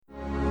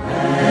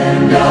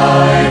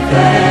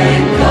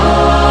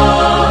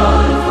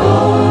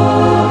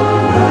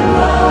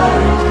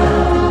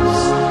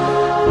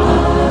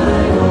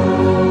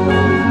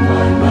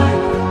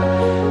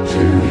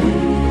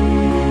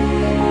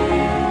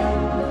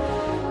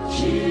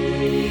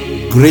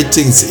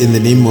Greetings in the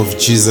name of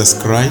Jesus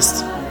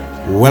Christ.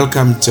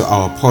 Welcome to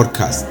our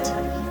podcast.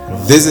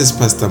 This is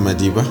Pastor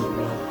Madiba.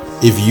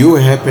 If you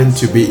happen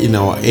to be in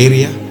our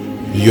area,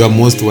 you are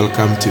most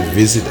welcome to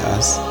visit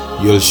us.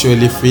 You'll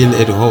surely feel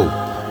at home.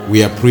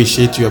 We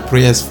appreciate your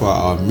prayers for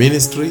our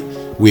ministry.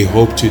 We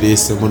hope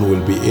today's sermon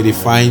will be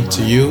edifying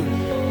to you,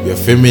 your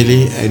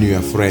family, and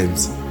your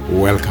friends.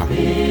 Welcome.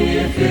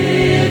 If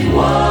it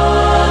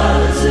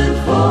wasn't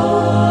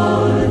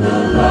for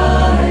the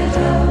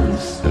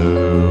lighthouse,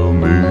 tell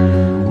me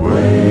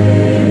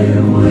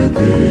where would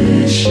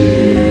this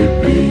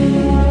ship be?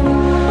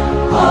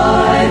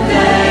 I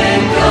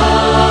thank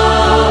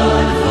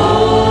God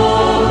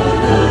for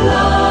the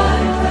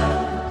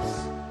lighthouse.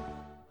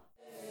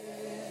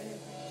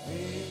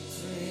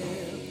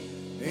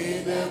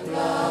 In the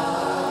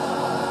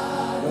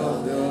blood of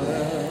the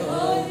Lamb.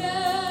 Oh,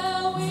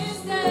 now we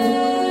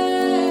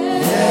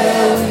stand.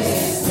 There we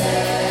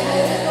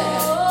stand.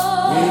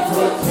 We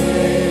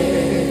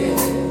proclaim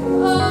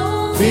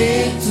Oh,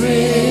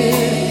 victory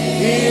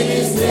in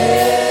His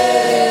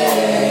name.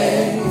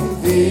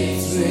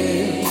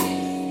 Victory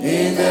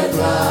in the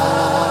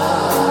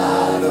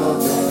blood of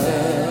the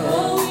Lamb.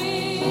 oh, we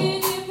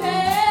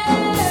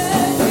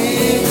depend. We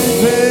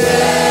depend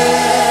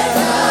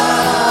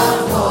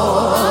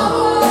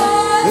upon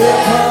the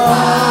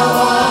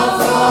power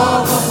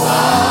from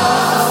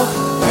above,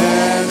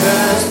 and the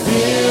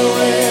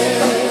Spirit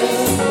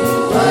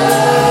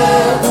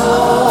work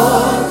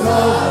on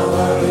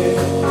Calvary.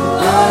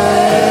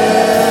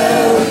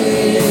 There we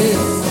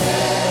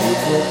stand, we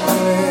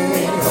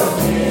proclaim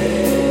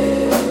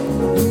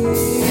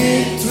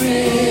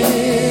victory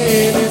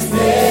in His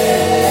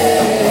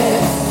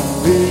name,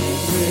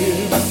 victory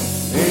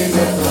in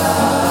the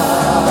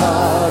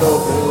blood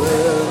of the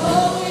Lamb.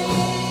 Oh, we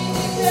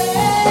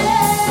depend.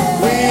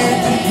 We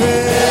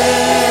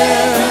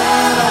depend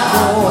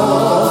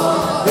upon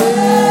the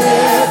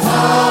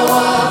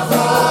power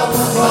from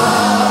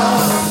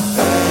above,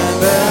 and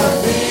the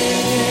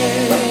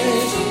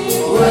finished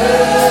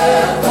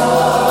work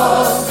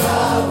of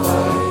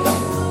Calvary.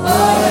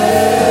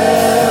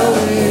 There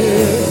we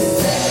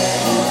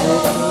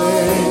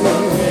proclaim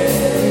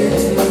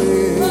victory,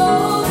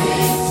 Oh,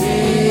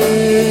 victory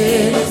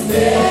in His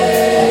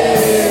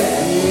name,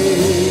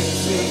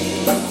 victory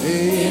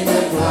in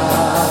the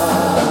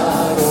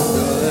blood of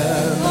the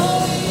Lamb.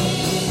 oh, we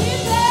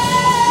depend.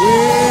 We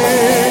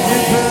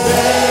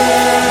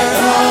depend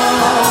on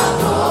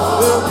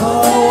the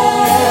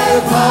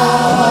power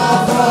from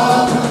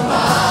above,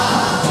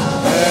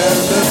 and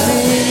the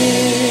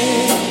finished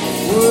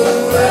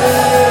work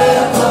of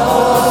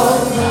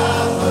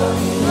Calvary.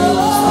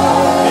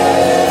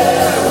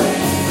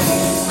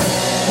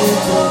 We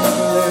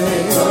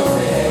proclaim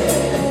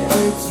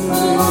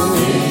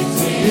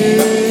victory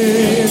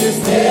in His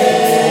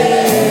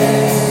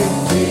name,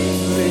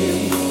 victory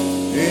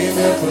in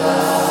the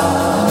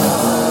blood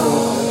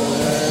of the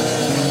Lamb.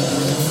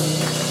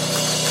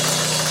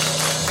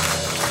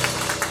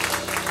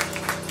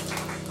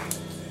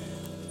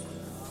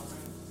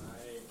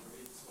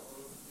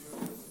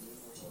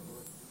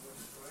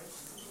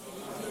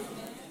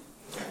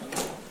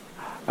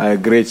 I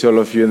greet all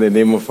of you in the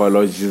name of our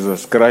Lord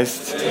Jesus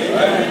Christ.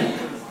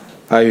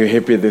 Are you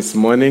happy this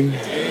morning?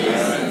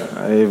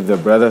 If the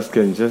brothers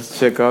can just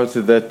check out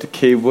that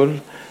cable,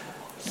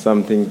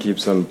 something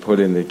keeps on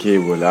pulling the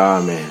cable.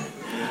 Amen.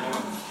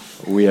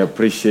 We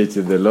appreciate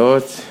the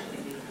Lord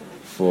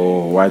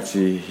for what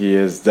He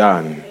has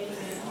done.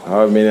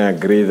 How many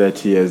agree that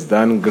He has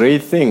done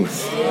great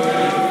things?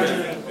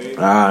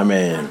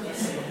 Amen.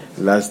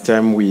 Last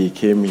time we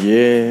came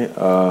here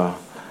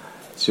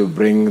to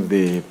bring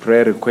the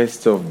prayer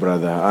request of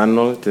Brother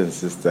Arnold and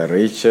Sister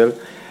Rachel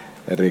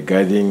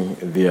regarding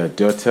their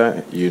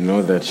daughter. You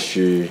know that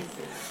she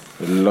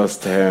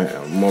lost her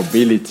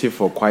mobility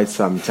for quite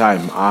some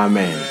time.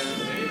 Amen.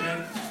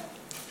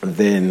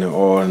 Then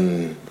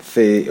on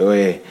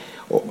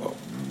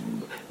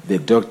the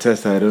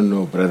doctors, I don't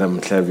know, Brother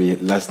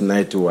Mtlabi, last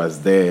night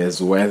was there as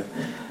well.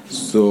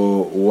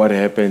 So what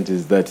happened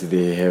is that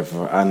they have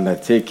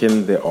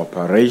undertaken the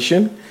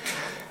operation.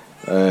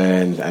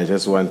 And I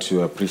just want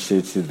to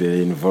appreciate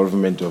the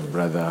involvement of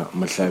Brother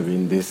Mtlabi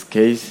in this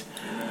case.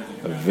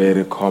 A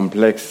very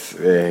complex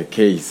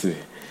case.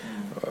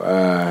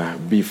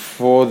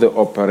 Before the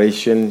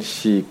operation,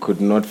 she could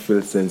not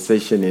feel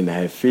sensation in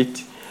her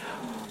feet,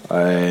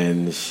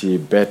 and she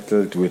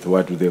battled with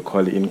what they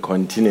call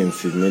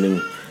incontinence,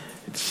 meaning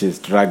she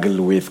struggled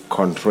with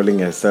controlling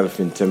herself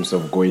in terms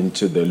of going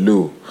to the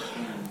loo.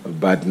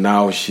 But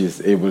now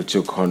she's able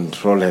to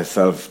control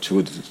herself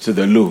to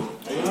the loo.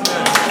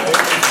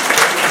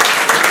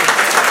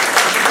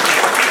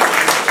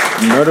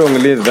 Not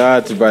only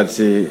that, but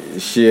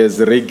she has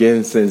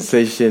regained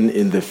sensation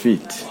in the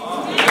feet.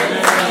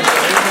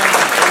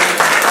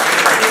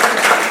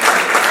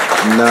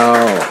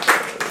 Now,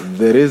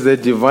 there is a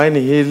divine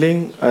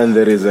healing and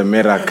there is a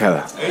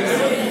miracle.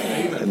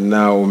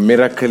 Now,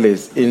 miracle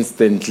is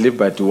instantly,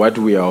 but what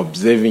we are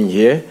observing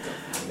here,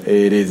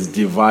 it is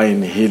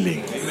divine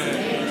healing.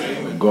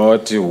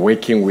 God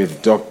working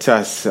with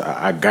doctors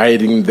are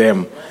guiding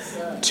them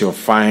to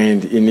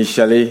find.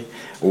 Initially,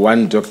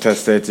 one doctor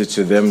said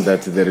to them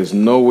that there is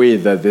no way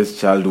that this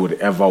child would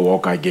ever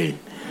walk again.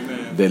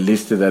 The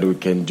least that we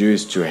can do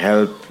is to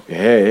help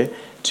her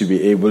to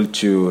be able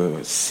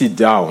to sit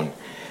down.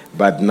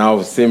 But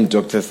now same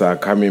doctors are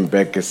coming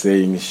back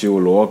saying she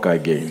will walk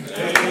again.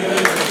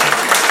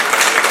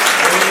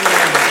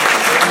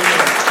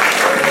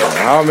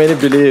 How many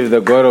believe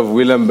the God of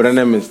William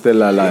Branham is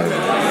still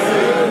alive?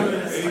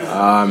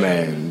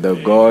 Amen. The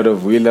God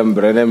of William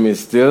Branham is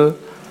still.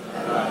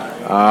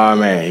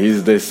 Amen.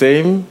 He's the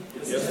same.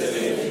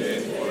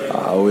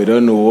 We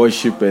don't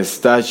worship a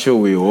statue,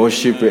 we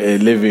worship a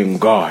living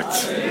God.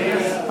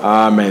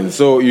 Amen.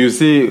 So you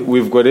see,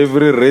 we've got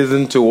every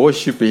reason to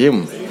worship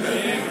Him.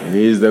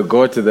 He is the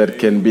God that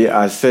can be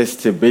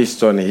assessed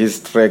based on His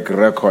track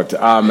record.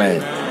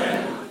 Amen.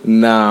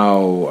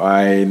 Now,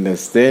 I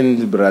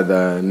understand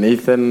Brother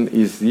Nathan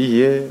is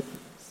here.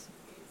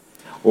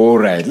 All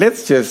right,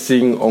 let's just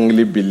sing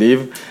Only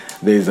Believe.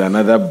 There's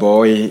another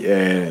boy.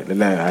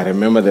 I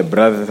remember the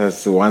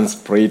brothers once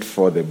prayed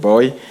for the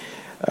boy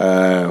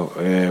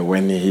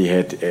when he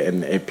had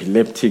an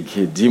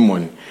epileptic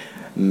demon.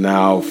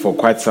 Now, for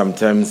quite some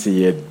time,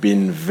 he had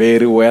been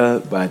very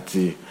well, but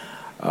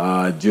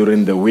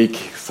during the week,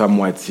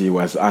 somewhat he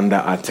was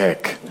under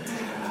attack.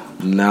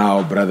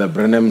 Now, Brother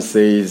Branham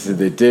says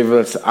the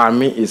devil's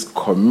army is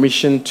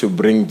commissioned to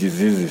bring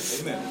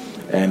diseases,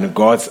 and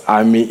God's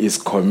army is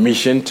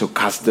commissioned to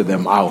cast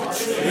them out.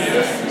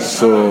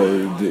 So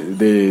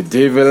the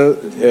devil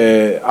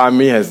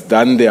army have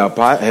done their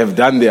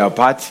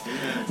part.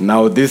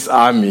 Now this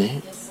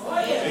army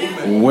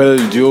will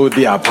do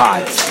their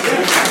part.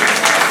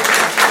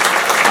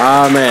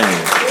 Amen.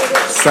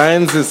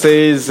 Science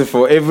says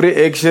for every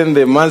action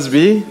there must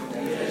be.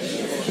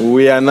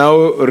 We are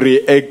now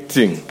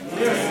reacting.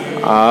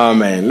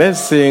 Amen. Let's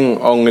sing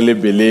Only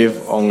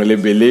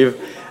Believe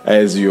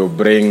as you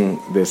bring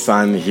the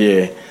son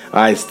here.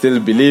 I still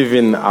believe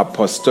in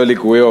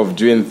apostolic way of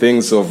doing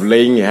things, of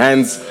laying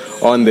hands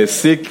on the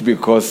sick,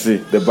 because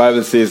the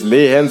Bible says,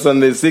 lay hands on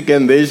the sick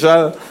and they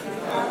shall.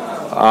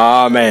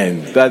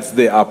 Amen. That's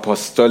the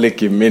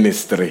apostolic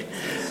ministry.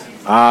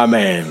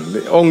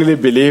 Amen. Only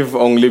believe.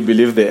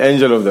 The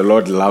angel of the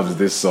Lord loves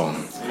this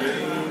song.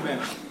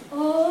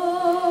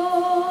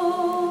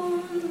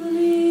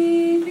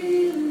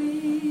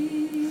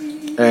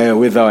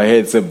 With our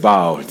heads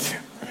bowed.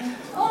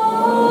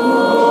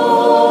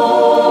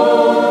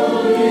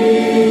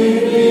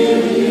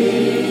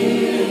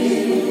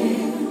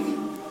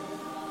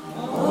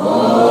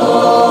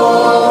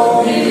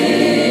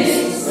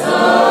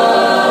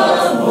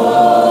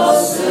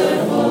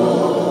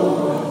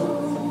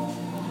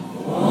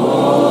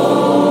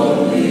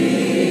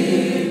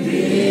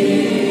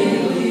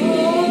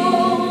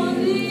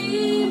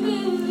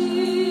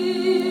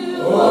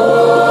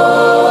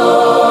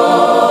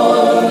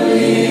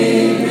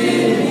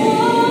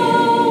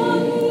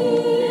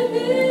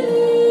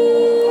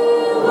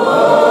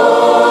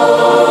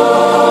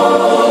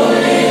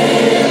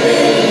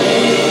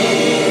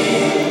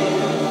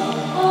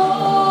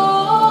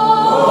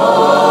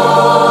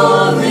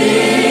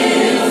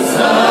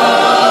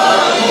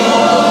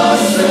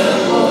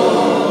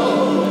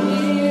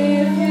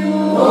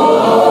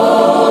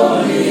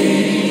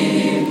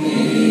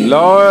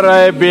 Lord,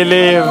 I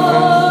believe.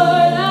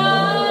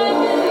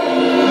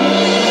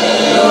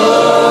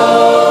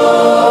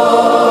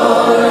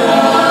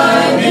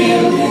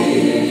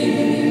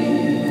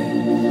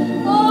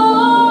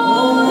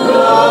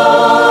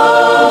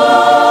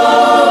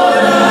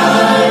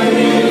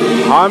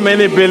 How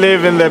many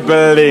believe in the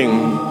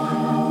building?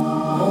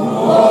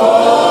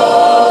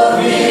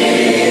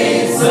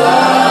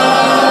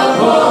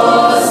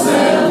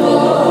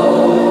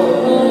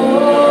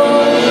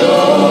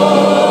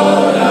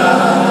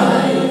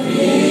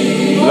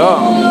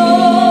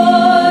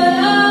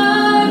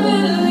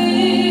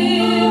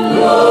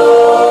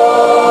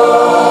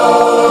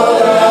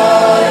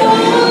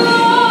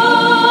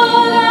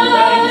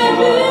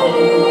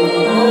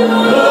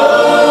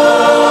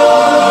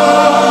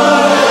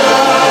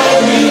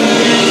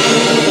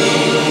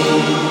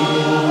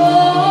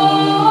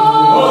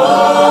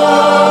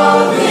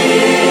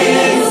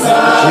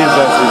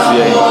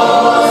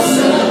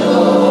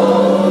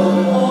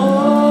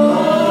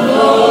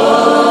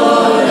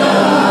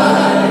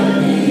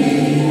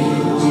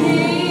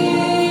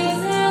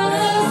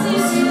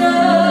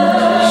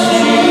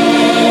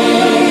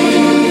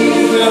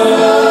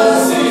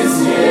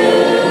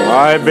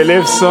 I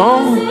believe so.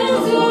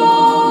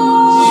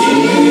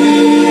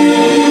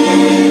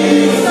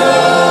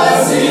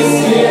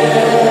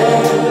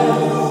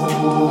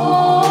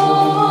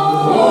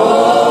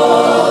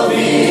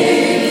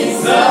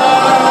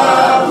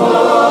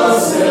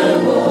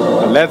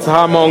 Let's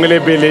hum Only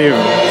Believe.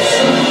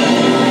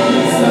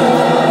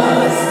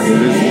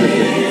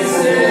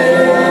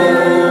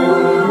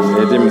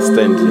 Let him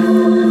stand here.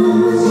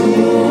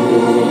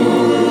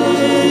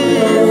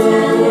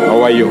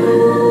 How are you?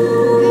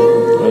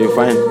 Are you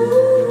fine?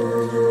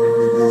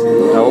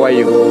 How are you?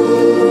 you.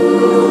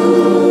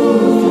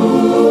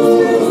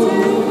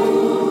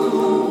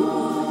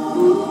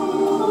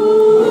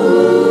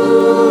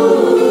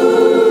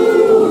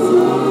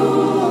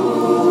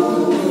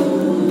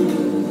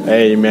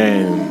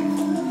 Amen.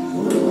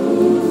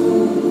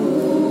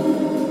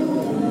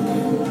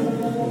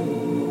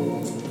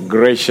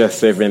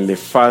 Gracious Heavenly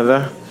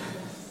Father,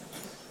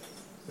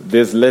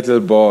 this little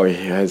boy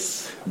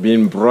has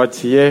been brought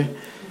here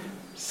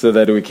so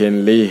that we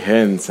can lay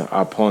hands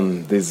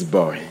upon this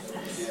boy.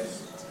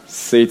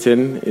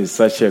 Satan is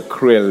such a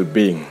cruel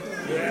being.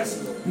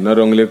 Not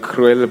only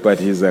cruel, but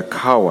he's a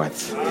coward.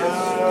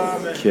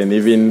 Can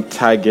even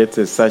target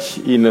such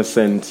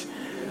innocent,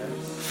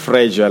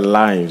 fragile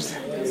lives.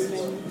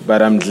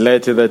 But I'm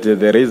glad that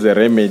there is a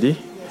remedy.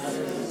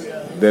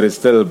 There is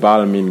still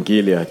balm in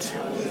Gilead.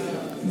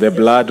 The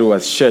blood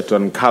was shed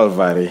on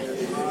Calvary.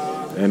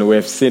 And we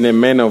have seen a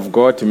man of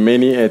God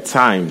many a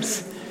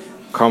times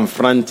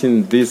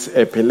confronting this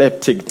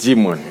epileptic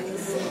demon.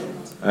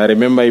 I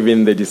remember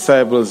even the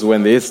disciples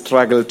when they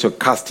struggled to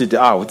cast it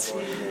out,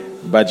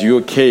 but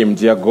you came,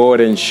 dear God,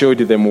 and showed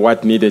them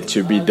what needed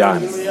to be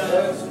done.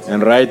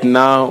 And right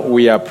now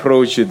we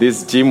approach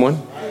this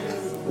demon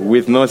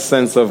with no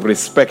sense of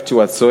respect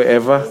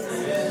whatsoever.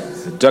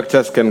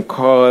 Doctors can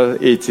call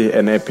it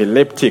an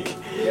epileptic,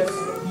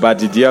 but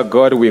dear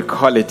God, we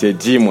call it a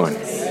demon.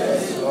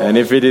 And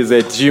if it is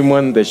a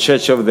demon, the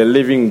Church of the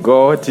Living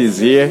God is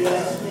here.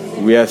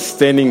 We are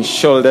standing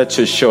shoulder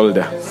to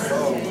shoulder.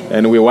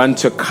 And we want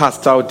to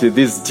cast out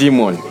this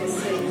demon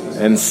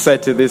and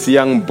set this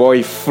young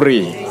boy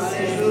free.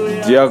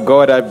 Dear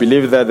God, I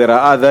believe that there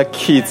are other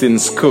kids in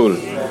school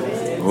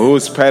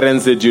whose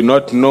parents do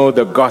not know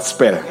the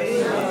gospel.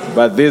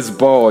 But this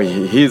boy,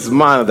 his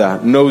mother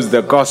knows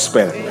the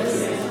gospel.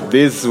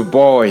 This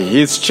boy,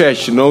 his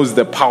church knows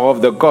the power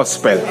of the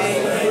gospel.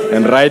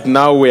 And right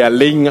now we are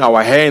laying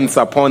our hands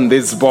upon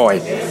this boy.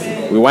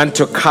 We want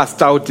to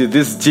cast out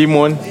this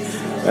demon.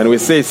 And we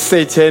say,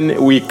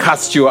 Satan, we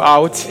cast you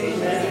out.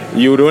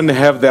 You don't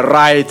have the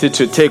right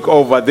to take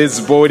over this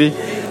body.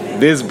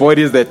 This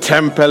body is the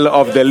temple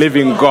of the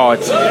living God.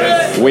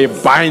 We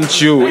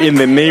bind you in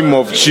the name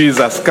of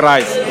Jesus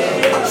Christ.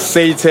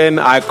 Satan,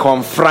 I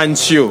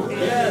confront you.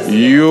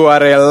 You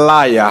are a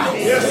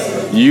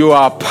liar. You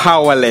are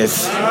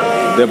powerless.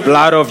 The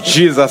blood of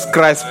Jesus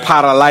Christ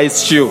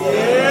paralyzed you.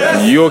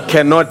 You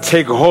cannot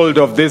take hold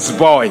of this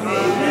boy.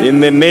 In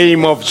the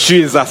name of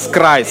Jesus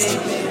Christ,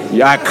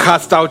 I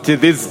cast out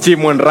this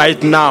demon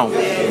right now.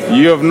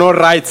 You have no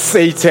right,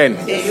 Satan,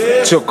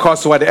 to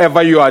cause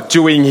whatever you are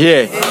doing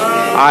here.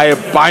 I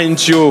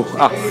bind you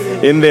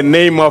in the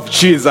name of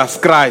Jesus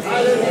Christ.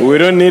 We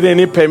don't need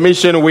any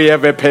permission. We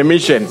have a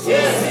permission.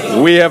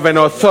 We have an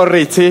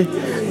authority.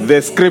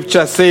 The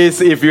scripture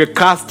says if you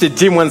cast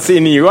demons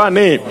in your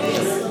name,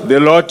 the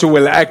Lord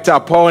will act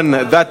upon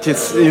that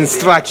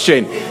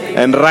instruction.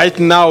 And right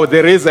now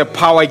there is a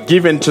power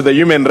given to the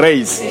human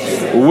race,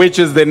 which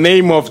is the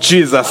name of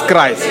Jesus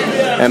Christ.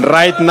 And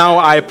right now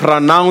I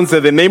pronounce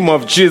the name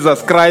of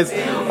Jesus Christ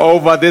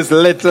over this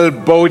little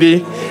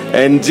body.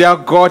 And dear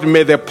God,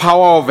 may the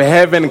power of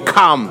heaven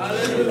come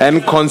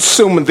and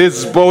consume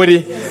this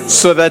body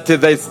so that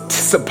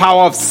the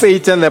power of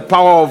Satan, the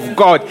power of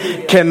God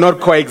cannot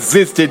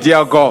coexist,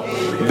 dear God.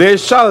 There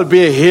shall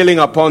be a healing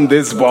upon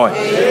this boy.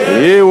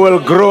 He will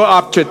grow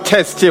up to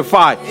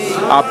testify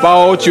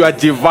about your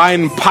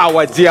divine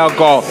power, dear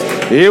God.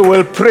 He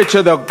will preach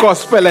the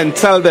gospel and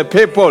tell the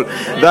people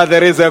that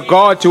there is a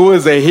God who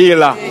is a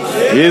healer.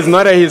 He is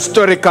not a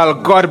historical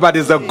God, but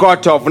is a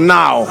God of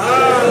now.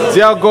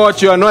 Dear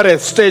God, you are not a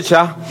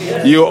stretcher.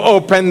 You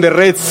open the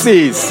Red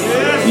Seas.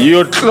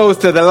 You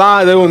closed the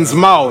lion's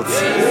mouth.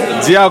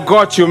 Dear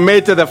God, you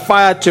made the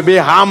fire to be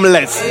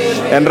harmless.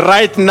 And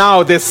right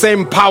now, the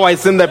same power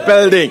is in the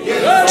building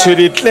to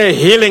declare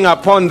healing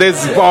upon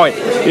this boy.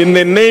 In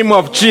the name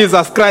of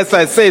Jesus Christ,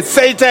 I say,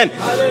 Satan,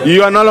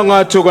 you are no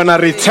longer going to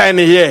return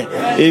here.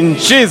 In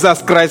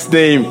Jesus Christ's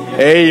name,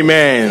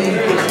 amen.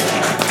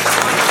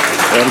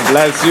 God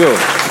bless you.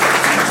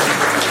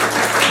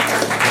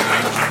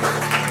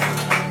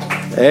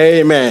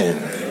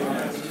 Amen.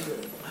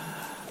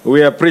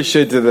 We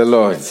appreciate the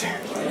Lord.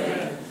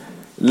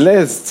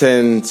 Let's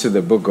turn to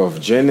the book of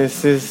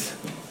Genesis.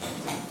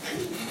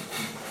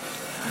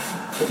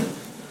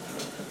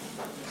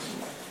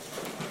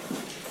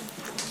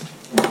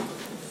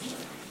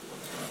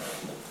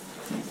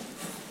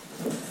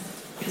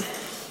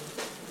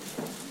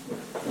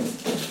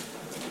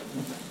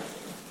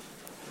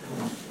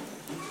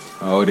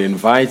 I would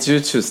invite you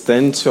to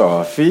stand to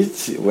our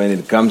feet. When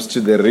it comes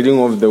to the reading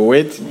of the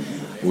word,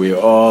 we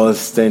all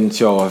stand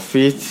to our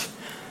feet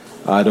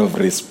out of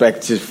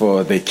respect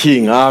for the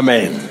king.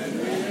 Amen.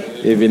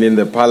 Even in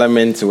the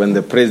parliament, when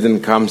the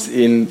president comes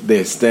in,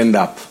 they stand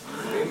up.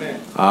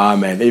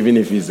 Amen. Even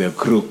if he's a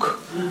crook.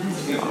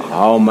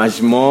 How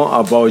much more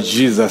about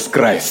Jesus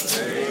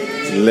Christ?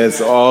 Let's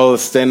all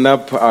stand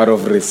up out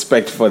of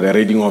respect for the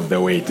reading of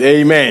the word.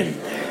 Amen.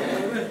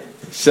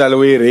 Shall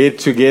we read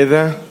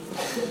together?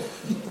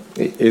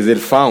 Is it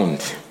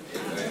found?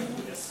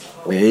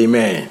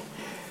 Amen.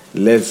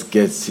 let's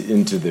get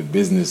into the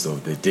business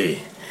of the day.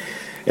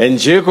 And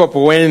Jacob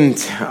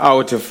went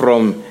out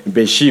from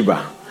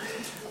Beersheba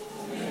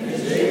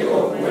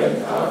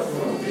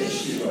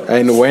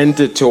and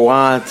went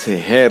towards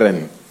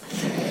Haran.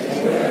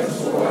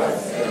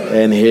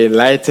 And he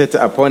lighted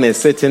upon a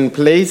certain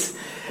place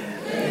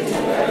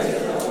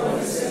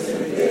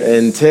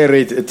and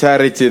tarried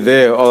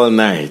there all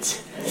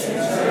night,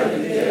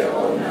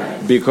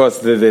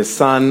 because the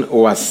sun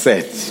was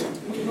set.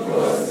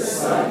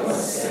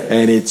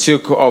 And he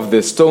took of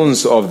the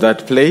stones of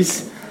that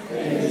place.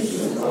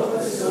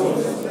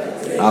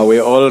 Are we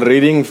all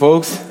reading,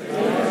 folks?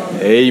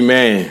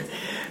 Amen.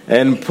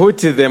 And put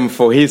them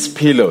for his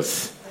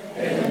pillows.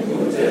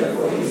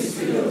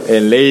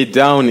 And lay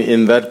down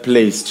in that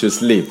place to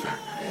sleep.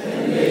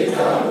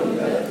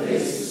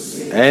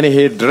 And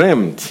he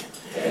dreamt.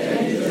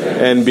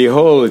 And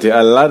behold,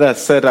 a ladder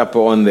set up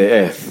on the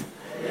earth.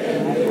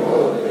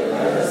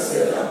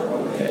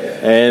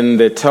 And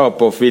the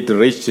top of it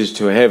reached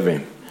to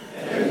heaven.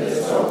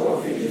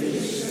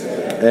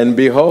 And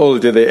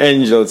behold, the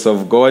angels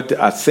of God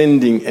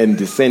ascending and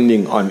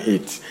descending on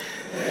it.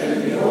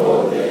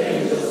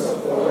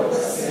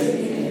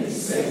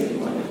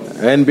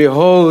 And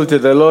behold,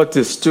 the Lord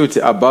stood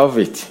above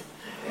it.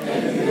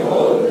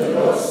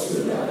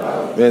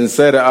 And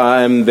said,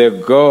 I am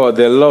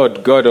the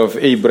Lord God of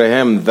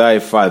Abraham thy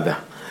father.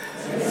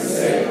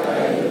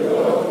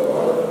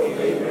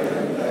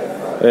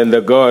 And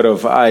the God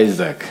of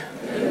Isaac.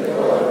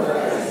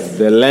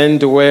 The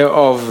land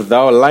whereof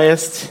thou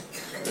liest,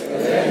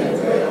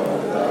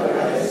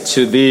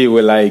 to thee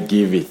will I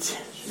give it,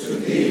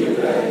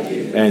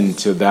 and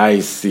to thy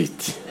seed.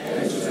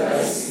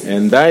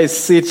 And thy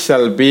seed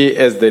shall be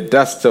as the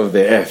dust of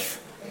the earth.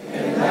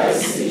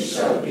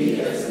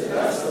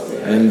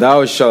 And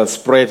thou shalt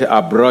spread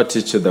abroad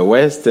to the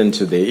west and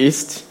to the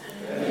east,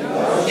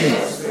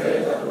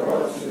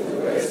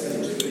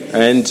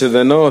 and to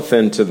the north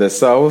and to the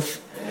south.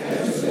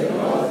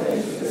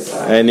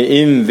 And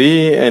in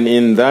thee and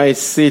in thy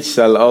seed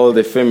shall all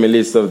the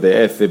families of the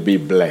earth be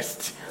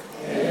blessed.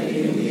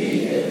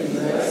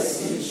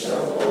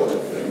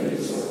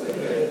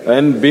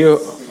 And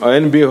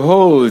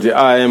behold,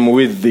 I am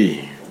with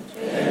thee,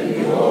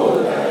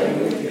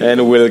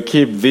 and will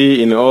keep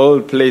thee in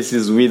all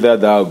places whither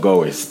thou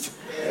goest,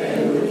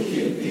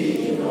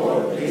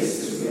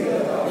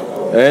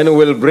 and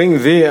will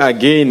bring thee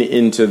again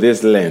into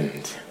this land.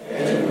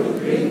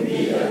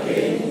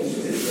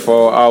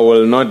 For I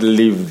will not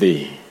leave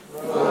thee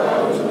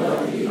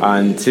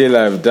until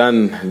I have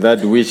done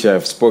that which I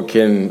have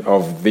spoken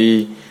to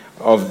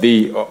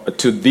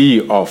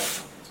thee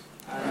of.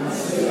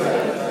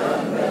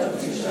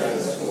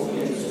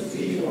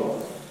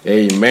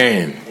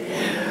 Amen.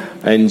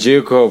 And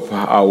Jacob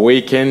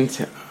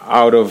awakened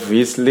out of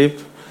his sleep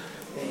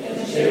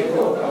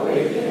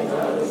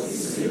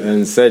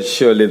and said,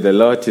 surely the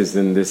Lord is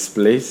in this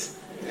place.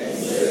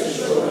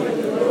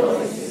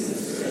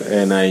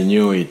 And I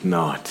knew it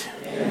not.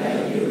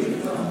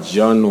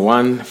 John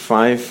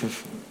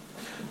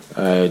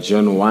 1:5,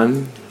 John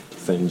 1,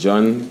 St.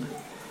 John,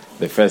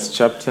 the first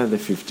chapter, the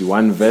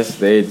 51 verse.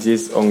 There it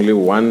is, only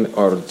one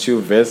or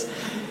two verse,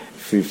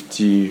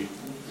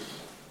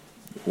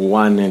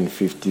 51 and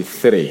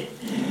 53.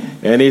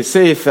 And he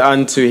saith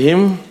unto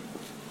him,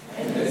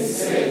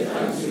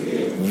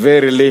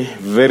 verily,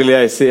 verily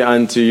I say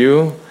unto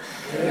you,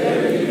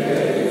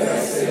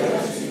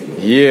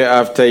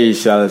 hereafter ye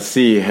shall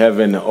see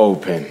heaven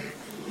open,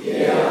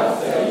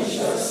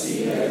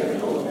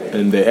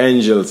 and the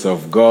angels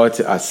of God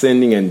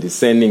ascending and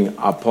descending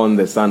upon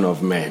the Son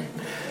of Man.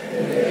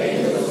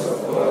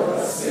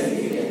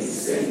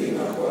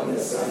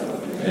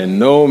 And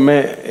no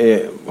man,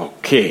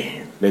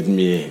 okay, let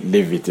me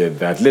leave it at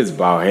that. Let's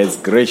bow our heads.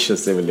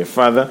 Gracious Heavenly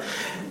Father,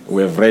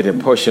 we have read a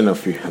portion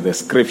of the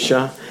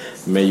scripture.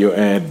 May you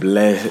add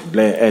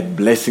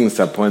blessings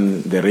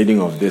upon the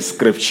reading of this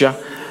scripture.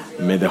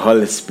 May the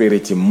Holy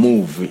Spirit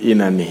move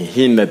in an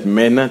unhindered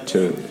manner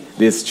to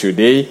this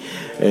today,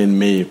 and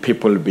may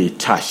people be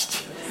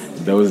touched.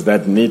 Those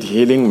that need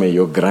healing, may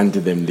you grant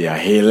them their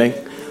healing.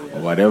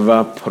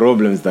 Whatever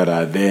problems that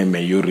are there,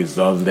 may you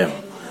resolve them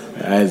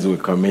as we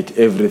commit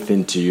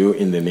everything to you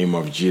in the name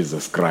of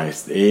Jesus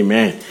Christ.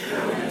 Amen.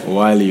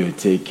 While you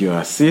take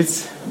your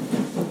seats,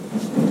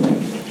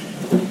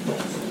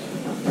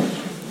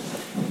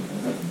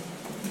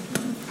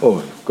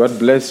 God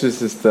bless you,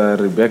 Sister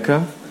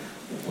Rebecca.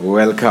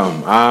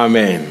 Welcome.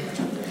 Amen.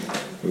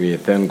 We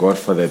thank God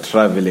for the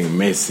traveling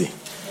mercy.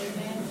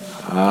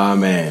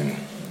 Amen.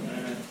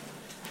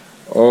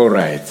 All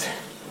right.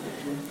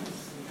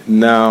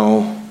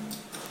 Now,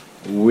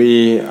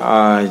 we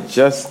are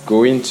just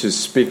going to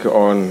speak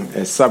on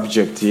a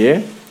subject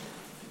here.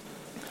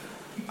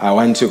 I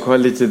want to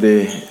call it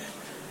the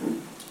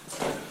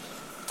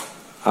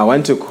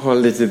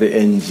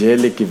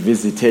angelic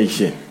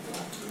visitation.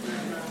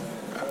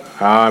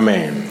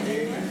 Amen.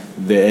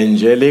 The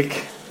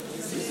angelic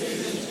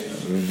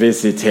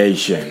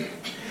visitation.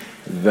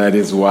 That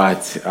is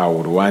what I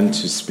would want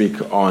to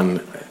speak on.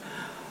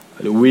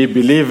 We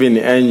believe in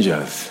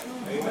angels.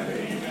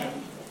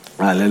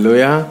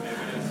 Hallelujah.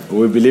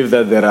 We believe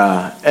that there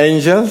are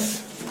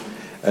angels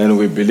and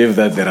we believe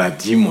that there are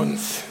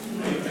demons.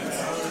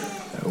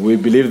 We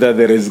believe that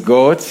there is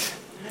God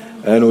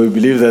and we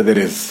believe that there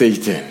is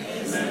Satan.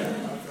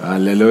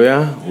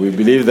 Hallelujah. We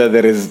believe that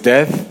there is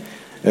death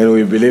and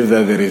we believe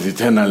that there is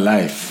eternal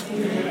life.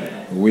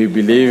 We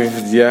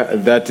believe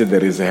that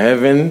there is a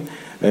heaven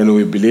and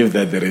we believe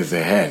that there is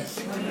a hell.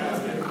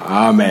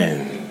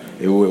 Amen.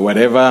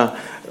 Whatever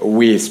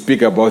we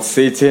speak about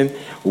Satan,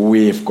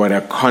 we've got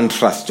a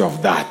contrast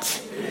of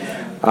that.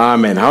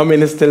 Amen. How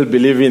many still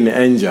believe in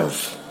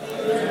angels?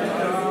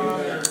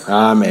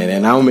 Amen.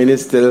 And how many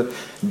still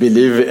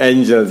believe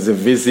angels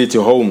visit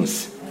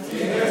homes?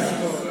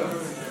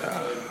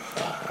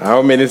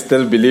 How many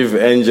still believe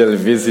angels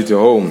visit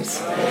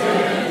homes?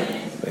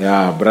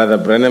 Yeah, Brother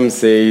Branham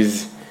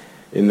says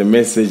in the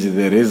message,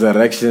 the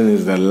resurrection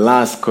is the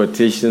last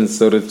quotation.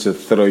 Sorry to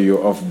throw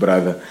you off,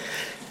 brother.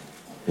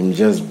 I'm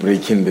just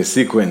breaking the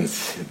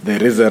sequence. The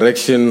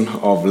resurrection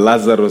of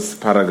Lazarus,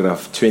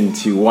 paragraph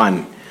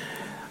 21.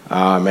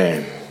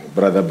 Amen.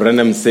 Brother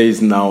Branham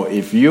says, now,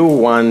 if you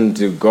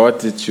want God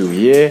to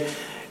hear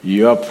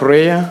your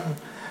prayer,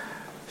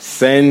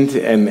 send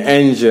an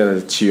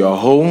angel to your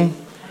home,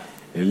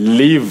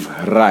 live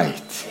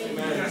right.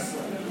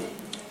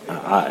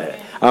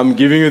 I'm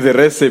giving you the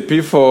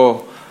recipe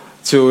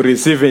to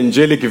receive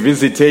angelic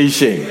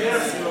visitation.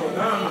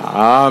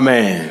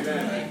 Amen.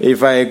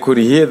 If I could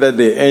hear that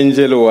the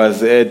angel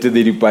was at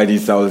the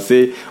parties, I would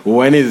say,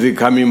 when is he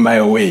coming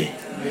my way?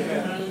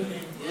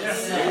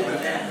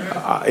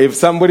 If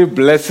somebody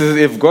blesses,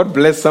 if God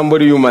bless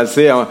somebody, you must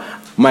say,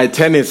 my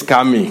turn is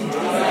coming.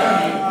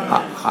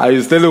 Are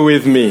you still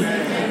with me?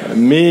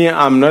 Me,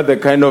 I'm not the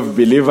kind of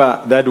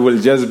believer that will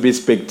just be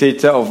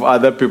spectator of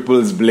other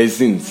people's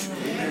blessings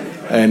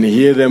and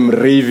hear them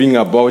raving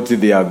about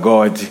their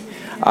God.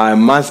 I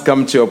must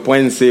come to a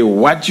point and say,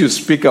 what you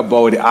speak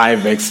about,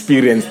 I've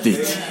experienced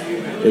it.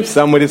 If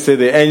somebody say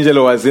the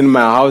angel was in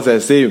my house, I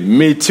say,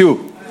 me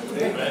too.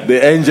 The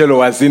angel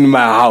was in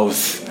my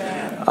house.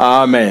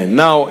 Amen.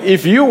 Now,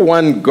 if you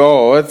want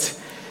God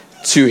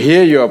to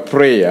hear your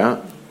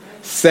prayer,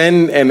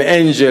 send an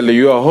angel to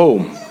your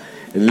home.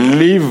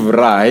 Live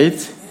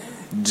right,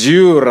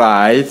 do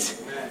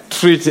right,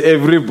 treat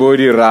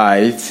everybody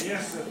right.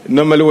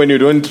 Normally when you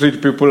don't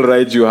treat people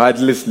right, you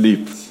hardly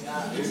sleep.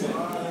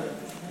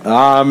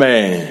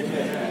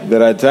 Amen.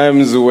 There are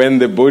times when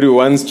the body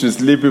wants to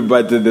sleep,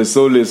 but the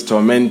soul is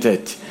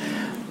tormented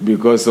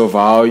because of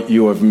how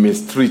you have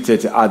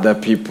mistreated other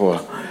people.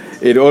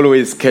 It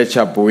always catch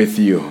up with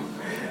you.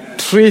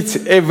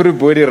 Treat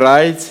everybody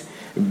right,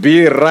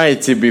 be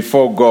right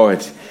before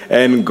God,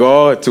 and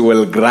God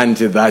will grant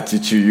that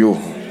to you.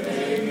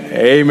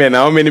 Amen.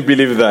 How many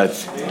believe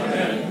that?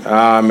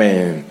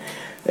 Amen.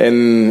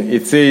 And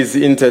it says,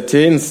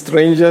 entertain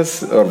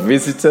strangers or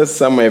visitors.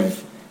 Some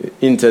have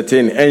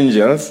entertained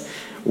angels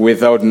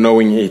without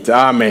knowing it.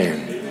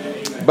 Amen.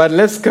 But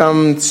let's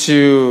come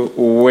to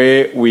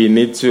where we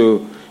need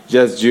to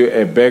just do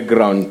a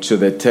background to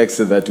the text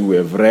that we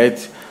have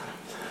read.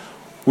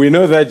 We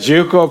know that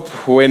Jacob,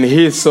 when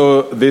he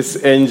saw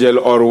this angel,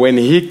 or when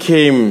he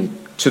came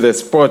to the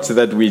spot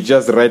that we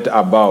just read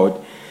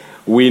about,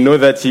 we know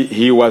that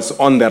he was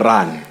on the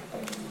run.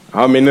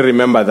 How many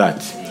remember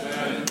that?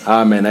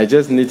 Amen. I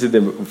just needed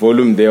the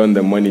volume there on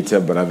the monitor,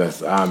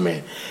 brothers.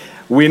 Amen.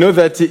 We know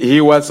that he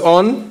was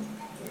on.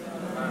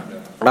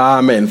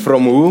 Amen.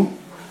 From who?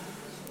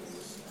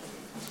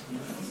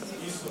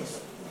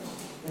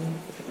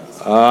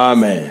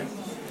 Amen.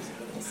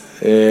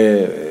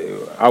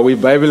 Are we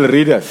Bible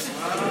readers?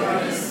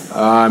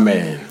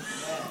 Amen.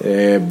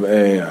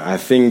 I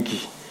think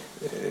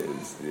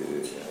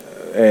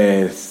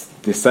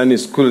the Sunday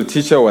school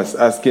teacher was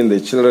asking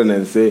the children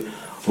and say,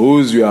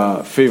 who's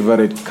your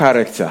favorite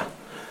character?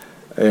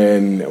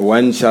 And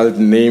one child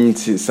named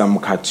some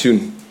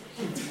cartoon.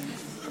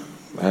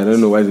 I don't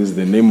know what is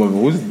the name of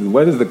it.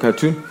 What is the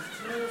cartoon?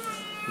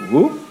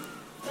 Who?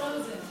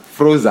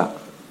 Frozen.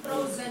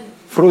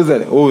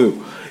 Oh,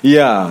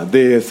 yeah.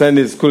 The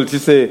Sunday school teacher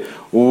say,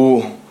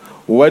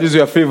 what is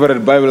your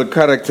favorite Bible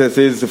character?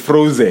 Says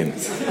Frozen.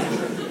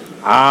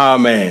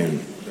 Amen.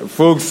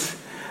 Folks,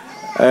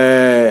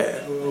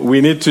 we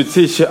need to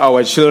teach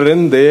our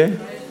children there.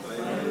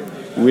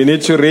 We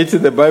need to read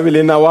the Bible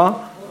in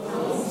our.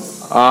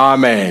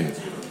 Amen.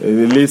 At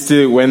least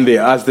when they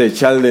ask the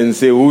child and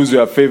say, who's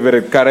your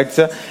favorite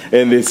character?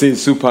 And they say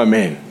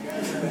Superman.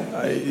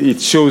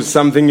 It shows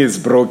something is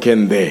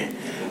broken there.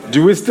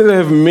 Do we still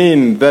have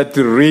men that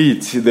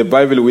read the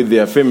Bible with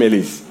their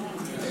families?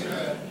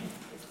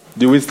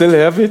 Do we still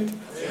have it?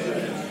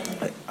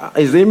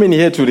 Is there men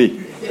here today?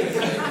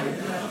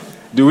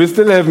 Do we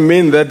still have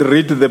men that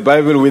read the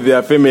Bible with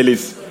their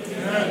families?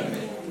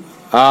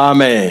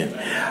 Amen.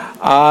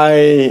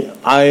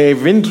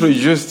 I've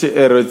introduced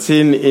a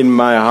routine in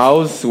my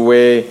house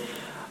where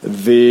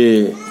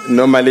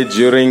normally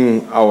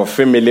during our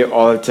family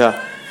altar,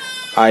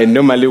 I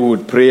normally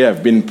would pray.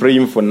 I've been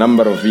praying for a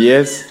number of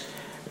years.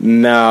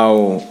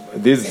 Now,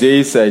 these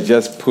days I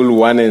just pull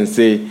one and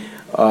say,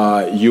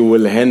 you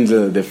will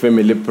handle the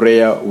family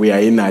prayer. We are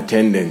in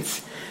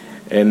attendance,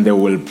 and they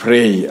will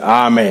pray.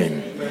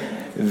 Amen.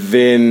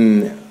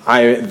 Then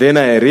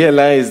I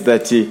realized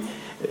that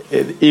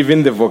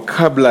even the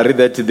vocabulary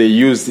that they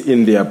use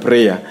in their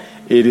prayer,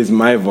 it is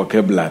my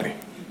vocabulary.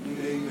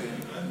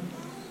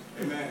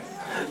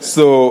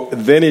 So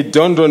then it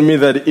dawned on me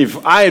that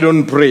if I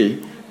don't pray,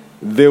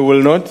 they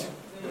will not,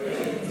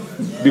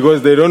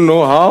 because they don't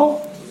know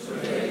how.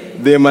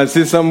 They must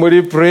see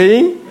somebody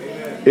praying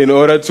in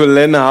order to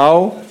learn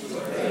how.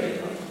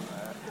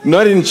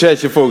 Not in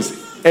church, folks,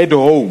 at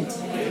home.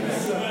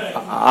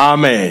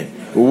 Amen.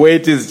 Where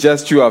it is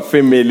just your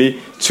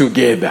family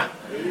together.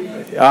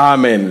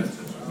 Amen.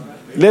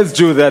 Let's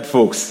do that,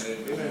 folks.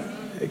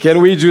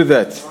 Can we do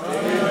that?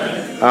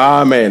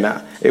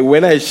 Amen.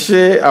 When I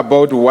share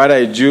about what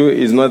I do,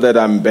 it's not that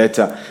I'm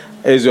better.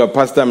 As your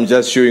pastor, I'm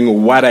just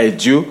showing what I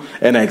do,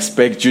 and I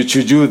expect you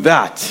to do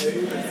that.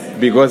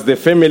 Because the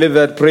family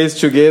that prays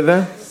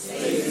together,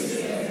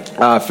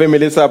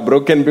 families are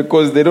broken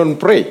because they don't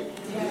pray.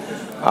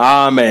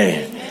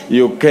 Amen.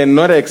 You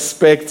cannot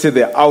expect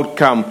the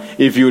outcome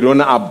if you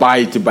don't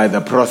abide by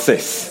the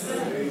process.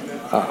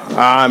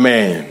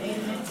 Amen.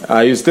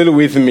 Are you still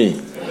with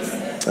me?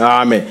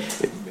 Amen.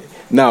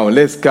 Now,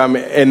 let's come.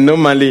 And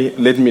normally,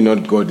 let me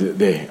not go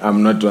there.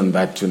 I'm not on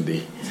that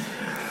today.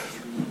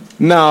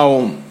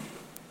 Now,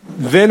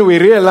 then we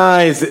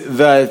realize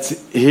that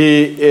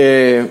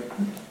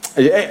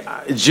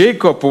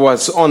Jacob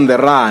was on the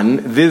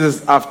run. This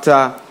is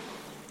after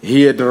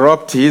he had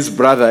robbed his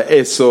brother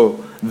Esau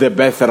the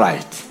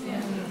birthright.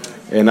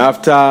 And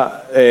after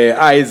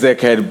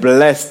Isaac had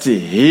blessed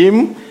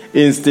him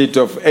instead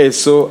of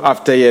Esau,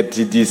 after he had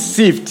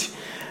deceived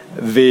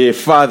the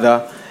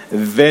father,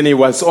 then he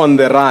was on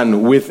the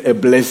run with a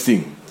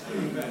blessing.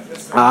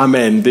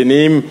 Amen. The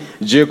name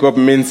Jacob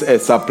means a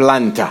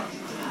supplanter.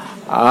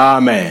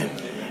 Amen.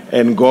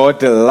 And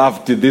God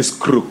loved this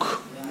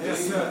crook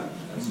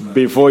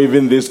before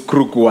even this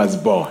crook was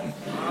born.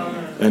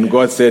 And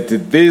God said,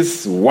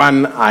 this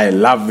one, I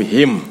love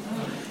him.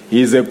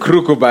 He's a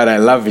crook, but I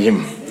love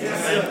him.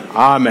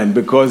 Amen.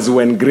 Because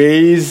when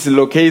grace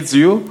locates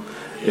you,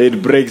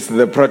 it breaks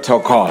the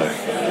protocol.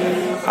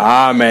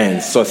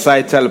 Amen.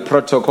 Societal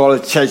protocol,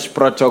 church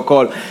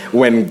protocol,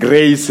 when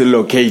grace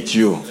locates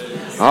you.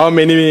 How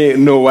many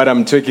know what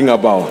I'm talking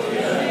about?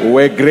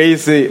 Where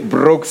grace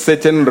broke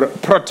certain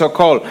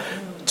protocol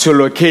to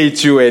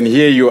locate you, and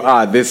here you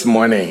are this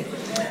morning.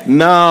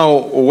 Now,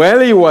 while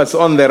he was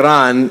on the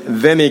run,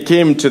 then he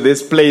came to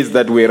this place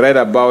that we read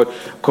about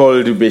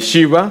called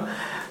Beersheba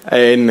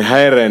in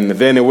Haran.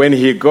 Then when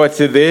he got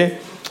there,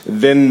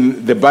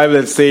 then the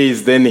Bible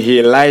says, then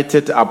he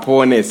lighted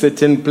upon a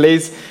certain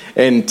place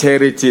and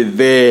tarried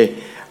there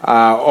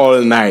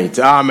all night.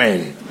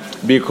 Amen.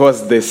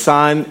 Because the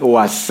sun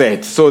was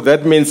set. So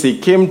that means he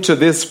came to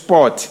this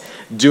spot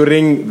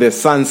during the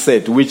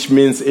sunset, which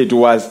means it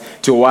was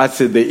towards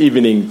the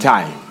evening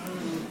time.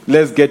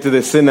 Let's get to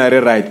the scenery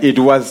right. It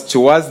was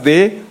towards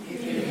the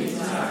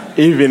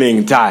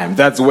evening time.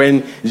 That's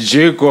when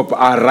Jacob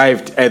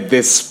arrived at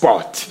this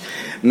spot.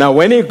 Now,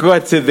 when he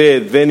got there,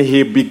 then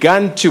he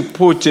began to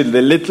put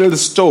the little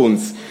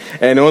stones.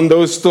 And on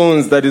those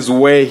stones, that is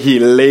where he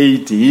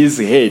laid his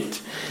head.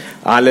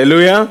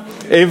 Hallelujah.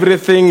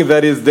 Everything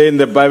that is there in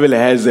the Bible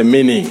has a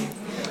meaning.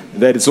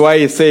 That is why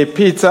he say,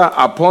 Peter,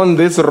 upon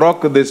this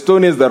rock, the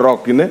stone is the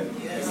rock, you know?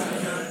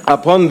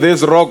 Upon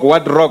this rock,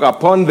 what rock?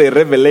 Upon the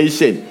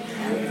revelation.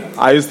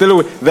 Are you still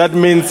with? That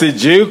means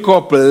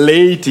Jacob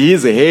laid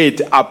his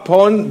head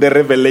upon the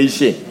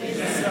revelation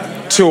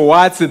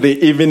towards the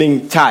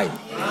evening time.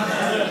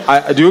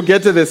 Do you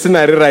get the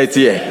scenario right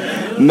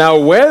here? Now,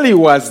 while he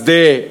was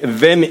there,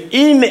 then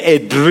in a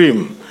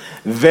dream,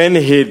 then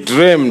he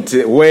dreamed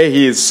where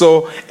he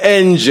saw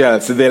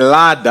angels, the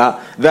ladder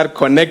that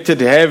connected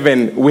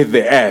heaven with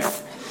the earth.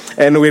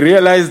 And we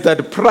realized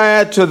that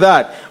prior to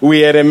that,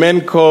 we had a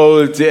man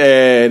called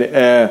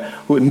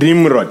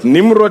Nimrod.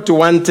 Nimrod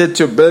wanted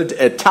to build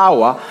a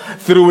tower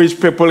through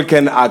which people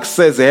can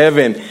access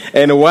heaven.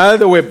 And while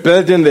they were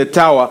building the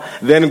tower,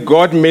 then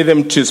God made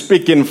them to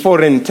speak in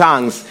foreign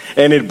tongues,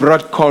 and it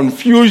brought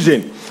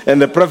confusion.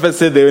 And the prophet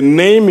said the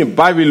name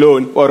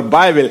Babylon or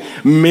Bible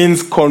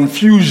means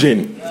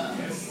confusion.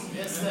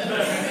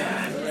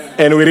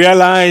 And we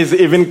realize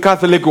even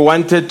Catholic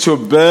wanted to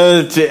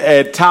build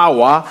a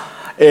tower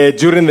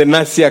during the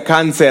Nicaea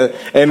Council,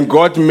 and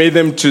God made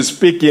them to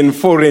speak in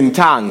foreign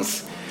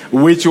tongues,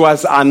 which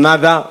was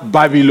another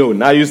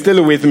Babylon. Are you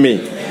still with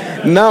me?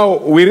 Now,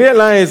 we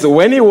realize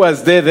when he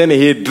was there, then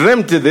he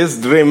dreamt this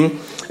dream,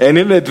 and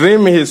in the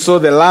dream he saw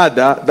the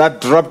ladder that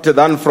dropped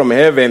down from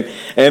heaven,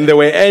 and there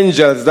were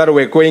angels that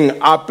were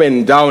going up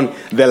and down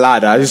the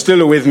ladder. Are you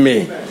still with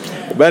me?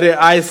 But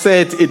I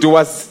said it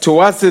was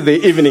towards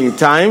the evening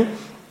time.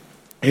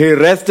 He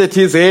rested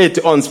his head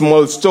on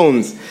small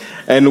stones,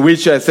 and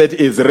which I said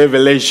is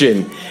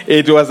revelation.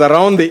 It was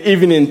around the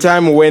evening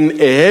time when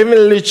a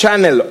heavenly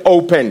channel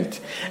opened,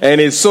 and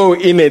he saw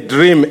in a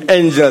dream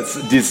angels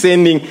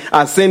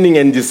ascending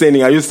and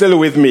descending. Are you still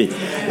with me?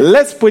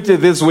 Let's put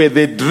it this way.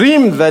 The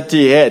dream that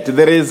he had,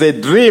 there is a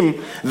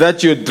dream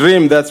that you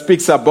dream that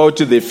speaks about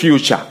the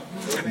future.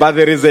 But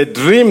there is a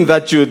dream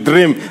that you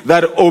dream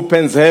that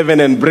opens heaven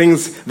and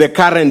brings the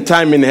current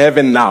time in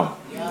heaven now.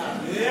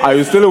 Are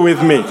you still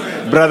with me?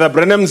 Brother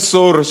Branham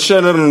saw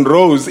Sharon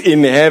Rose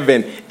in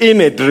heaven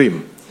in a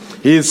dream.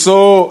 He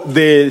saw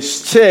the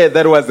chair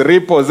that was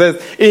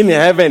repossessed in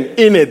heaven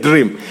in a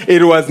dream.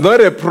 It was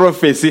not a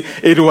prophecy.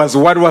 It was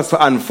what was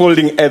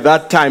unfolding at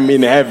that time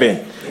in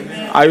heaven.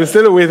 Are you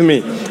still with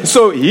me?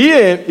 So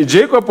here,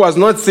 Jacob was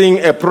not seeing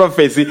a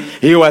prophecy.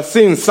 He was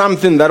seeing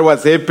something that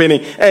was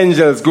happening.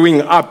 Angels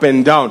going up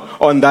and down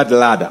on that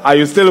ladder. Are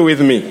you still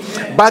with me?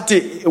 But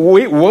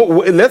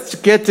let's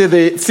get to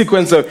the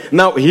sequence of...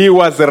 Now, he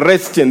was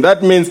resting.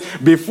 That means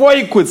before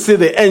he could see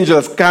the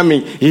angels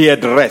coming, he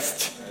had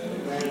rest.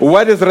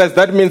 What is rest?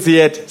 That means he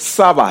had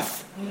Sabbath.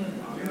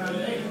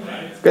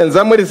 Can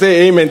somebody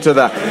say amen to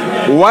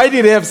that? Why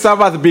did he have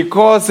Sabbath?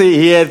 Because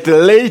he had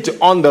laid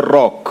on the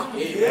rock.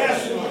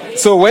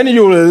 So when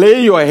you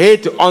lay your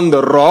head on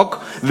the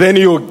rock, then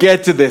you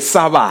get the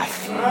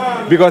Sabbath.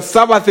 Because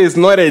Sabbath is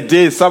not a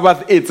day,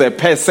 Sabbath is a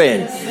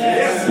person,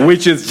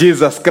 which is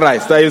Jesus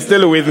Christ. Are you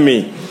still with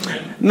me?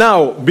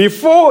 Now,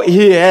 before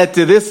he had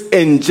this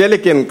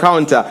angelic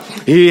encounter,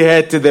 he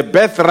had the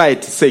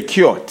birthright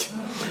secured.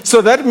 So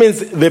that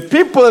means the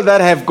people that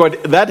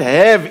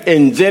have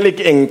angelic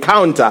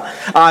encounter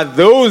are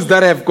those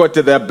that have got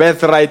their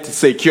birthright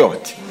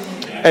secured.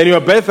 And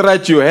your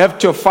birthright, you have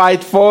to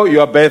fight for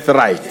your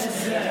birthright.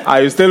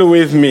 Are you still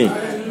with me?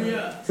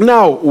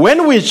 Now,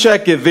 when we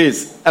check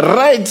this,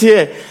 right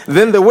here,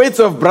 then the words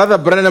of Brother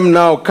Branham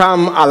now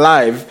come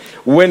alive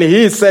when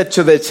he said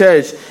to the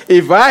church,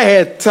 if I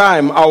had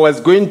time, I was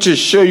going to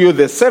show you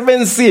the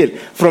seventh seal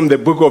from the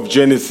book of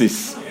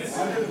Genesis.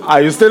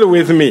 Are you still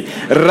with me?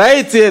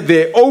 Right here,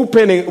 the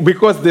opening,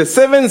 because the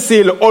seventh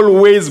seal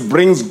always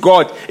brings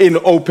God in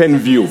open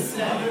view.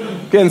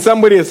 Can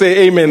somebody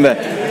say amen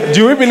there?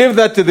 Do we believe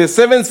that the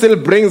seventh seal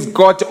brings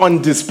God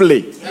on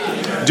display?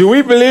 Do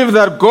we believe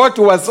that God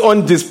was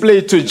on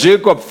display to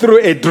Jacob through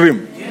a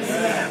dream?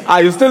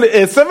 Are you still?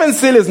 A seventh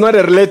seal is not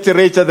a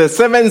literature. The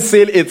seventh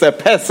seal is a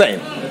person.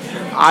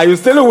 Are you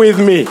still with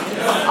me?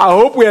 I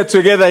hope we are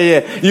together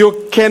here.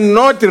 You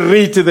cannot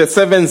read the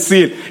seventh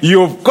seal.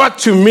 You've got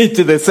to meet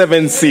the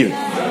seventh seal.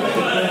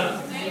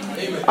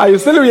 Are you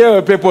still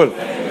here, people?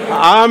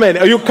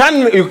 Amen. You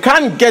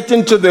can't get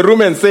into the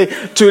room and say,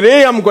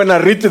 today I'm going to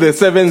read the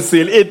seventh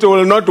seal. It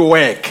will not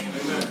work.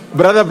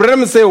 Brother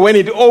Branham said, when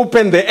it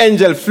opened, the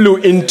angel flew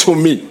into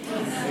me.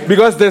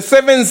 Because the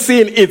seventh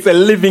seal is a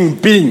living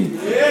being.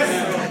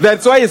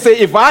 That's why he said,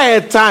 if I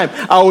had time,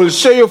 I will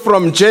show you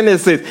from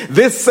Genesis,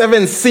 this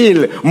seventh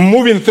seal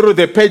moving through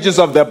the pages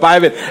of the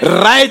Bible,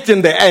 right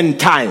in the end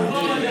time.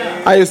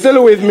 Are you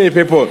still with me,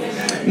 people?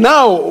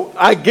 Now,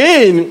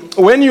 again,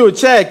 when you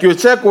check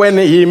when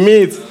he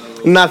meets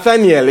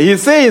Nathaniel. He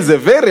says,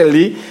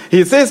 verily,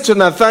 he says to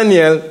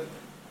Nathaniel,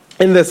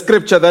 in the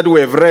scripture that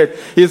we have read,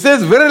 he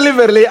says, verily,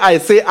 verily, I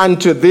say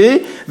unto thee,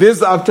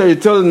 this after he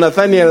told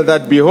Nathanael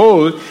that,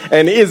 behold,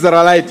 an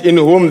Israelite in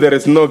whom there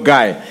is no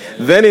guile.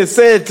 Then he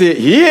said,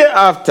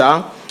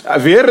 hereafter,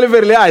 verily,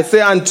 verily, I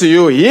say unto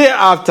you,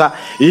 hereafter,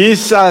 ye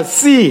shall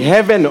see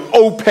heaven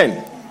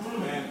open.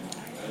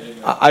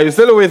 Are you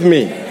still with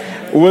me?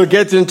 We'll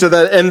get into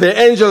that. And the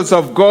angels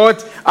of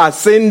God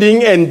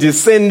ascending and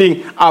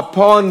descending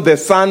upon the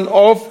Son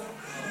of,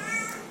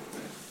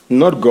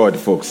 not God,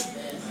 folks.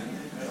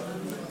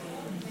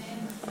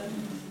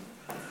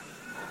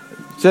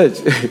 Church,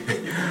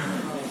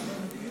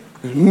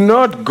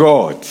 not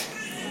God.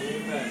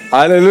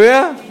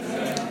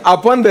 Hallelujah.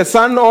 Upon the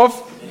Son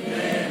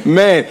of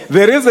man.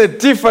 There is a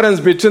difference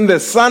between the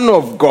Son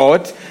of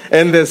God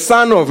and the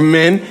Son of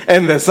man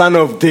and the Son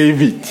of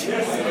David.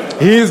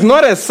 He is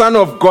not a son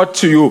of God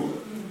to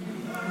you.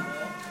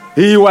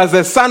 He was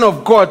a son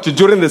of God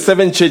during the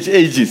 7 church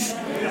ages.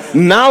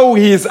 Now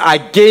he is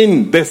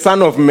again the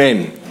Son of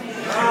man.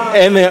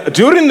 And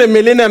during the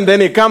millennium,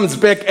 then he comes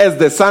back as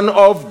the Son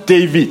of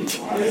David.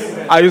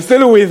 Are you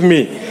still with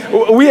me?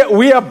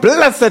 We are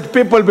blessed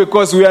people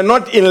because we are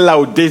not in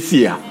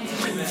Laodicea.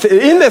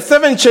 In the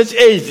 7 church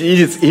age,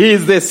 he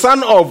is the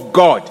Son of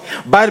God.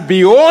 But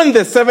beyond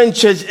the 7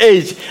 church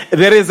age,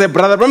 there is a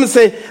brother. Let me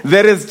say,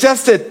 there is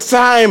just a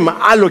time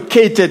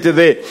allocated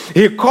there.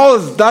 He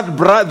calls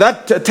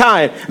that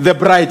time the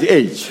bride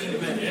age.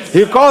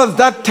 He calls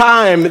that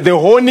time the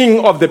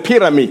honing of the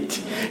pyramid.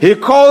 He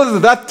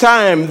calls that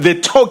time the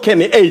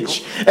token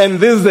age. And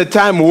this is the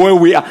time where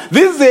we are.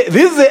 This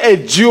is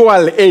a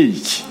dual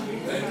age.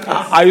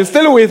 Are you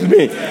still with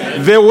me?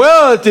 The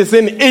world is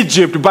in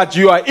Egypt, but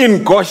you are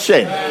in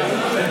Goshen.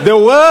 The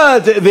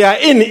world, they are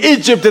in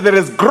Egypt. There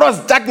is gross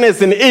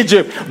darkness in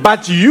Egypt,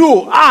 but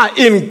you are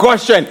in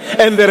Goshen,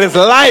 and there is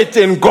light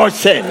in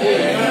Goshen.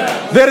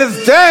 There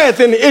is death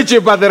in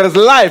Egypt, but there is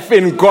life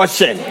in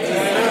Goshen.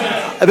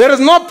 There is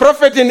no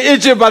prophet in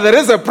Egypt, but there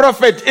is a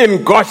prophet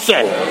in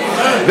Goshen.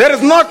 There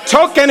is no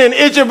token in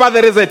Egypt, but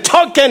there is a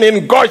token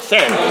in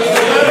Goshen.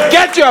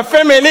 Get your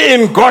family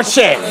in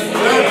Goshen.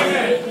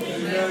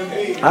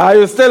 Are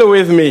you still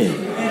with me?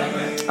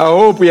 I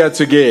hope we are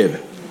together.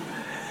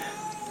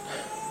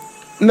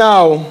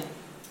 Now,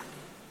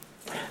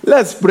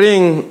 let's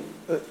bring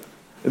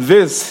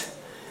this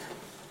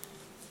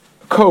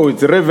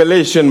code,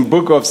 Revelation,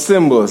 Book of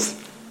Symbols,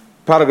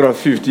 paragraph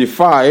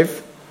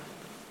 55.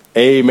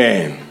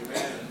 Amen.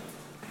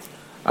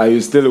 Are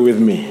you still with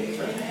me?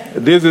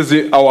 This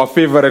is our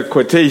favorite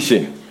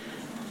quotation.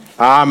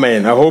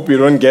 Amen. I hope you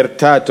don't get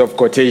tired of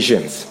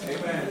quotations.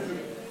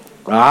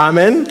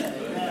 Amen.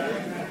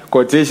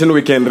 Quotation,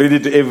 we can read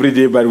it every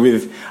day, but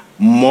with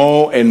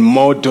more and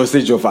more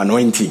dosage of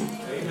anointing.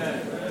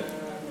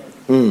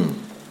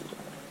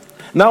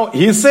 Now,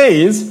 he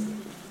says,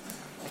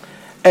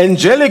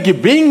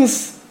 angelic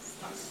beings,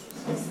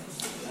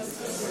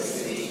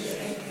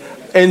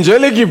 I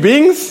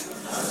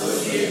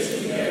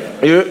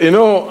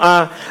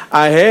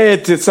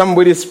heard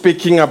somebody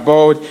speaking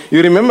about,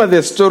 you remember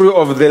the story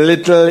of the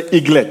little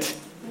eaglet?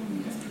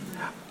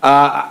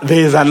 There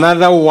is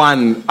another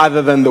one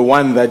other than the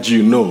one that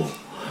you know,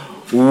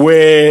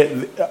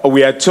 where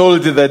we are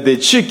told that the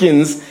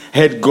chickens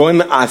had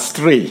gone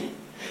astray.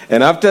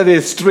 And after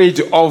they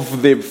strayed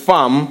off the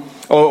farm,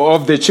 or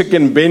of the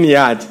chicken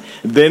barnyard,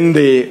 then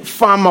the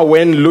farmer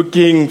went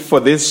looking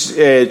for this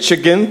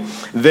chicken.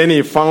 Then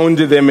he found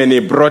them and he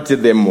brought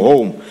them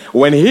home.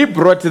 When he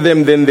brought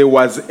them, then there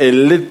was a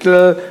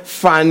little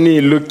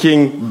funny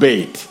looking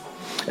bait.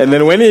 And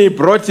then when he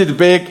brought it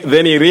back,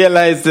 then he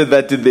realized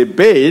that the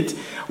bait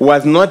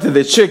was not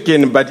the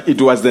chicken, but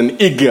it was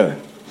an eagle.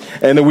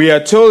 And we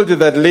are told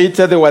that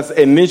later there was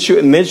a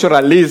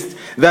naturalist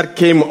that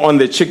came on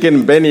the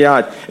chicken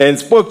barnyard and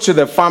spoke to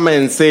the farmer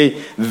and say,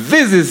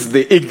 "This is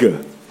the eagle."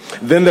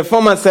 Then the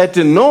farmer said,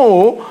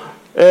 "No,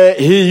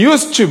 he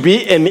used to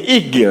be an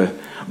eagle,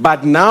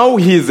 but now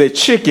he's a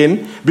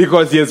chicken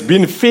because he has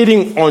been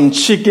feeding on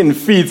chicken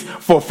feeds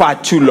for far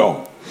too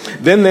long."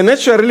 Then the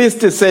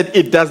naturalist said,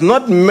 "It does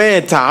not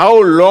matter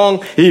how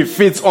long he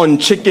feeds on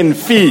chicken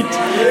feed.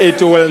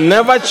 It will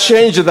never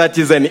change that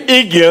he's an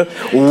eagle.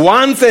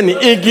 Once an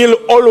eagle,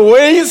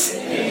 always."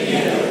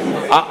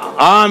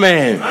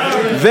 Amen.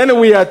 Then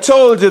we are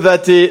told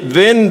that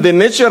then the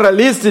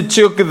naturalist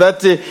took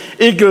that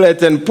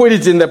eaglet and put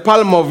it in the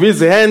palm of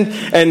his hand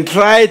and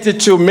tried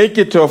to make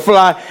it to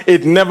fly.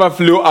 It never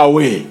flew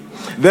away.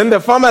 Then the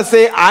farmer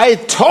said, "I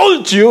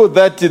told you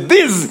that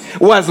this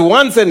was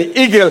once an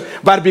eagle,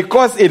 but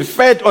because it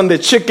fed on the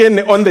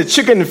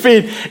chicken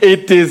feed,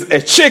 it is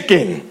a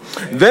chicken."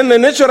 Then the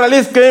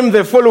naturalist came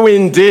the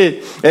following day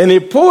and he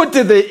put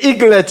the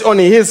eaglet on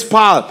his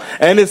palm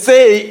and he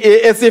said,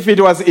 as if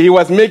he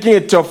was making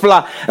it to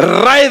fly.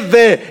 Right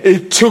there,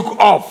 it took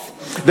off.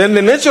 Then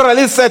the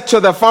naturalist said to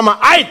the farmer,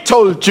 "I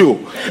told you,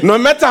 no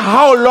matter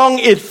how long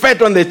it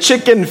fed on the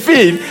chicken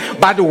feed,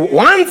 but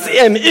once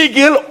an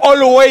eagle,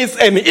 always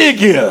an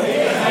eagle."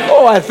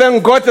 Oh, I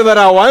thank God that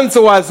I once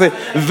was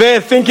there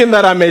thinking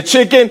that I'm a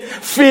chicken,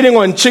 feeding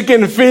on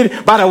chicken feed,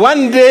 but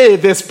one day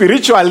the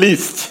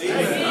spiritualist,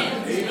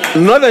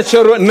 not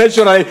the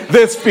natural,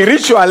 the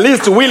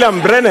spiritualist,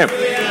 William Branham,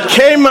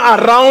 came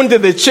around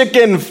the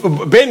chicken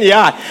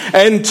barnyard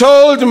and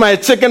told my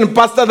chicken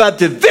pastor that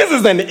this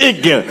is an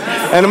eagle.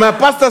 And my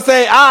pastor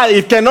said,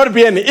 it cannot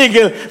be an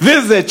eagle.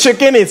 This is a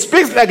chicken. He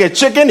speaks like a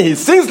chicken. He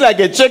sings like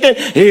a chicken.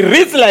 He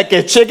reads like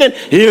a chicken.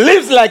 He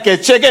lives like a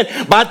chicken.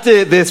 But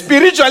the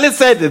spiritualist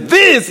said,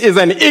 this is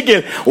an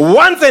eagle.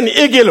 Once an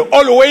eagle,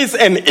 always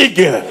an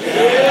eagle.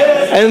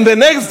 And the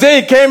next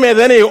day he came and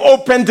then he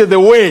opened the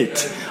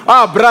weight.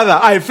 Brother,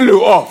 I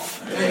flew off.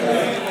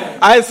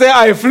 I say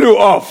I flew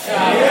off.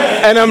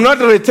 And I'm not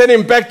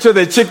returning back to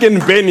the chicken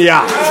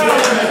barnyard.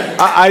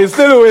 Are you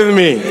still with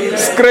me?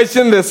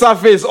 Scratching the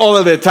surface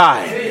all the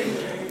time.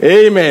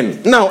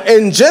 Amen. Now,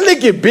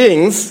 angelic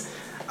beings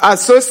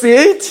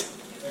associate.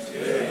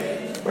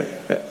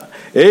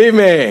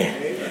 Amen.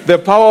 The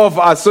power of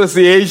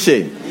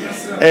association.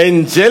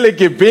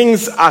 Angelic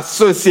beings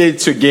associate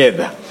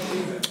together.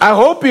 I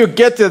hope you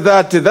get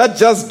that. That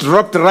just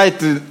dropped right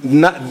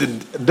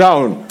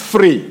down,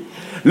 free.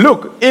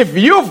 Look, if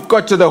you've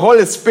got the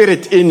Holy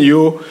Spirit in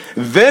you,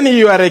 then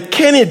you are a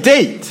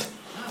candidate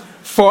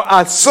for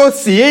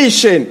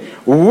association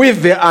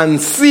with the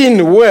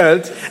unseen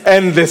world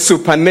and the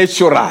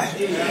supernatural.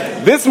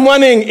 This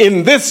morning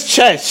in this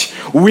church,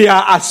 we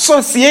are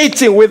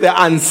associating with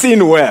the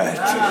unseen world.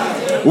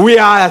 We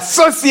are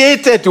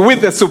associated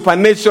with the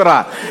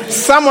supernatural.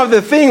 Some of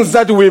the things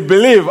that we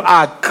believe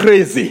are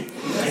crazy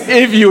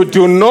if you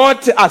do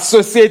not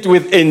associate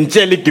with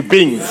angelic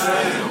beings.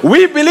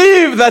 We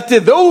believe that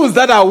those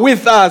that are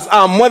with us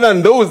are more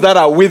than those that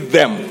are with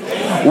them.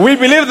 We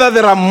believe that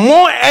there are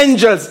more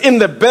angels in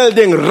the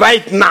building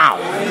right now,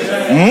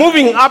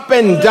 moving up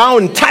and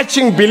down,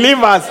 touching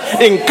believers,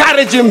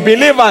 encouraging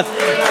believers,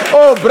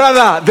 Oh,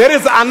 brother, there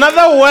is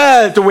another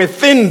world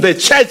within the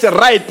church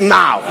right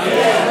now.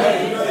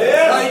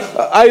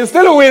 Are you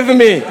still with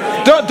me?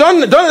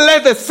 Don't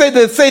let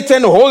the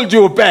Satan hold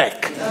you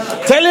back.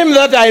 Tell him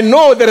that I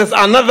know there is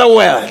another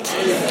world.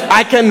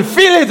 I can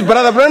feel it.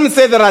 Brother Branham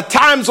said there are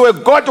times where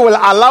God will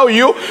allow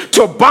you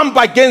to bump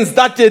against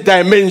that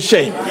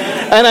dimension.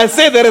 And I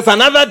say there is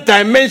another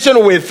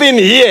dimension within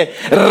here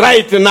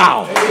right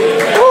now.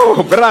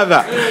 Oh,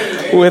 brother,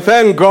 we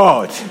thank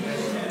God.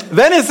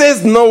 Then he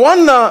says, no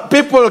wonder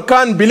people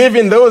can't believe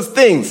in those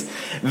things.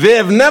 They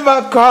have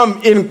never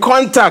come in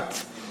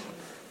contact.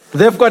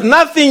 They've got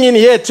nothing in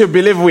here to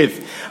believe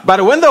with.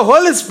 But when the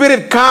Holy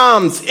Spirit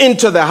comes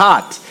into the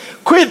heart,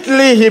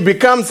 quickly he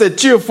becomes a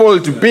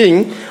twofold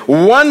being,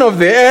 one of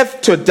the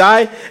earth to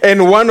die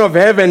and one of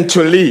heaven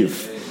to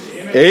live.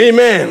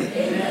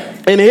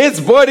 Amen. In his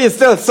body is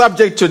still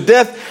subject to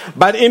death,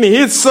 but in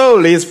his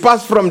soul he is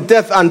passed from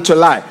death unto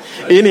life.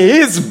 In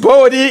his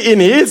body,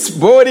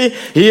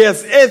 he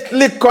has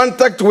earthly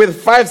contact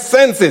with 5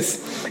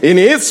 senses. In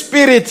his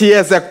spirit, he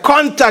has a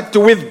contact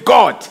with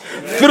God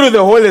through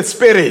the Holy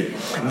Spirit.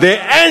 The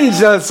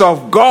angels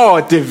of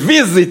God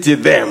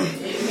visit them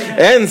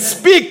and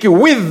speak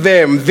with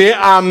them. They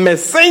are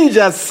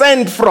messengers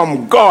sent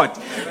from God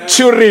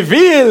to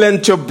reveal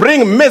and to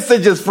bring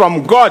messages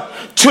from God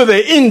to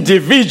the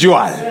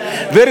individual.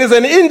 There is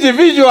an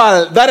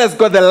individual that has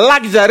got the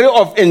luxury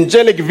of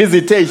angelic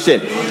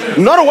visitation.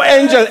 Not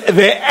angel,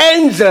 the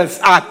angels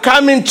are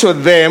coming to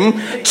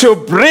them to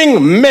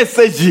bring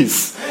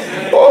messages.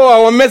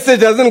 Oh, our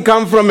message doesn't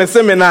come from a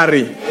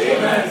seminary.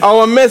 Amen.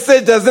 Our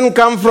message doesn't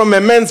come from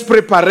a man's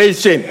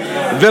preparation.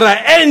 There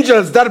are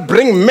angels that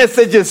bring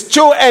messages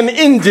to an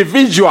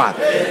individual.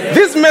 Amen.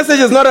 This message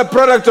is not a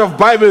product of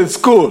Bible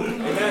school.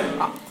 Amen.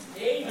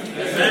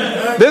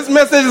 This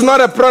message is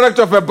not a product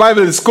of a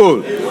Bible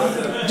school.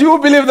 Amen. Do you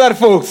believe that,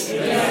 folks?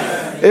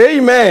 Amen.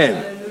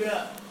 Amen.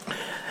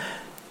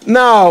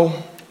 Now,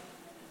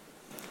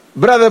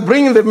 brother,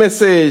 bring the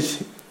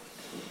message.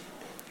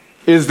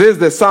 Is this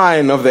the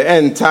sign of the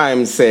end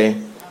times? Say,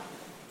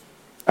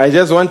 I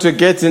just want to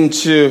get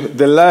into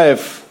the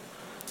life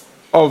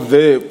of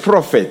the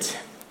prophet.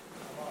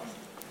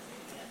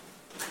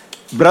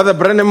 Brother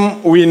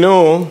Branham, we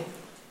know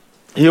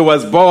he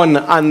was born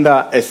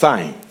under a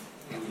sign.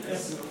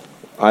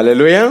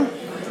 Hallelujah.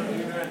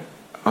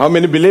 How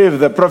many believe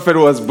the prophet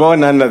was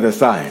born under the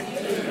sign?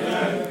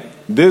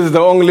 This is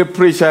the only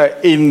preacher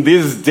in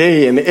this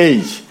day and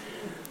age.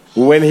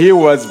 When he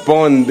was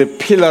born, the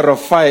pillar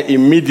of fire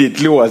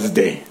immediately was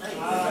there.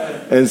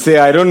 And say,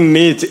 I don't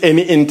need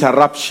any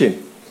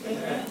interruption.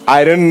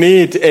 I don't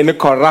need any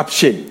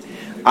corruption.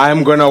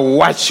 I'm going to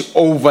watch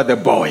over the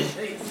boy.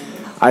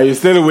 Are you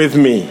still with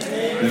me?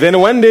 Then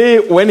one day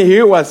when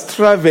he was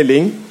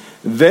traveling,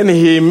 then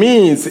he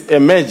meets a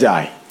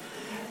magi.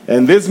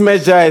 And this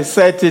magi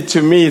said it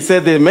to me. He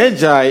said the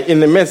magi in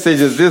the message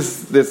is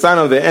this, the sign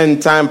of the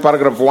end time,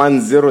 paragraph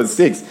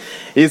 106.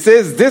 He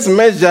says, this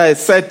magi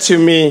said to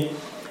me,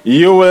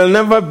 you will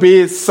never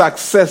be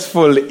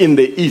successful in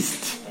the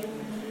East.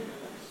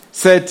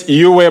 Said,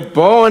 you were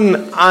born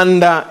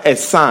under a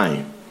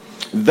sign.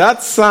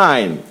 That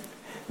sign,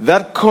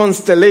 that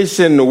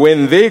constellation,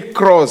 when they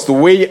crossed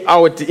way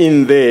out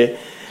in there,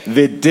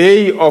 the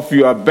day of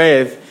your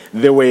birth,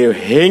 they were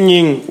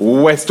hanging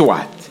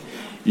westward.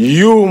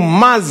 You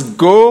must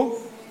go.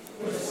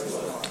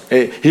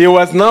 He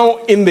was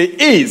now in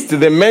the east.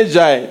 The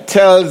Magi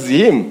tells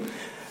him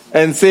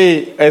and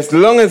say, as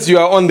long as you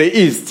are on the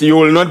east, you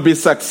will not be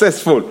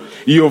successful.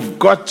 You've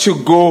got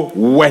to go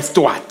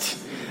westward.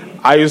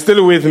 Are you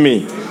still with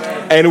me?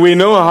 And we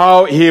know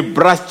how he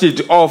brushed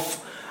it off.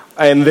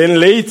 And then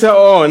later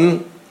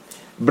on,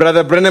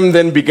 Brother Branham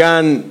then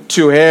began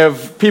to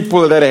have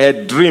people that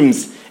had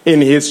dreams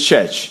in his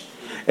church.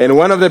 And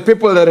one of the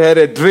people that had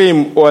a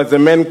dream was a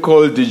man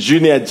called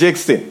Junior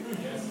Jackson.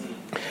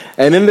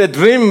 And in the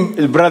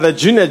dream, Brother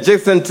Junior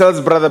Jackson tells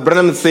Brother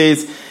Branham,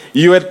 says,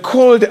 you had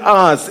called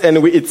us and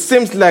it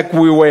seems like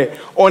we were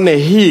on a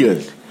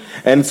hill.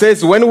 And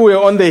says when we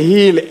were on the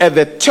hill, at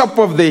the top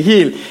of the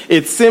hill,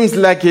 it seems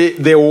like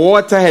the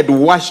water had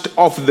washed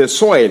off the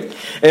soil.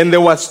 And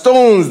there were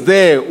stones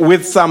there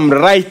with some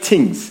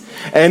writings.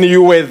 And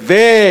you were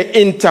there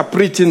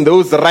interpreting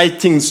those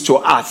writings to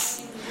us.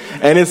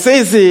 And it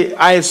says,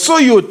 I saw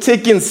you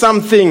taking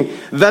something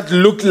that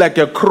looked like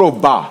a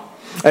crowbar.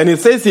 And it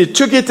says he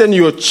took it and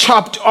you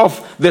chopped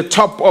off the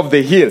top of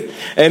the hill.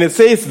 And it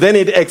says then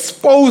it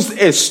exposed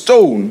a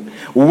stone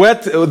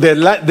what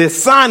the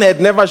sun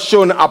had never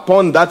shone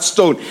upon that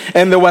stone.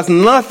 And there was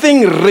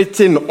nothing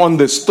written on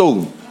the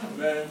stone.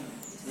 Amen.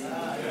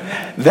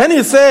 Then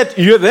he said,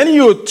 then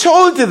you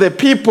told the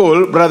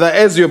people, brother,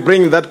 as you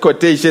bring that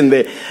quotation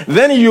there,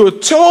 then you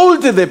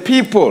told the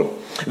people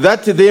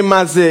that they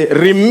must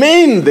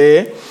remain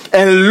there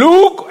and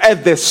look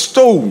at the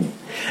stone.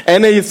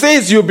 And he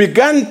says, you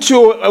began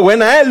to,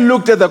 when I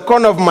looked at the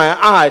corner of my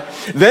eye,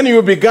 then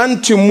you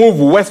began to move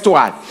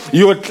westward.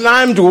 You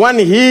climbed one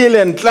hill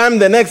and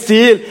climbed the next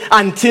hill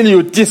until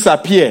you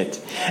disappeared.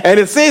 And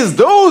it says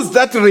those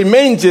that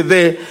remained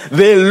there,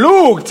 they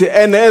looked,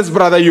 and as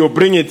brother, you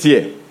bring it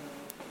here.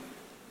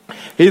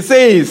 He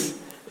says,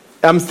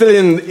 I'm still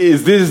in,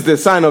 is this the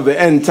sign of the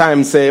end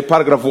times,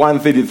 paragraph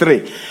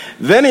 133.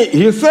 Then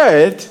he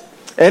said,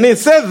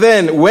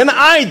 then, when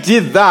I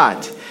did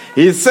that,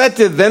 he said,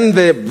 then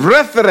the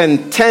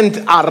brethren turned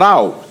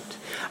around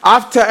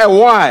after a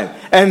while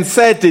and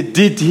said,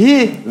 did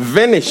he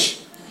vanish?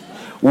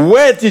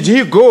 Where did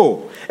he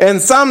go? And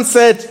some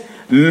took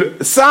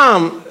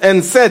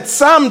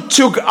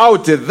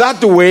out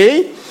that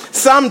way,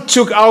 some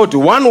took out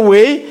one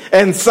way,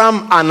 and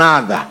some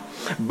another.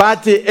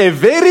 But a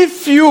very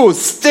few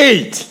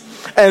stayed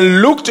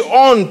and looked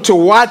on to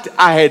what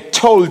I had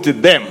told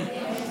them.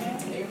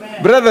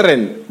 Amen.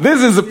 Brethren,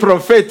 this is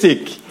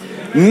prophetic.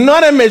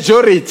 Not a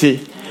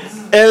majority.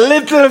 A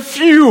little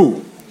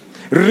few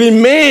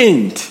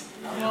remained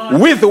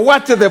with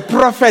what the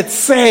prophet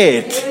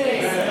said.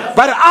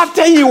 But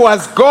after he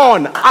was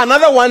gone,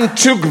 another one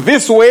took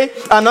this way,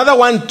 another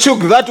one took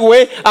that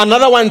way,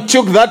 another one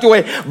took that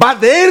way.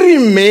 But they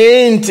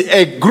remained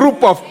a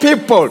group of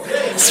people,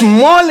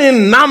 small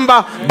in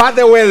number, but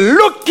they were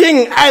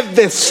looking at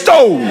the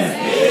stone.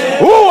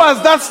 Who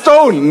was that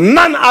stone?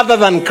 None other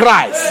than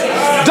Christ.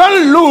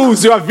 Don't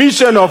lose your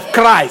vision of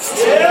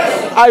Christ.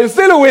 Are you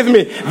still with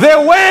me? They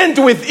went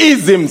with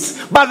isms,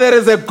 but there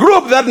is a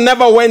group that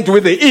never went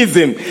with the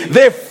ism.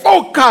 They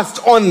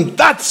focused on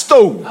that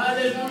stone.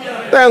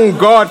 Thank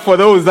God for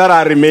those that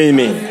are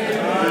remaining.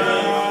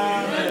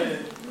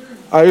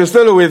 Are you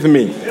still with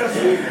me?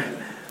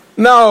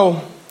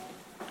 Now,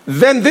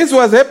 then this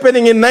was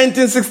happening in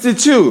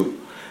 1962.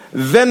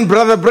 Then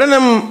Brother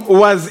Branham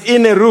was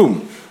in a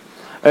room.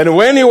 And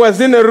when he was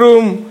in a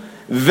room,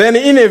 then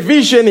in a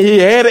vision he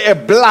had a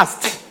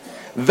blast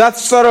that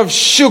sort of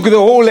shook the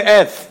whole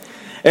earth.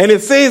 And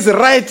it says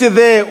right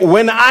there,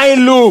 when I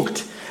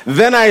looked,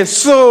 then I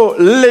saw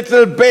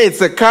little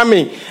birds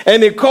coming.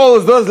 And he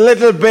calls those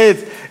little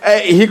birds,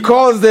 he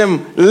calls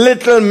them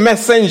little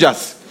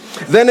messengers.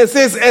 Then it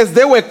says, as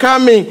they were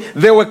coming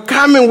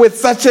with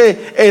such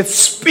a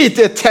speed,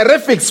 a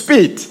terrific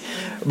speed.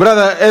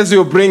 Brother, as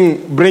you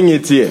bring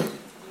it here.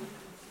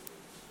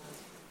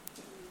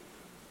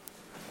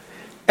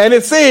 And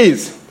it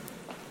says,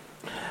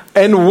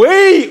 and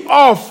way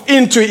off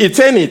into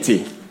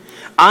eternity,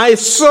 I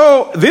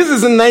saw, this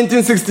is in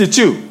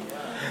 1962,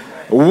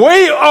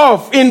 way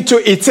off into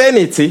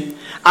eternity,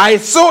 I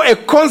saw a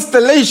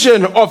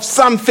constellation of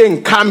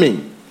something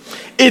coming.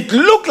 It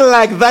looked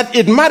like that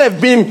it might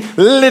have been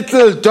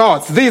little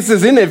dots. This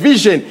is in a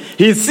vision.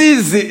 He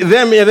sees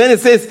them and then it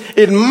says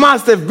it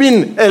must have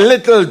been a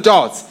little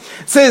dots.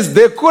 It says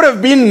there could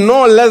have been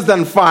no less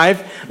than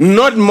 5,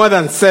 not more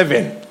than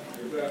 7.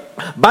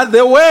 But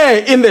they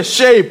were in the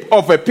shape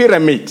of a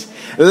pyramid,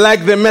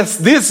 like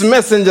these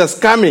messengers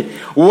coming.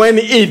 When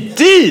it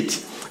did,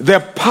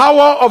 the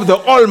power of the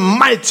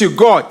Almighty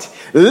God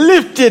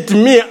lifted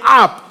me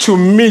up to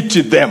meet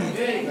them.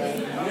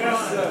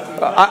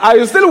 Are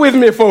you still with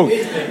me, folks?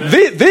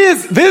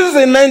 This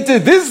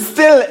is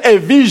still a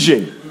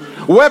vision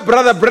where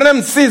Brother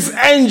Branham sees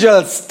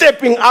angels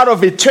stepping out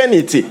of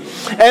eternity,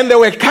 and they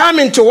were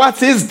coming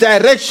towards his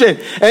direction.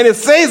 And it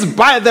says,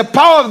 by the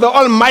power of the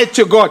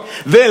Almighty God,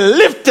 they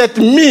lifted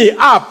me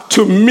up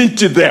to meet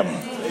them.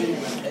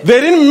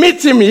 They didn't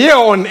meet him here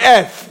on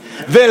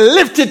earth. They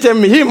lifted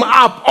him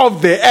up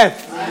off the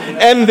earth,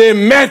 and they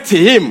met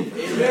him.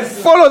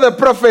 Follow the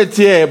prophet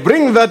here.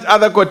 Bring that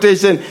other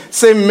quotation,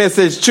 same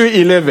message,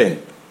 2:11.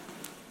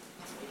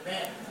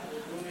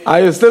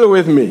 Are you still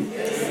with me?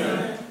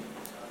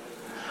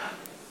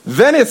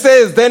 Then it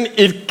says, then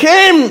it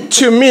came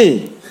to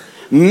me,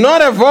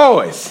 not a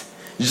voice,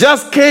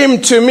 just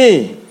came to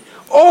me.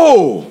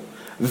 Oh,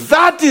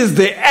 that is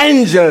the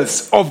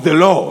angels of the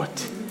Lord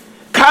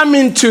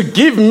coming to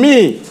give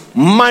me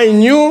my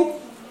new.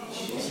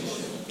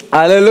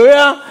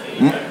 Hallelujah.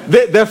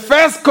 The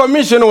first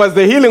commission was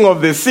the healing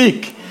of the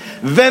sick.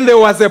 Then there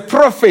was a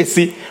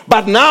prophecy,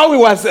 but now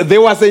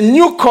there was a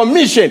new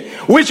commission,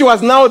 which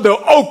was now the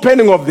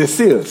opening of the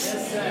seals.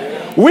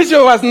 Which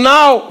was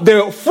now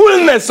the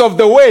fullness of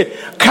the word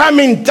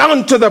coming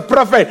down to the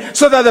prophet,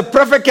 so that the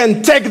prophet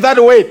can take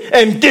that word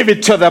and give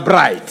it to the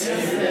bride.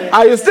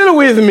 Are you still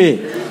with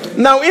me?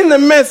 Now in the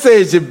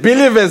message,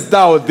 believest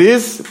thou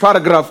this,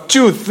 paragraph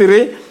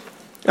 2:3,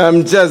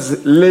 I'm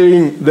just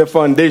laying the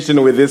foundation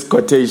with this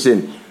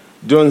quotation.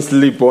 Don't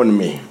sleep on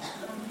me.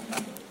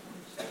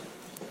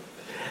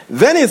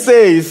 Then it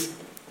says,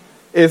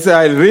 as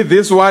I read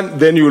this one,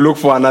 then you look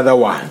for another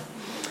one.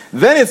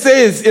 Then it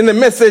says in the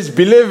message,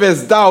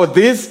 believest thou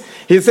this?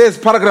 He says,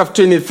 paragraph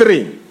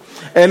 23.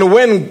 And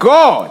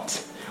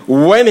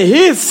when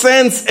he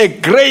sends a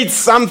great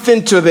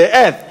something to the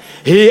earth,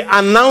 he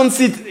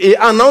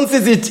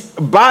announces it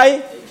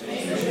by.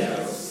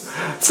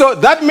 So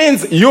that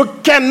means you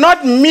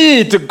cannot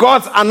meet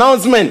God's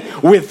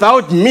announcement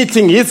without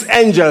meeting his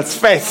angels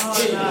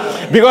first.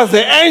 Because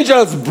the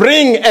angels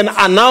bring an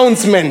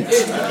announcement.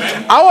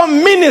 Our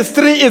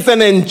ministry is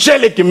an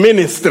angelic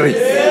ministry.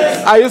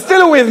 Are you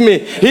still with me?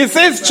 He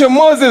says to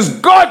Moses,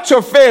 go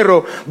to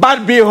Pharaoh,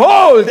 but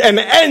behold, an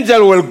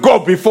angel will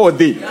go before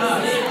thee.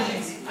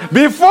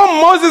 Before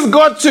Moses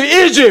got to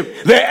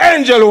Egypt, the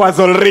angel was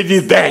already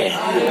there.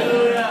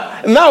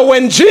 Now,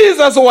 when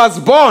Jesus was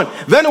born,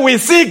 then we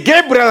see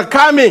Gabriel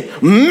coming,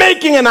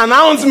 making an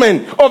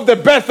announcement of the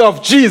birth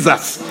of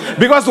Jesus.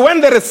 Because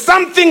when there is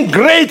something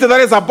great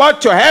that is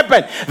about to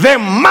happen, there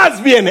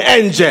must be an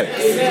angel.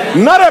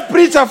 Not a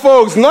preacher,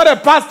 folks, not a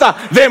pastor.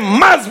 There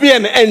must be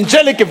an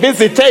angelic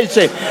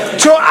visitation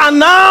to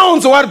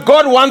announce what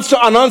God wants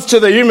to announce to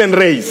the human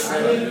race.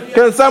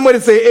 Can somebody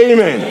say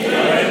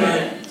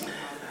amen?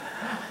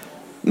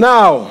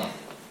 Now,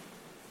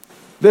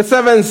 the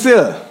seventh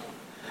seal.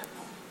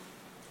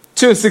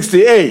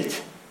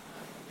 268.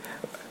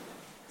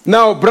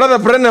 Now,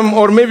 Brother Branham,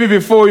 or maybe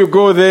before you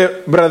go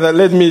there, brother,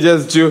 let me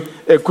just do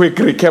a quick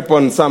recap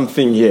on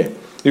something here.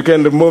 You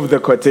can remove the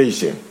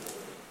quotation.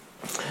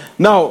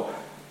 Now,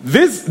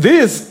 this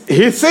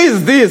he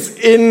says this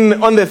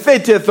on the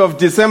 30th of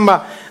December,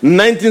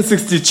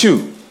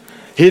 1962.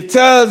 He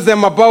tells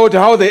them about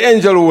how the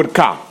angel would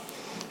come.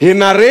 He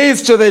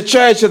narrates to the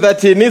church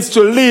that he needs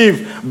to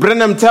leave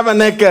Branham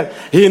Tabernacle.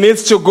 He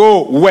needs to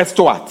go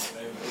westward.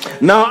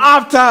 Now,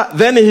 after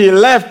then he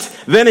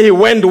left, then he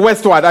went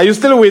westward. Are you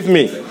still with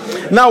me?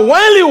 Now,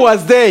 while he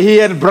was there, he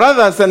had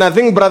brothers, and I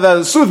think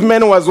Brother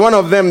Soothman was one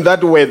of them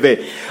that were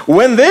there.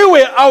 When they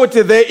were out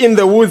there in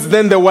the woods,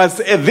 then there was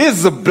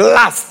this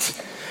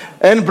blast.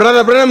 And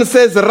Brother Branham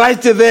says right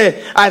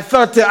there, I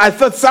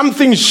thought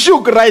something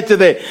shook right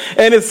there.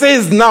 And it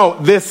says now,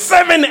 the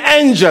 7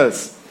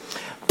 angels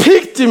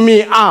picked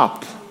me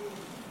up.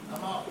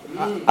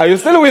 Are you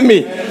still with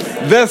me?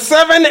 The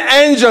 7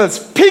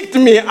 angels picked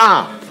me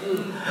up.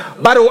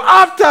 But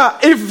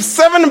after, if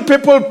 7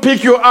 people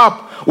pick you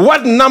up,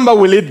 what number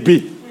will it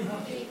be?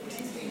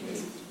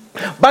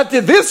 But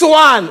this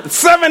one,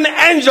 7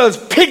 angels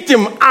picked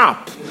him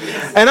up.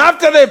 And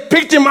after they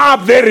picked him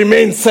up, there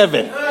remained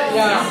 7.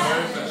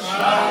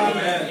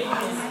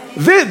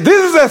 This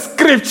is a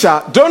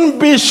scripture. Don't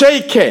be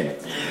shaken.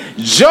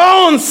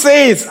 John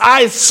says,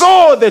 I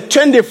saw the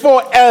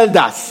 24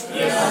 elders.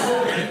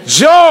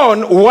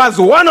 John was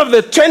one of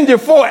the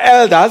 24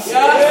 elders.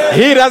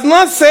 He does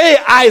not say,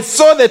 I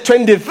saw the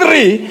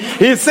 23.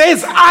 He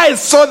says, I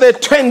saw the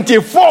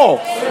 24.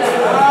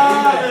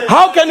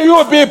 How can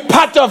you be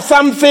part of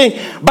something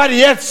but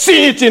yet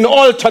see it in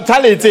all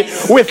totality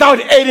without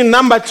adding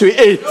number to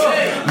 8?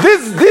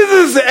 This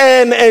is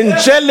an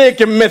angelic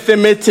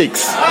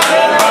mathematics.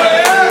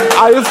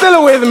 Are you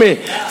still with me?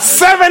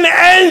 7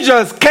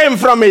 angels came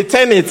from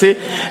eternity,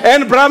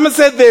 and Brahma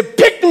said they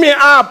picked me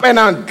up, and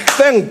I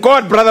thank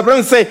God, Brother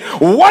Brahma said,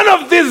 one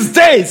of these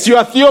days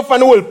your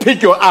theophany will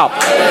pick you up.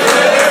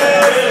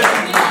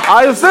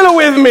 Are you still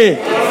with me?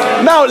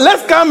 Now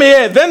let's come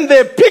here. Then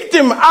they picked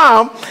him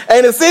up,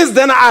 and it says,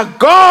 then I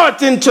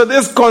got into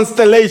this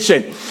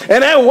constellation.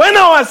 And when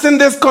I was in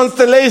this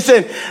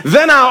constellation,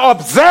 then I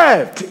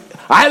observed.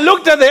 I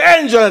looked at the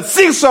angels,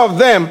 6 of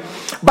them,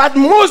 but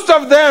most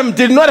of them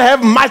did not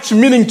have much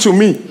meaning to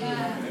me.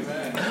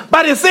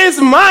 But it says,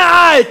 my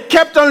eye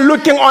kept on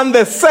looking on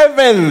the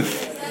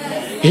 7th.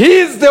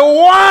 He's the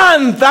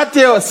one that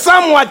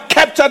somewhat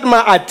captured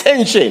my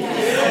attention.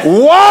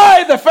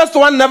 Why the first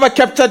one never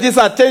captured his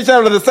attention,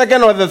 or the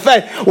second or the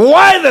third?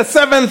 Why the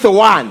 7th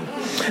one?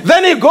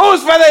 Then he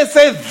goes further and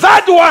says,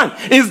 that one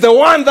is the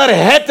one that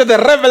had the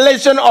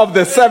revelation of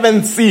the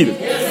 7th seal.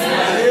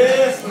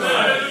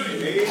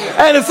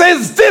 And it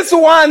says this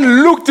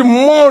one looked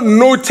more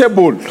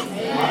notable.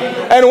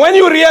 And when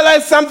you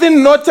realize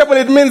something notable,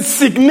 it means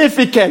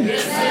significant.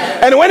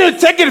 And when you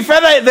take it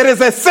further, there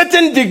is a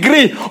certain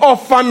degree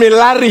of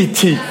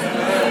familiarity.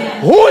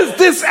 Who is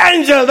this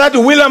angel that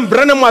William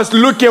Branham was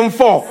looking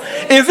for?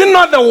 Is it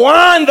not the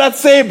one that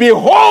say,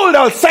 behold,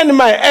 I'll send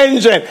my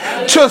angel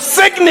to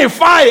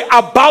signify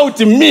about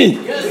me?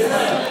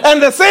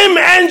 And the same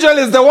angel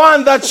is the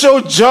one that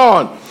showed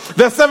John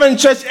the 7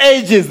 church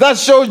ages, that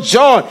showed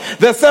John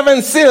the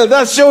 7 seal,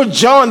 that showed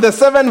John the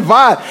 7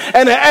 vial.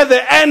 And at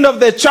the end of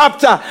the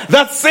chapter,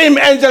 that same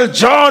angel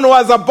John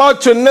was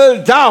about to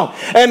kneel down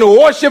and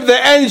worship the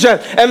angel.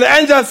 And the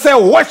angel said,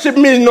 worship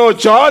me, no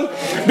John,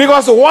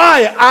 because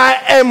why?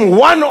 I am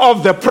one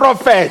of the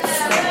prophets.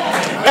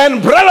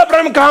 And Brother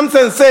Branham comes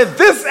and says,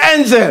 this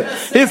angel,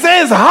 he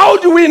says, how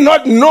do we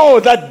not know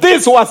that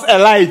this was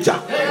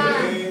Elijah?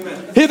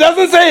 He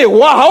doesn't say,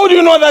 well, how do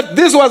you know that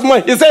this was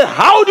mine? He said,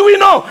 how do we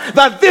know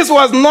that this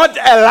was not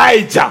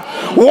Elijah?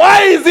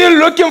 Why is he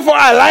looking for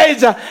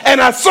Elijah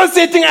and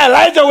associating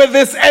Elijah with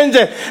this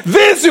angel?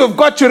 This you've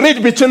got to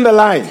read between the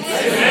lines.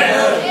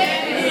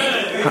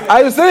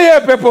 Are you still here,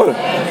 people?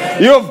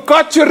 You've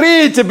got to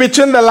read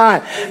between the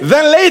lines.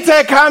 Then later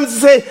it comes to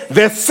say,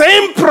 the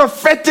same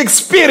prophetic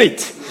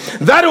spirit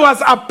that was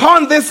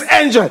upon this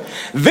angel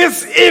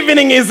this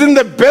evening is in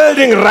the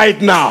building right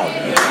now.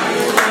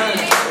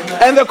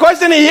 And the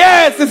question is,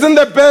 yes, it's in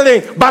the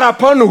building, but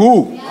upon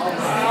who?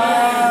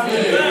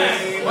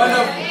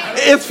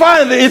 it's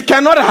fine. It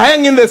cannot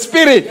hang in the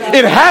spirit.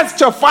 It has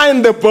to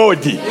find the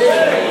body.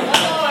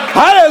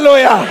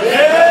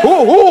 Hallelujah.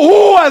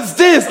 Who was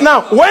this?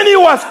 Now, when he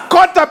was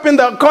caught up in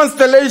the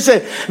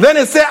constellation, then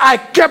he said, I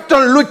kept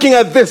on looking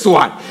at this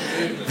one.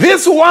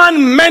 This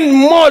one meant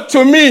more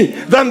to me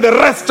than the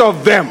rest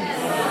of them.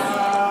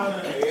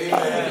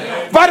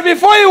 But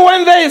before he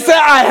went there, he said,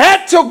 I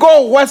had to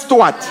go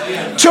westward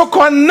to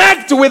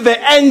connect with the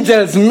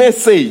angel's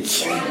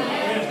message.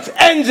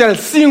 Angel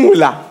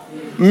singular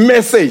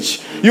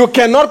message. You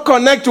cannot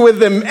connect with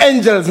the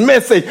angel's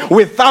message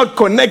without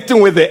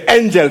connecting with the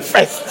angel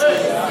first.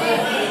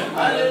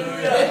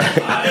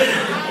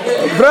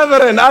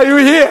 Brethren, are you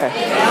here?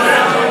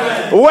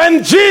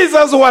 When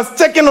Jesus was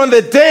taken on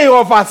the day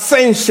of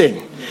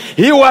ascension,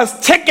 he was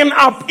taken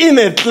up in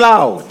a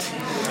cloud.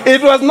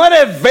 It was not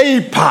a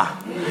vapor.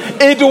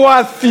 It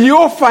was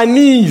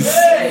theophanies.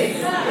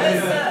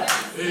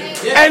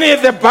 And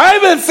if the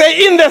Bible says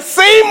in the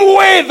same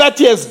way that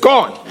he has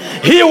gone,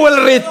 he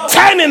will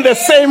return in the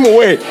same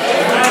way.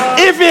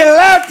 If he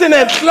left in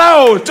a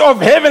cloud of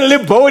heavenly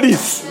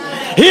bodies,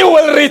 he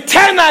will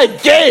return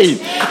again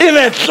in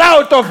a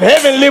cloud of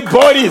heavenly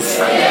bodies.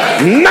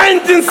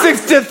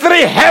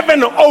 1963,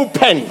 heaven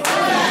opened.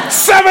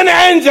 7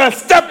 angels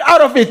stepped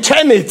out of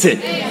eternity.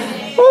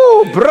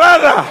 Oh,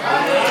 brother.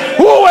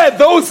 Who were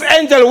those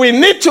angels? We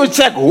need to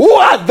check. Who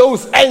are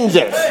those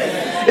angels?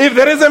 If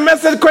there is a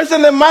message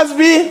question, there must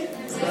be.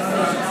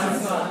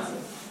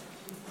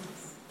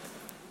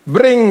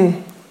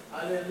 Bring.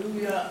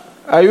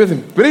 Are you with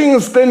me? Bring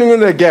standing in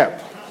the gap.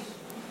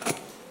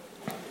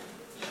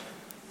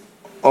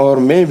 Or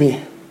maybe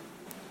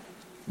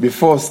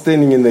before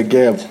standing in the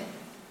gap,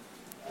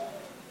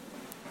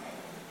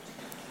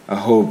 I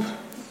hope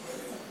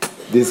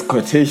this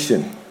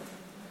quotation,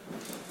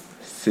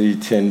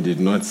 Satan did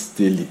not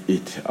steal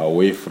it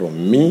away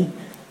from me.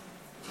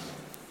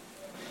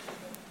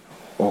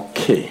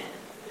 Okay.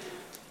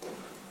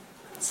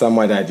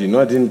 Someone I did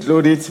not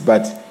include it,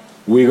 but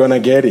we're going to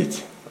get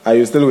it. Are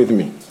you still with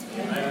me?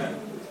 Amen.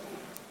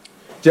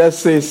 Just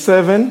say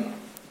 7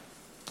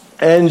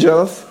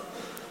 angels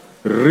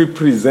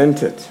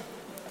represented.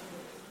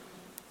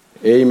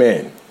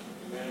 Amen.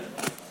 Amen.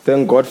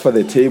 Thank God for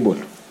the table.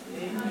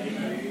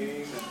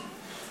 Amen.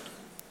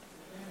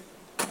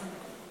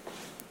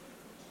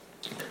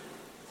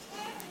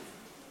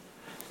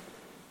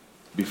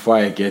 Before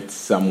I get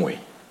somewhere,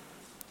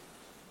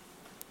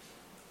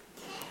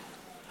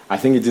 I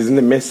think it is in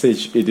the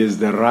message, it is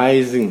the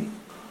rising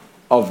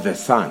of the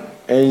sun.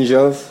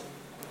 Angels,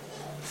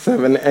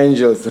 7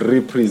 angels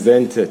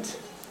represented.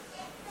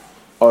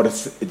 Or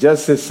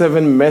just say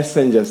 7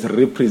 messengers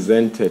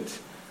represented,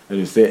 and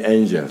you say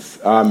angels.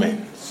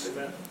 Amen.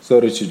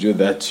 Sorry to do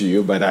that to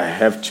you, but I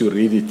have to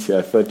read it.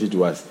 I thought it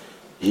was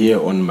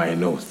here on my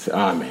notes.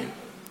 Amen.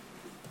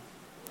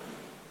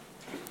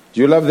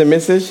 Do you love the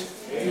message?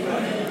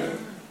 Amen.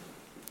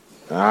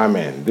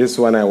 Amen. This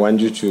one I want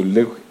you to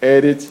look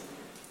at it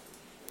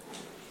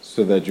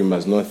so that you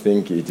must not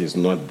think it is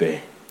not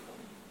there.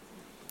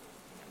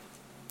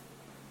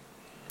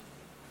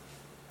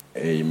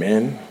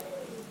 Amen.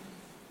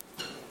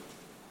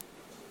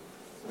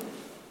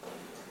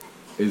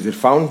 Is it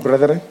found,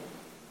 brethren?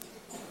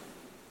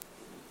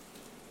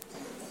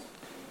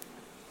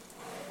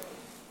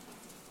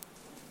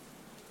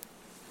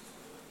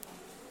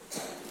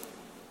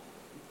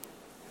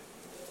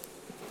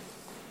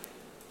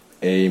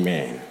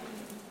 Amen.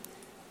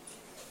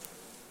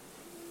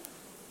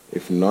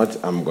 If not,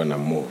 I'm going to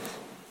move.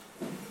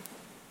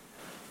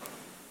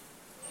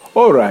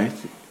 All right.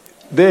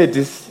 There it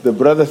is. The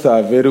brothers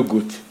are very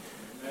good.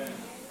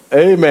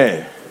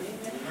 Amen.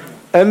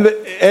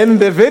 And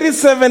the very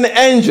 7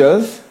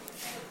 angels,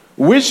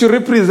 which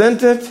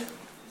represented,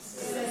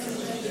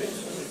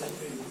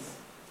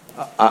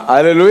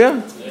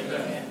 hallelujah.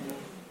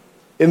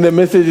 In the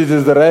message, it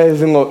is the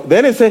rising of.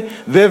 Then it says,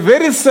 the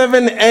very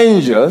 7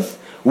 angels,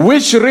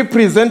 which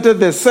represented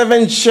the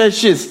 7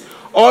 churches,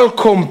 all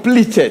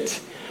completed.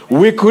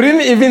 We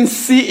couldn't even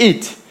see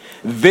it.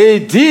 They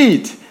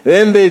did.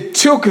 Then they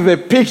took the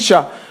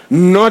picture,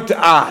 not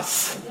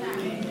us.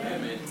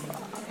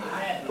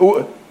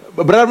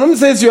 Brother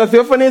says you are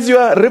Theophanes, you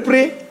are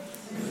repre.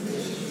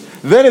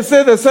 Then it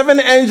says the 7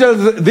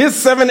 angels, these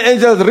 7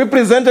 angels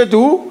represented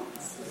who?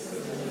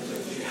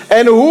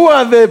 And who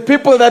are the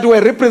people that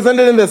were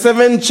represented in the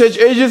 7 church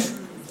ages?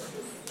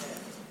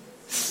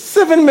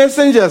 7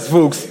 messengers,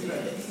 folks.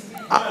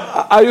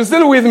 Are you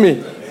still with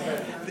me?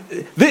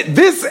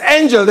 This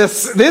angel,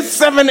 these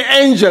 7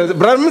 angels,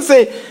 Brother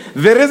say,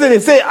 the reason he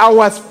say I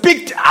was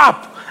picked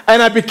up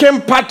and I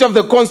became part of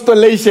the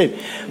constellation.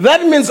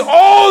 That means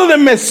all the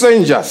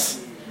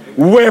messengers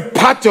were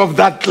part of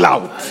that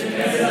cloud.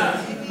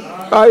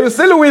 Are you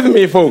still with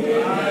me, folks?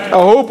 I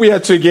hope we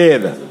are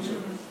together.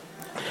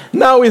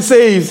 Now he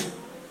says,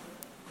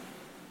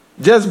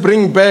 just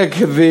bring back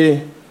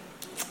in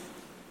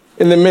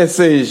the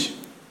message,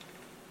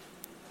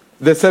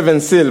 the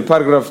 7th seal,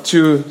 paragraph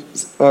 2,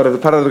 or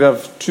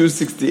paragraph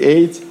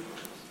 268.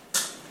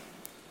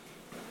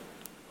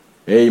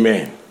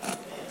 Amen.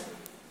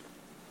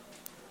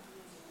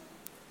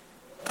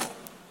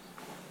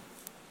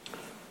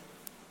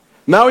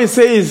 Now he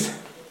says,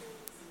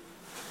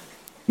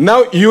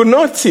 now you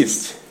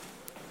noticed,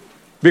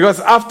 because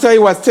after he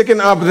was taken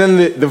up,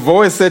 then the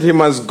voice said he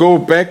must go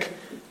back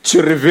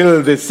to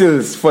reveal the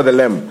seals for the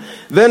Lamb.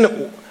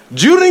 Then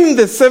during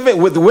the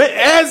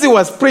as he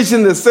was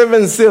preaching the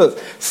 7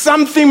 seals,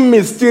 something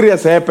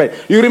mysterious happened.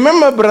 You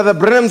remember Brother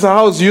Branham's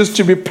house used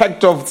to be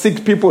packed of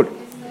sick people.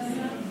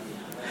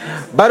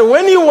 But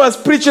when he was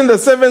preaching the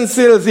 7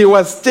 seals, he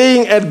was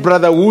staying at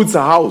Brother Wood's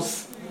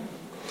house.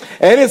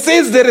 And it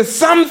says there is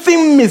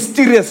something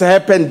mysterious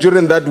happened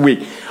during that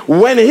week.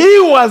 When he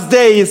was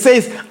there, he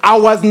says, I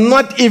was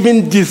not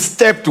even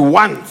disturbed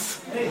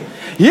once.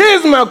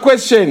 Here's my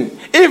question.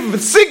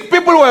 If sick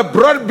people were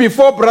brought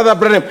before Brother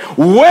Branham,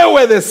 where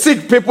were the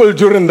sick people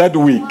during that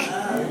week?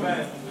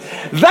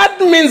 That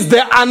means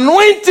the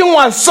anointing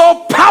was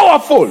so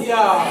powerful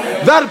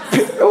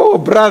that, oh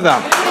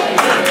brother,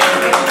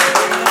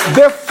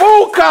 the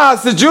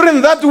focus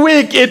during that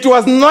week, it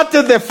was not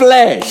the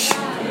flesh,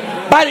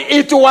 but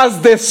it was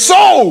the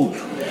soul.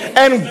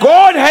 And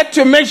God had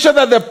to make sure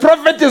that the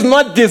prophet is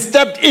not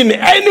disturbed in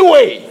any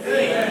way.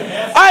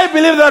 I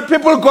believe that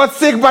people got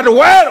sick, but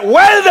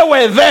while they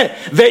were there,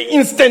 they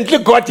instantly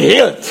got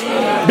healed.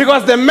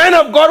 Because the man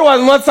of God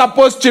was not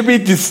supposed to be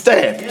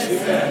disturbed.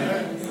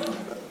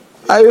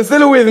 Are you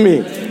still with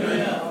me?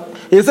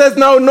 He says,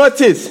 now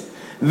notice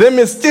the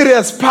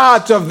mysterious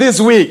part of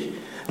this week.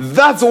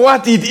 That's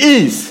what it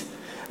is.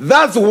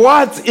 That's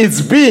what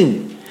it's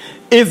being.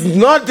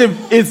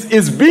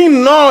 It's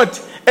being not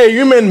a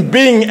human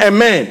being, a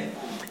man.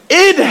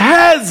 It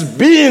has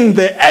been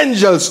the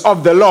angels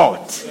of the Lord.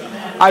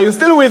 Are you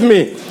still with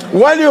me?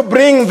 While you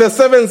bring the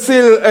 7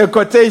 seal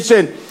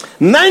quotation,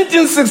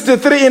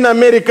 1963 in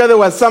America, there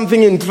was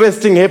something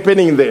interesting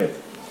happening there.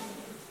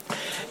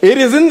 It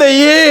is in the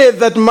year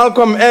that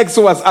Malcolm X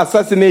was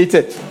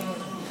assassinated.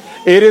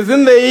 It is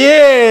in the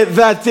year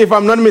that, if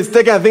I'm not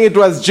mistaken, I think it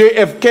was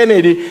J.F.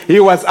 Kennedy, he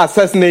was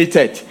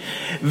assassinated.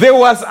 There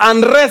was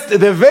unrest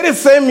the very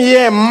same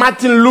year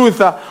Martin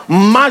Luther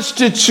marched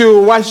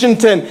to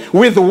Washington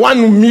with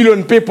 1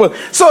 million people.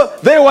 So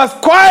there was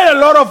quite a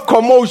lot of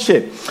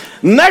commotion.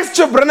 Next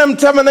to Branham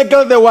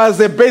Tabernacle, there was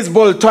a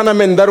baseball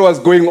tournament that was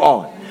going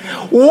on.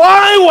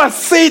 Why was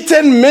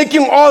Satan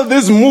making all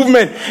this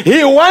movement?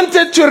 He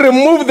wanted to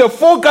remove the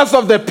focus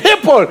of the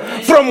people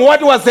from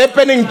what was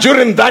happening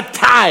during that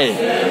time.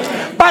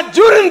 But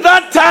during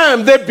that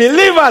time, the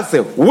believers,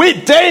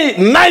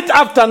 night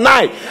after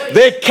night,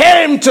 they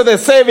came to the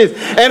service.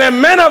 And a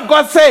man of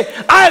God said,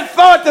 I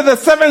thought that the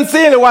 7th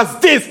seal was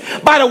this.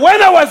 But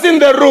when I was in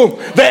the room,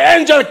 the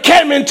angel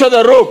came into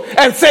the room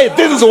and said,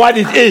 this is what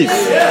it is.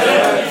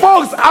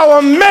 Folks,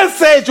 our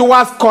message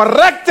was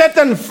corrected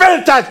and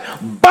filtered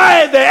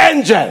by the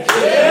angel.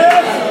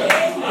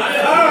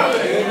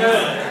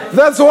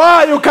 That's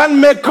why you can't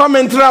make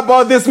commentary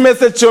about this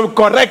message to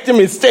correct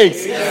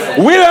mistakes.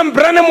 William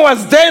Branham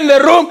was there in the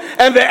room,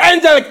 and the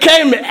angel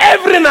came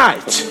every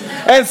night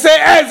and said,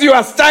 as you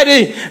are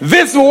studying,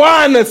 this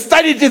one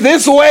studied it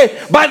this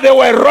way, but they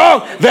were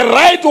wrong. The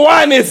right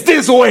one is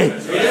this way.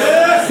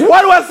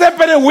 What was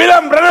happening?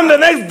 William Branham, the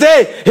next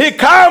day, he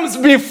comes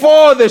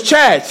before the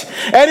church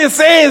and he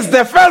says,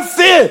 the first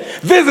seal,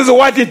 this is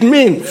what it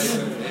means.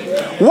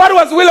 What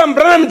was William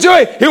Branham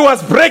doing? He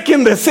was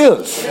breaking the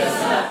seals.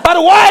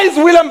 But why is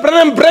William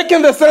Branham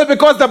breaking the seals?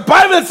 Because the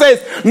Bible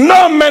says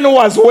no man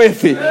was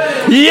worthy.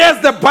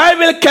 Yes,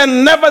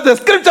 the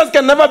scriptures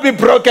can never be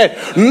broken.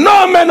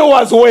 No man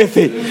was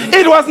worthy.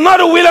 It was not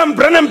William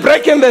Branham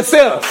breaking the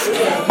seals,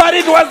 but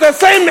it was the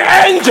same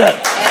angel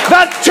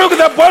that took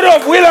the body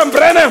of William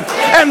Branham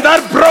and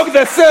that broke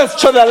the seals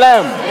to the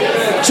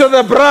Lamb, to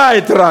the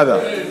bride rather.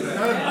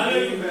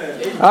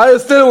 Are you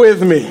still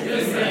with me?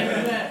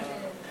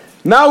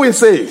 Now he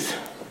says,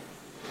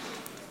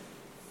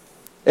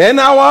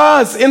 and I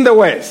was in the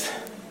west.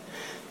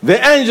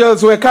 The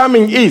angels were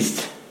coming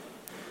east.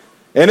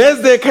 And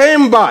as they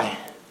came by,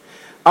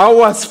 I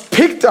was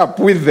picked up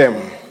with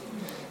them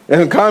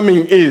and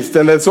coming east.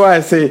 And that's why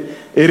I say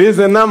it is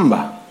a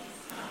number,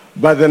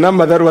 but the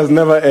number that was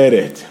never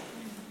added.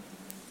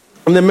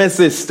 And the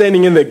message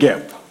standing in the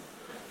gap.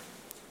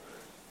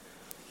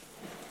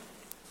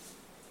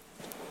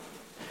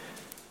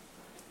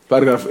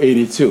 Paragraph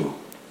 82.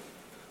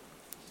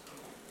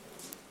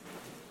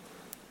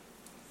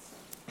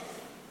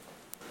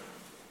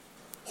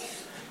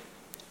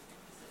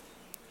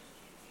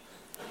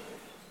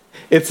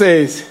 It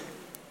says,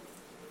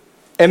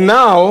 and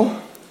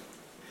now,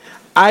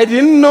 I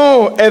didn't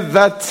know at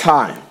that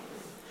time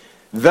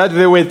that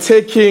they were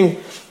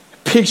taking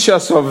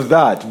pictures of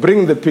that.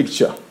 Bring the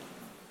picture.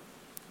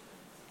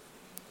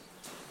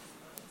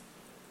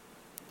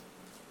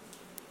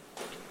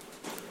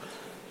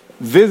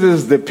 This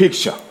is the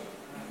picture.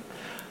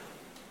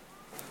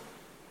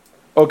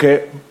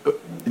 Okay,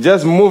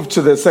 just move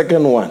to the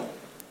second one.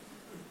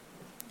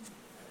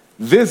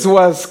 This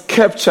was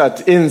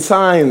captured in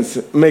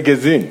Science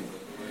magazine,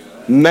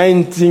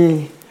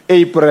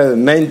 April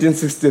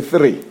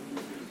 1963.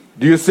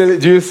 Do you see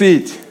it?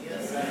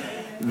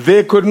 Yes.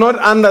 They could not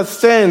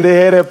understand. They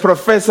had a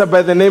professor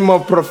by the name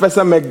of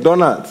Professor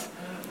MacDonald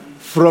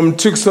from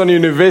Tucson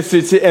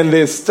University, and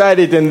they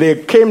studied and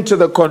they came to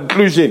the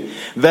conclusion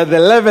that the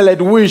level at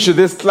which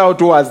this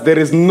cloud was, there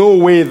is no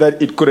way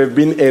that it could have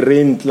been a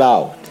rain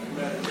cloud.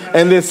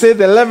 And they said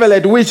the level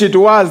at which it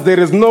was, there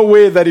is no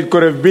way that it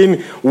could have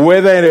been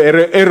weather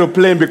an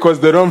aeroplane,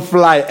 because they don't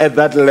fly at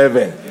that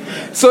level.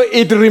 So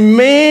it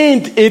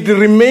remained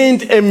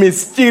a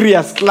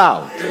mysterious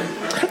cloud.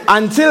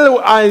 Until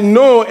I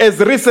know, as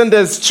recent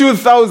as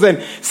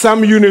 2000,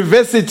 some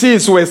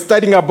universities were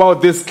studying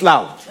about this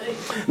cloud.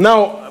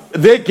 Now,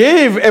 they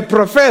gave a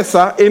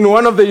professor in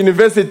one of the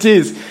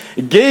universities,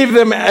 gave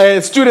them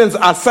a student's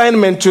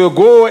assignment to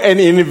go and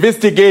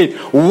investigate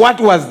what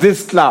was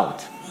this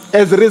cloud,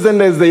 as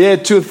recent as the year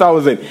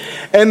 2000.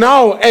 And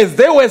now, as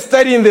they were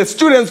studying, the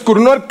students could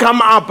not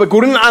come up,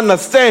 couldn't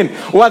understand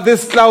what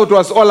this cloud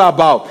was all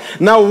about.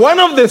 Now, one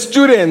of the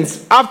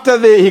students, after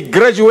he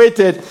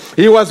graduated,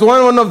 he was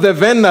one of the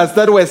vendors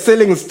that were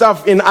selling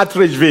stuff in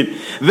Attridgeville.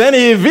 Then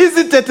he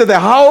visited the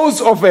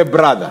house of a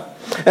brother.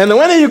 And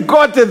when he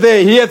got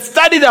there, he had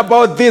studied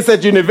about this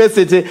at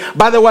university,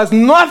 but there was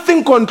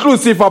nothing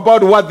conclusive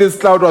about what this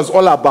cloud was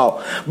all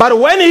about. But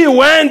when he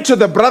went to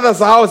the brother's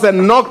house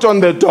and knocked on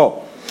the door,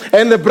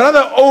 and the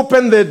brother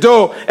opened the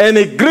door and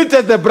he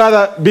greeted the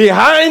brother,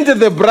 behind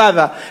the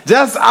brother,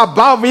 just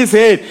above his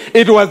head,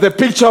 it was the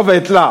picture of a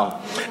cloud.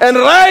 And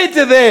right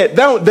there,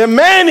 the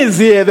man is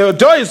here, the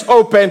door is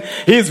open,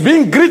 he's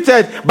being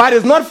greeted, but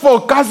he's not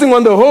focusing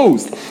on the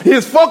host.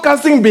 He's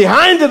focusing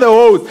behind the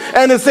host.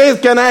 And he says,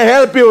 "Can I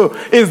help you?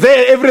 Is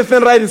there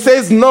everything right?" He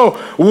says, "No,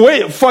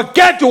 wait,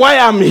 forget why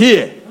I'm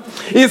here."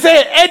 He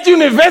said, at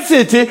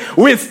university,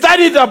 we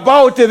studied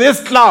about this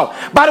cloud,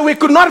 but we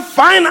could not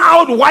find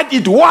out what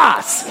it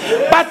was.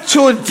 But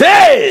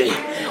today,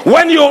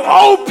 when you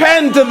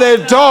opened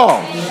the door,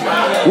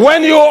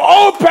 when the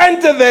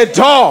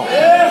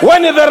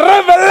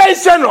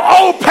revelation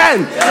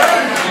opened,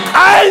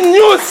 I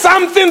knew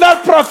something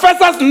that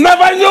professors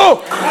never knew.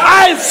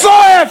 I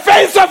saw a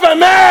face of a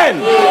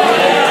man.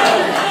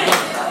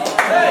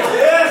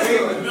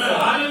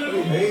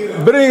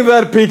 Bring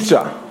that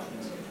picture.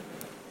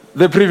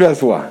 The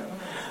previous one.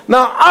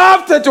 Now,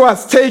 after it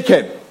was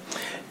taken,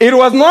 it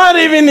was not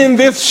even in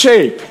this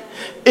shape.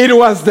 It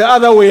was the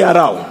other way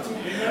around.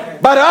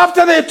 But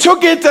after they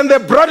took it and they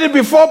brought it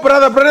before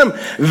Brother Branham,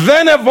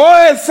 then a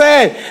voice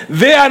said,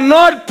 "They are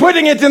not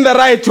putting it in the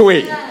right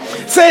way."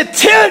 Say,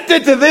 "Tilt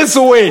it this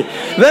way."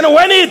 Then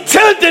when he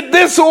tilted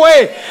this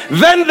way,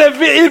 then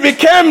it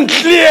became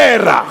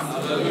clearer.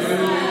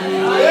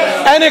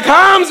 And it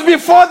comes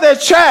before the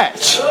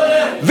church.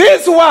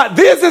 This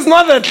is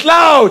not a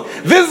cloud.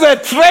 This is a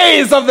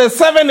trace of the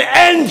 7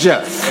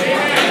 angels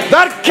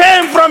that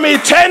came from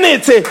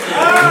eternity.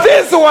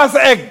 This was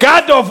a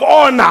guard of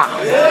honor.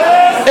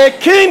 A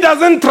king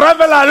doesn't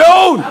travel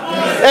alone.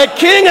 A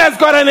king has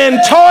got an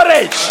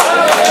entourage.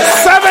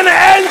 7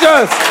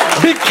 angels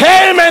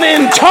became an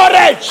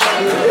entourage.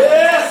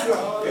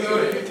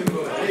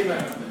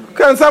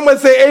 Can someone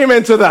say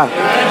amen to that?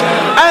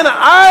 And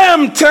I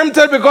am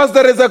tempted because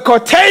there is a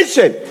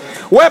quotation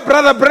where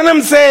Brother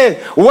Branham said,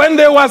 when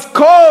there was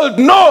called,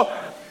 "No,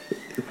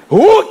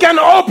 who can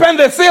open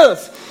the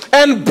seals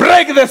and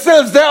break the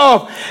seals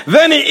thereof?"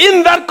 Then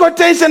in that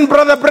quotation,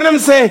 Brother Branham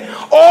said,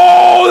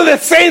 all the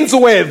saints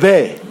were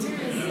there.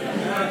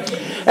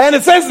 And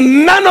it says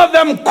none of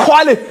them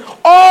qualified.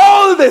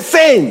 All the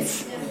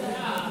saints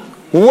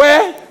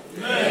were.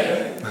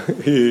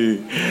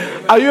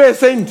 Are you a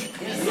saint?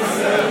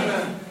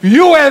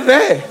 You were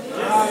there.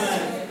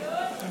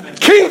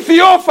 King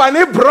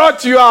Theophany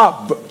brought you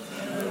up.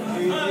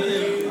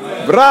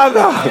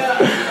 Brother.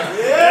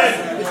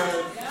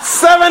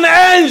 7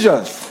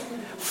 angels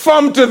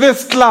formed to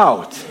this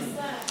cloud.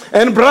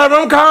 And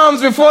Brother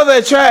comes before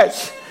the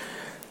church.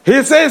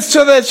 He says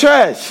to the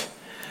church,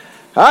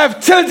 "I've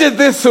tilted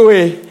this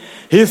way."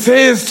 He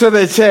says to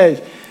the church,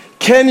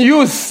 "Can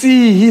you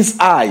see his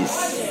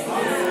eyes?"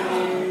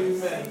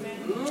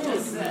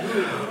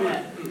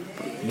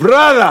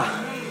 Brother,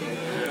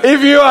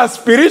 if you are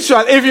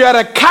spiritual, if you are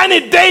a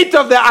candidate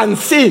of the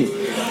unseen,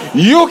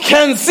 you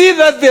can see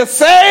that the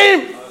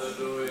same.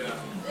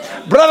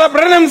 Brother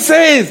Branham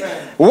says,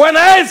 when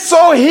I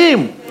saw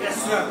him,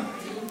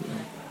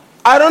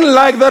 I don't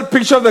like that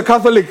picture of the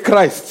Catholic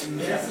Christ.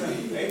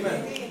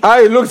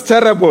 It looks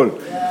terrible.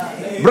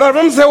 Brother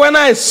Branham said, when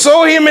I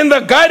saw him in the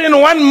garden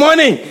one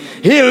morning,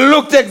 he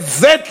looked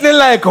exactly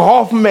like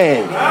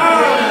Hoffman.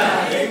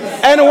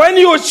 And when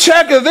you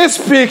check this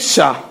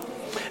picture,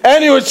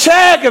 and you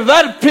check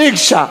that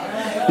picture,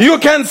 you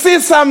can see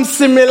some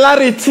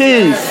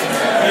similarities.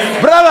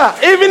 Brother,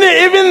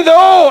 even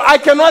though I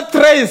cannot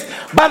trace,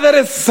 but there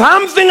is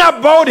something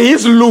about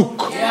his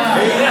look.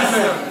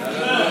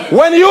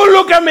 When you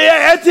look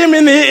at him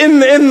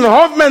in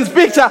Hoffman's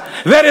picture,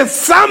 there is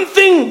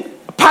something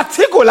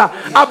particular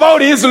about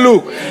his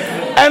look.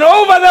 And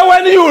over there,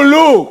 when you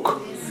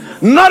look,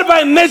 not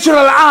by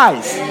natural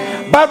eyes,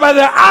 but by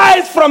the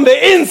eyes from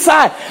the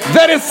inside,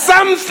 there is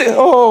something.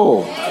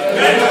 Oh,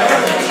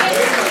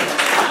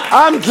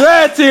 I'm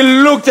glad he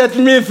looked at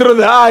me through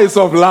the eyes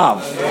of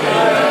love.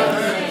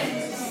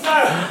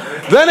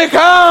 Then he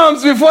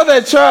comes before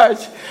the church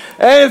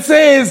and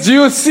says, do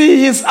you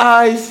see his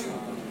eyes?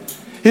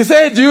 He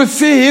said, do you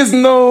see his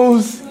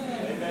nose?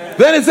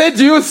 Then he said,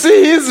 do you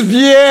see his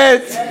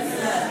beard?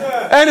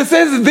 And he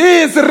says,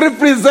 this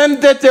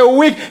represented a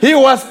week. He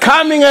was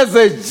coming as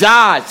a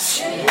judge.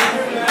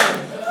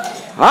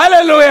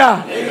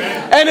 Hallelujah.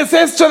 And he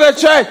says to the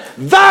church,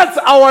 that's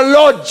our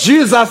Lord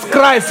Jesus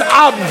Christ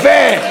up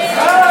there.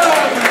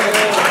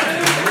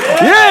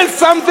 Yes,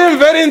 something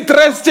very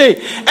interesting.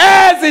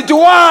 As it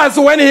was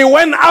when he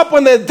went up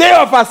on the day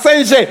of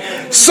ascension,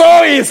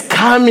 so is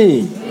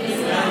coming.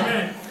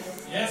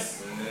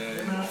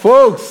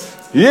 Folks,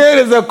 here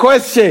is a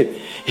question.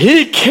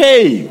 He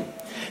came.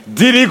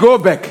 Did he go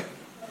back?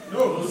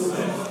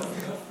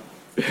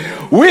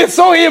 We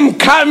saw him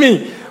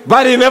coming,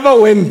 but he never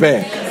went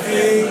back.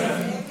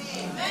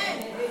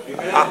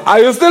 Are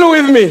you still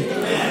with me?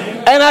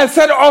 And I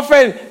said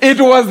often, it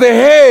was the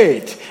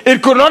head.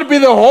 It could not be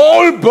the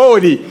whole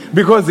body,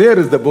 because here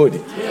is the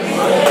body.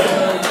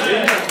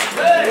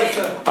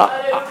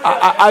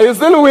 Are you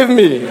still with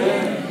me?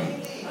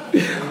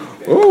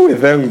 Oh, we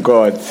thank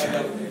God.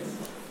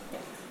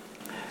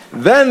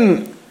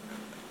 Then,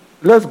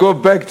 let's go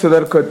back to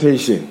that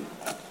quotation.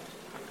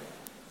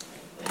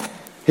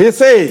 He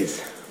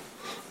says,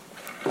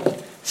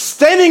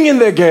 standing in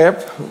the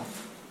gap,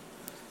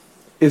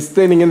 is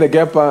standing in the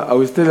gap, are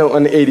we still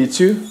on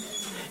 82?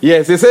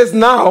 Yes, he says,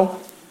 now,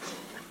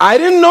 I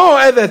didn't know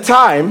at the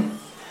time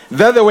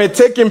that they were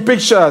taking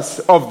pictures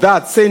of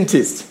that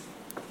scientist.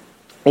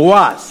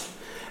 Was,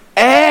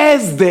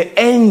 as the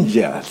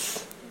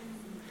angels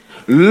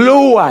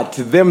lowered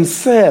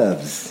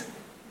themselves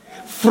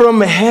from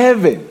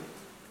heaven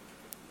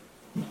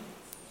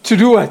to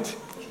do what?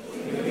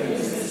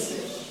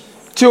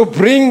 To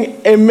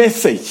bring a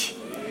message.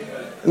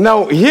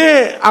 Now,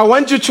 here, I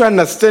want you to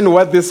understand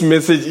what this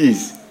message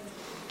is.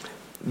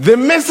 The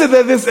message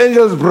that these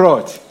angels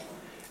brought,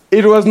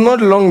 it was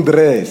not long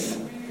dress.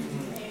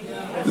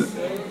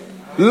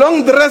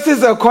 Long dress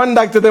is a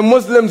conduct, the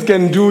Muslims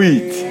can do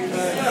it.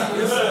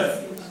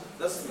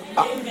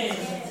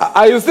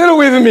 Are you still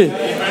with me?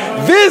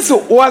 This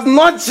was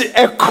not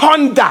a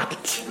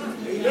conduct.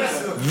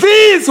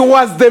 This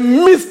was the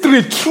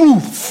mystery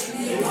truth.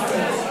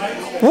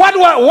 What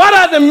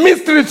are the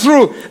mystery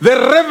truths? The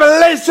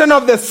revelation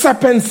of the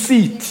serpent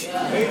seed.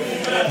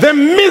 The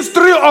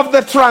mystery of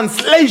the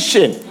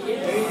translation.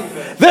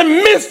 The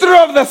mystery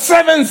of the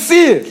seven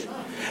seals.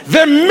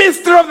 The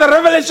mystery of the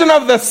revelation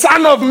of the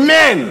Son of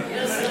Man.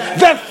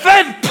 The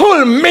third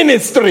pull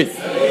ministry.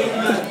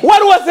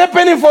 What was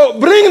happening for?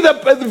 Bring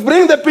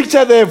the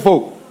picture there,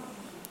 folks.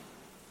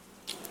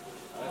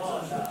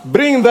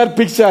 Bring that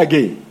picture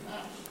again.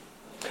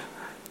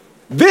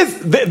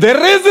 The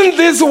reason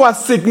this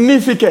was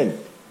significant,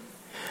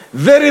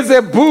 there is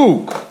a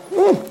book.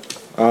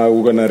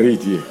 We're going to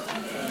read here.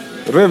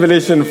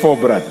 Revelation 4,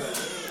 brother.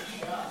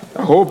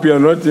 I hope you're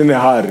not in a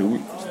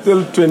hurry.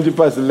 Still 20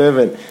 past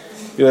 11.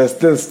 You are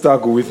still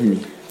stuck with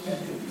me.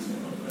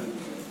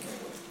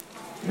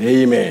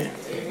 Amen.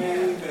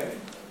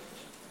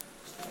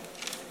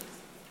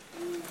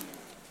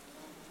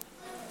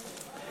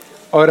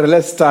 All right,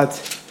 let's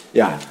start.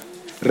 Yeah.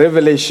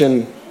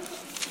 Revelation.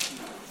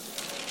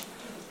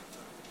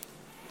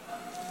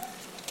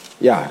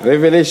 Yeah,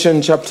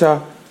 Revelation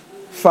chapter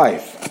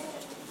 5.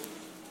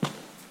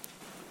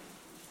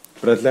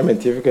 Brother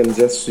Clement, if you can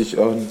just switch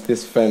on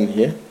this fan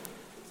here.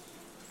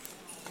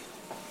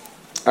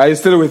 Are you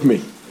still with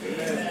me?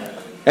 Amen.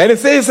 And it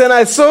says, and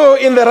I saw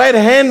in the right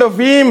hand of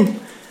him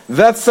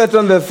that sat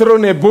on the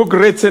throne a book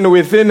written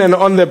within and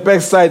on the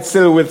backside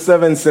sealed with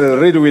 7 seals.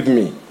 Read with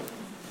me.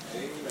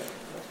 Amen.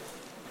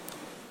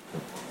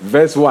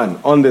 Verse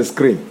 1 on the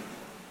screen.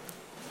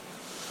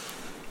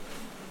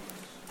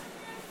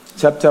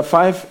 Chapter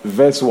 5,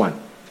 verse 1.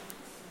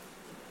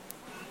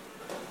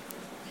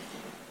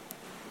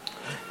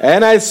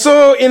 And I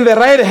saw in the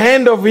right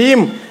hand of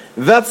him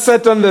that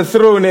sat on the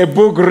throne a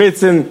book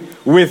written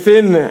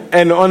within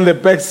and on the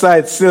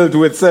backside sealed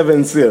with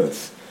 7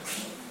 seals.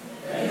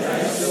 And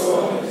I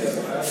saw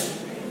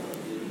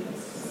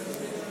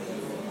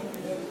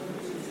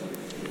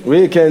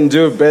we can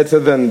do better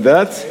than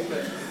that.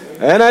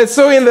 And I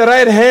saw in the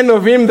right hand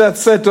of him that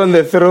sat on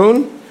the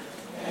throne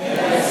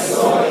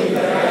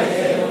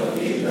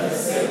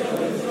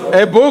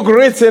a book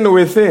written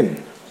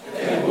within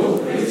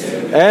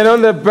and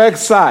on the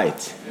backside,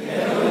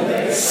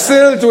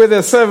 sealed with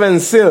the 7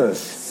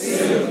 seals.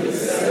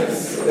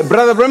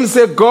 Brother Bram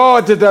said,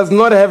 God does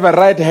not have a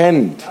right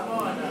hand.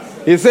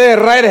 He said,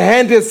 right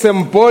hand is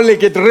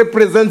symbolic, it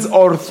represents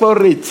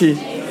authority.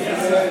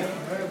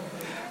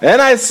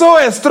 And I saw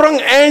a strong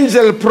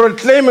angel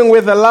proclaiming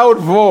with a loud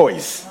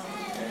voice,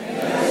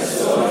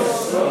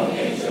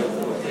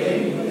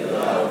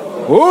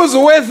 who's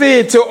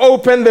worthy to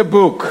open the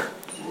book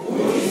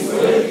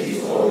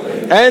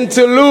and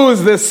to loose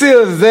the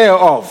seals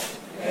thereof?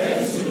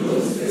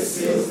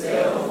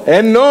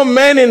 And no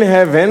man in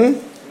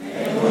heaven,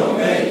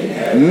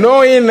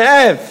 nor in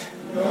earth,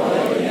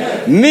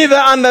 neither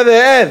under the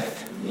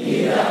earth,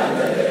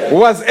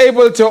 was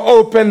able to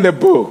open the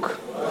book,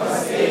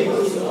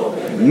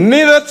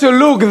 neither to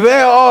look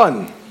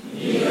thereon.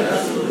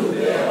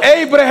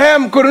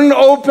 Abraham couldn't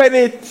open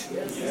it.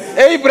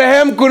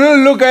 Abraham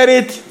couldn't look at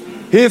it.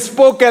 He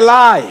spoke a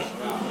lie.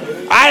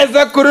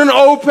 Isaac couldn't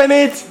open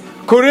it,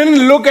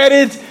 couldn't look at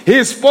it.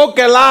 He spoke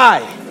a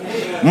lie.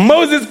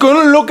 Moses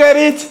couldn't look at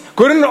it,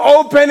 couldn't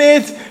open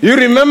it. You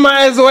remember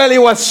as well, he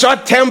was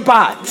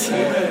short-tempered.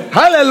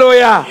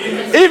 Hallelujah.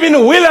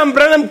 Even William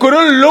Branham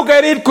couldn't look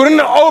at it, couldn't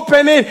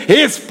open it.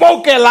 He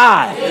spoke a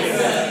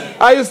lie.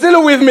 Are you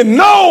still with me?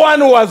 No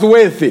one was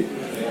worthy.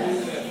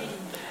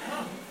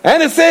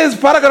 And it says,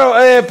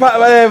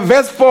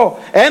 verse 4,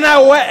 and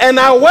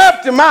I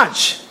wept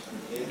much,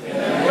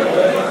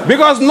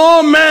 because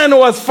no man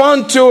was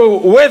found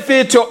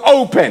worthy to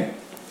open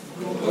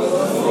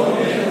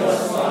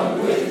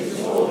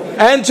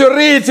and to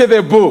read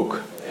the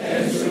book,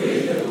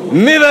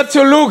 neither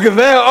to look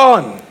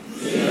thereon.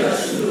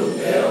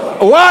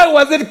 Why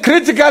was it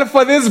critical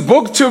for this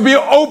book to be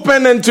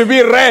opened and to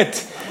be read?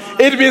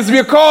 It is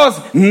because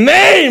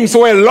names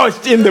were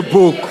lodged in the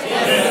book.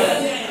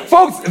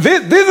 Folks,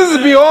 this is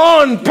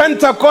beyond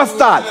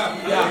Pentecostal.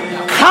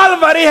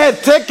 Calvary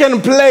had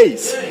taken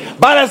place.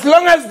 But as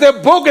long as the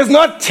book is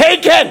not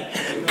taken,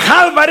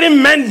 Calvary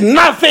meant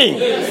nothing.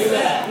 We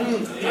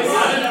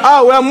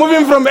are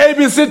moving from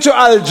ABC to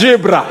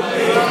algebra.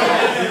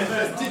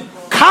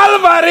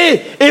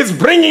 Calvary is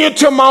bringing you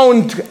to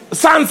Mount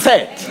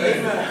Sunset.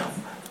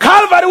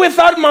 Calvary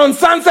without Mount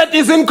Sunset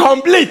is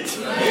incomplete.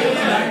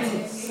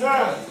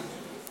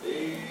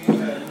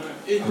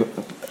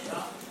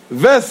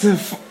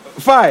 Verse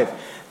 5.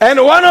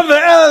 And one of the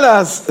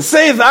elders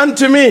saith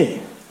unto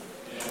me,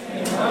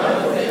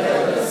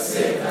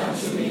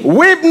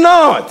 weep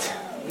not.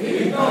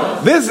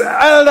 This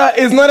elder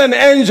is not an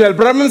angel.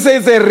 Brahman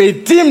says a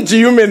redeemed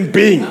human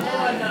being.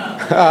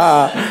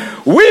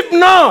 Weep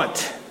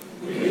not.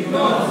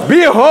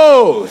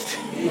 Behold,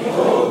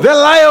 the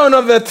Lion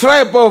of the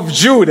tribe of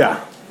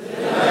Judah,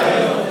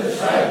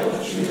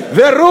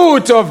 the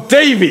root of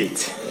David,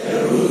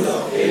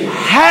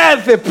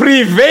 hath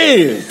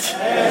prevailed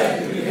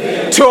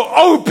to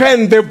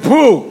open the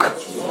book.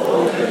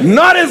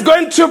 Not is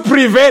going to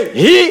prevail.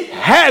 He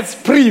has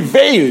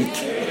prevailed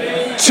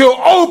to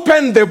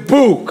open the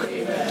book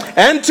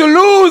and to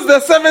loose the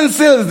 7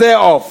 seals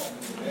thereof.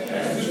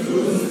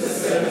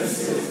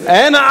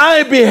 And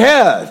I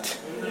beheld,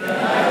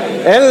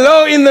 and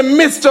lo, in the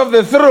midst of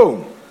the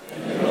throne,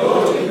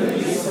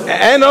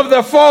 and of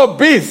the 4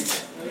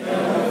 beasts,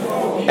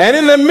 and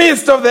in the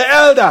midst of the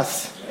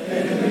elders,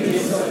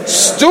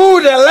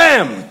 stood a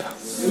lamb,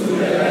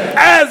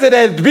 as it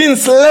had been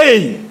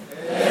slain.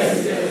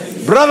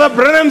 Brother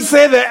Branham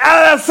said the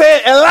elders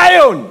say a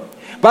lion.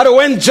 But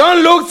when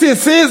John looks, he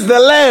sees the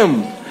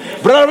lamb.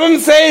 Brother Branham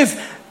says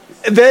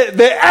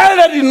the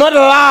elder did not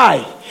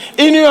lie.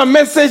 In your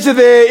message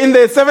in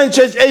the 7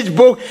 Church Age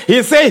book,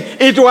 he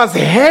said it was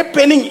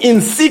happening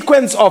in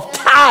sequence of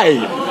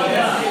time.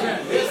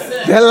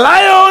 The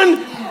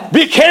lion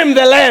became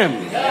the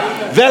lamb.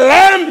 The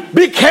lamb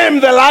became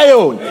the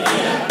lion.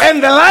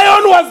 And the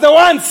lion was the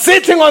one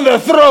sitting on the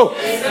throne.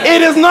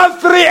 It is not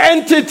 3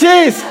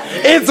 entities.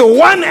 It's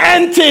one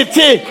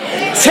entity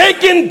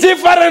taking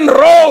different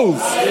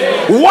roles.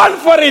 One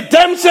for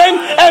redemption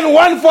and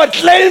one for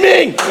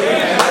claiming.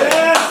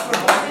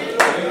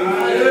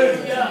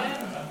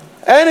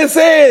 And it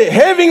says,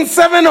 having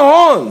 7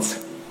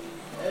 horns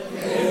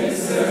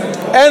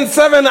and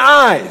 7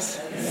 eyes,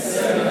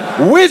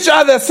 which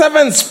are the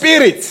 7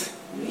 spirits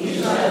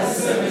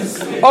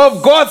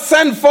of God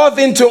sent forth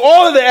into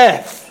all the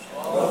earth.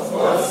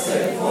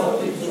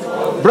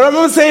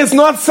 Brahma says it's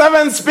not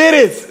 7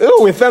 spirits.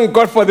 Oh, we thank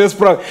God for this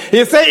program.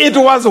 He said it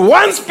was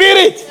one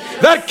spirit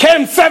that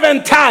came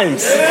 7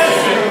 times.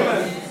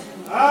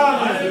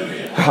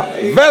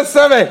 Verse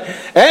 7.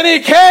 And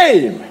he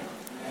came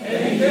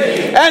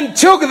and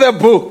took the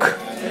book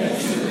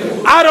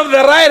out of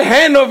the right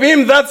hand of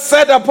him that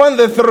sat upon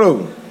the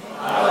throne.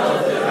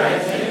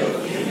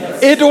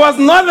 It was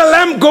not the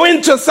lamb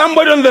going to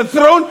somebody on the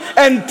throne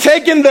and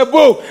taking the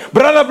book.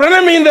 Brother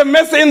Branham in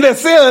the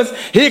seals,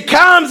 he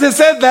comes, he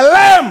said, the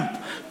lamb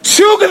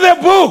took the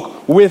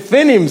book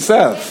within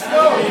himself.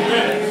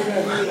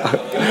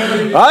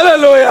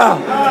 Hallelujah.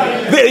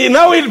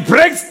 Now it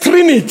breaks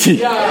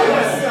Trinity.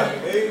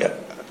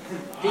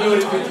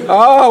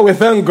 Oh, we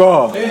thank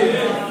God.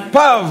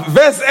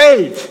 Verse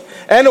 8.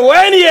 And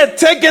when he had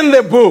taken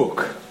the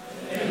book,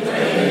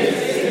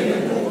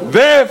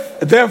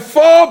 the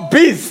 4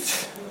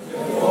 beasts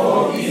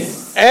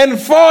and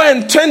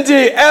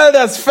 24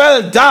 elders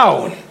fell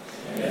down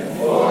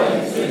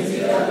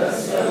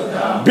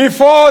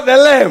before the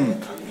Lamb.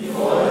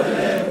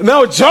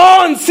 Now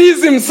John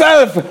sees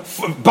himself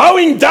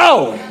bowing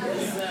down,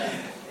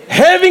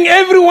 having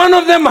every one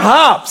of them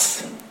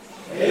harps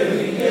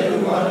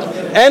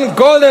and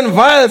golden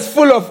vials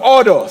full of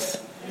odors,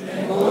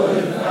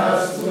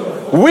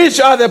 which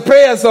are the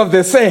prayers of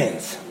the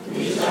saints.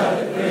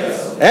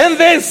 And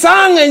they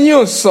sang a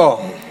new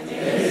song,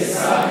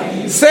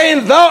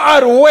 saying, Thou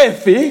art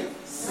worthy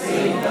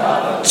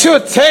to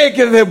take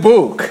the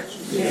book,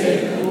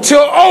 to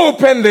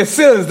open the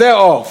seals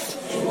thereof.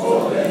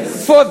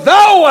 For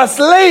thou wast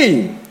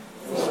slain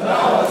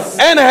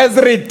and hast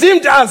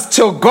redeemed us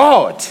to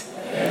God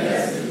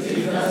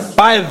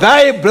by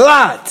thy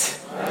blood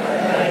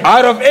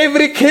out of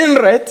every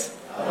kindred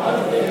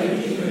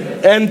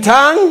and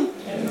tongue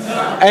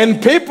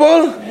and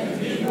people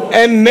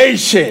and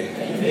nation,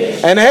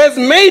 and has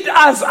made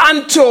us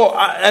unto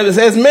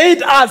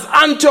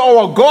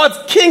our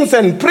God kings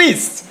and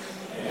priests,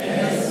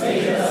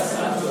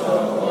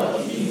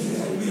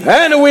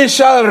 and we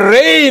shall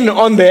reign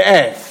on the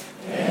earth.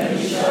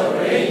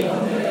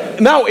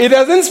 Now he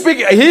doesn't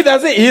speak. He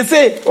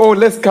say, oh,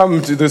 let's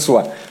come to this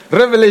one.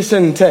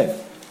 Revelation 10,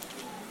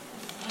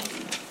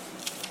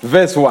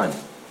 verse 1.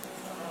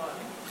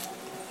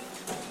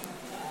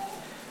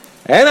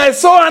 And I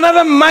saw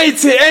another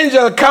mighty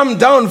angel come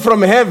down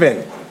from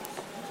heaven.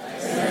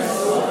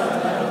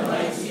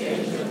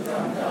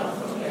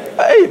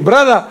 Hey,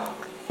 brother,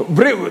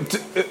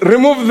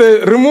 remove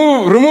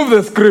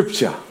the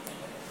scripture.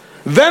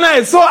 Then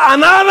I saw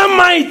another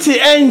mighty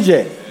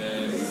angel.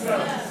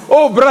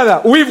 Oh,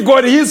 brother, we've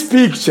got his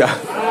picture.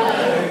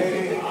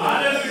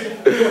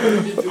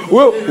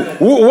 Well,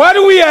 what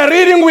we are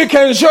reading, we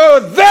can show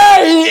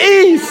there he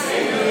is.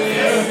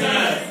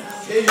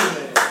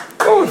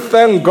 Oh,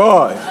 thank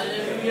God.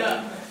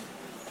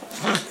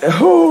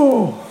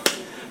 Oh,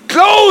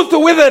 clothed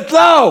with a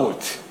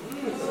cloud.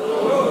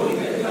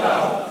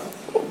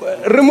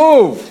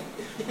 Remove.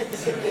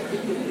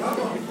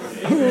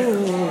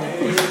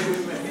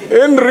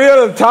 In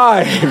real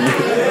time.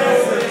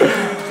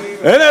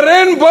 And a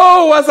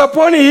rainbow was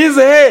upon his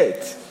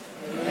head,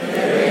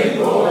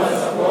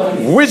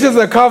 which is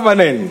a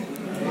covenant.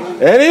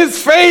 And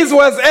his face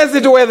was as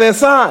it were the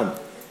sun.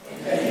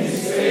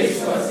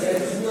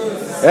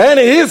 And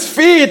his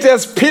feet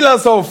as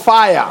pillars of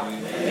fire.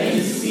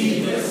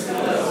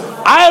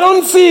 I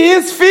don't see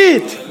his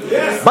feet.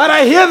 But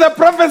I hear the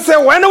prophet say,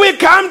 when we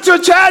come to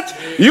church,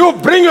 you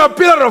bring your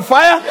pillar of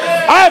fire,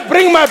 I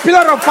bring my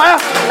pillar of fire,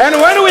 and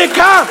when we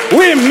come,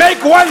 we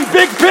make one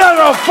big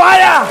pillar of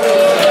fire.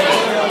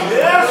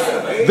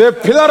 The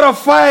pillar of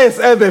fire is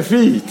at the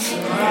feet.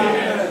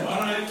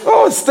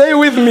 Oh, stay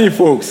with me,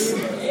 folks.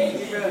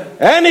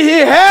 And he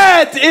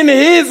had in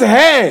his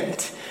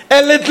hand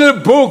a little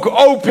book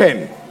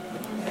open.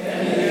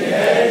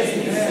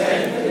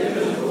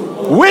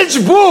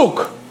 Which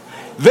book?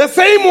 The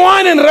same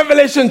one in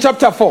Revelation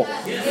chapter 4.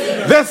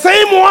 The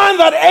same one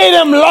that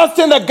Adam lost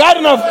in the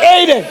Garden of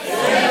Eden.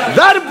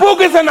 That book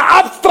is an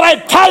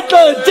abstract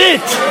title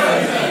deed.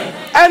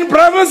 And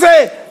Brahman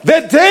say,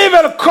 the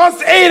devil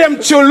caused Adam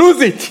to lose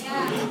it.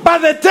 But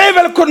the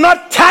devil could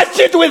not touch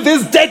it with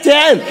his dirty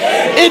hand.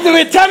 It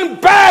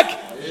returned back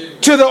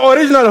to the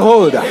original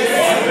holder.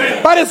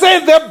 But he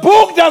says the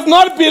book does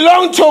not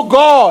belong to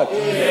God.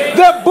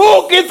 The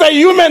book is a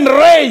human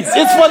race.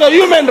 It's for the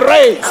human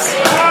race.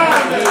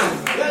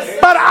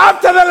 But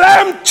after the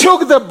Lamb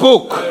took the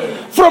book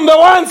from the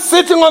one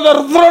sitting on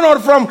the throne or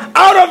from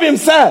out of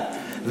himself,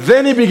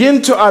 then he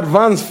began to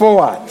advance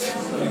forward.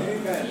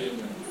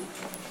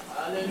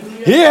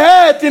 He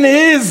had in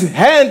his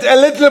hand a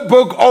little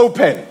book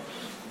open.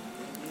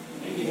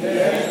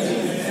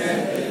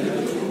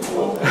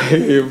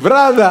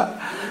 Brother,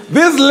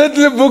 this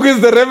little book is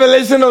the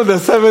revelation of the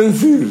seven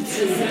seals.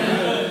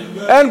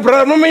 And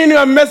Brother, in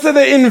your message,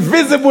 the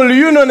invisible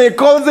union, he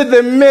calls it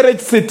the marriage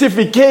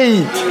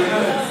certificate.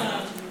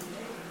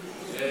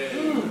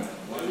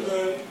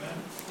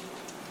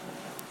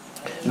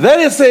 Then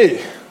he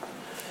say,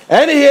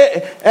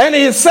 and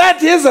he set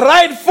his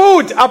right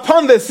foot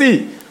upon the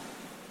sea.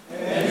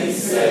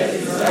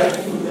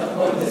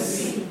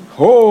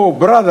 Oh,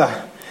 brother.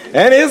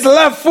 And his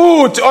left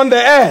foot on the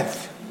earth.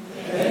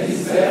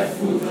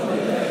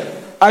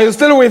 Are you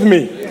still with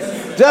me?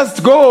 Yes.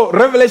 Just go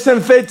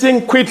Revelation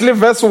 13 quickly,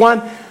 verse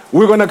 1.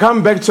 We're going to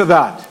come back to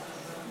that.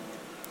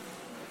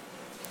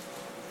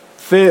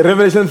 Say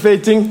Revelation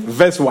 13,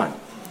 verse 1.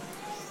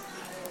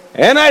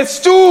 And I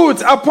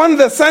stood upon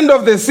the sand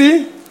of the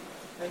sea,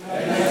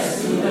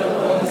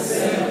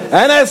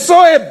 and I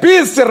saw a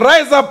beast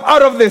rise up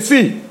out of the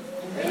sea.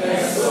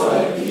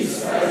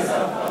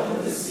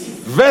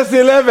 Verse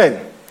 11.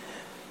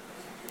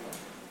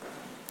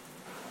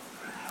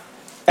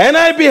 And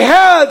I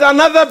beheld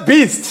another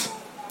beast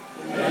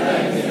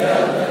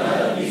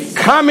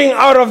coming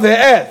out of the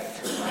earth.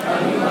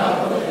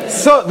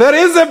 So there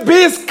is a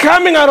beast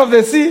coming out of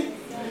the sea.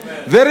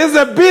 There is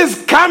a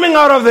beast coming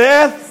out of the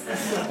earth.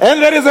 And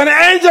there is an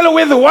angel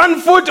with one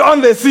foot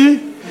on the sea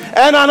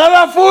and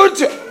another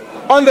foot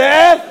on the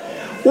earth.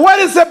 What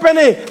is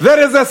happening? There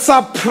is a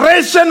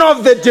suppression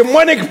of the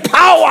demonic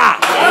power.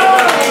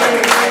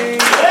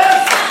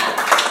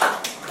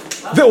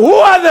 Who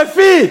are the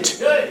feet?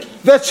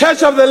 The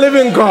church of the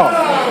living God.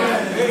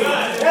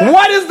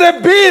 What is the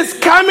beast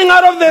coming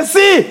out of the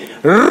sea?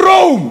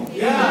 Rome.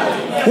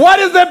 What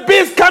is the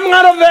beast coming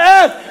out of the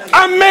earth?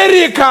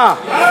 America.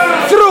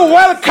 through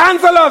World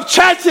Council of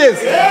Churches,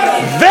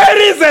 there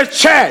is a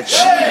church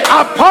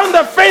upon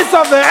the face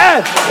of the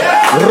earth.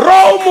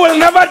 Rome will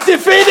never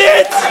defeat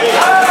it.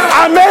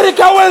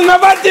 America will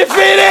never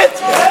defeat it.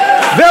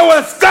 They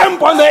will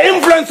stamp on the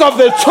influence of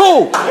the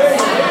two.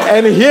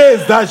 And here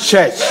is that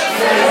church.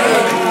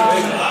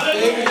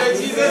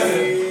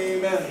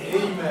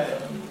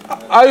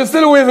 Are you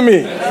still with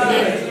me?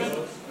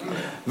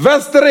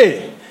 Verse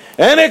 3.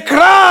 And he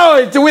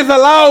cried with a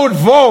loud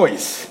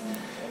voice,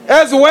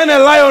 as when a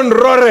lion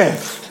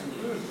roareth.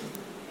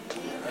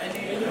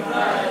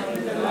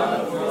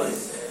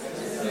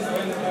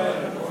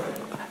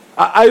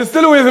 Are you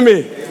still with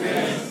me?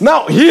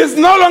 Now, he is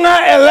no longer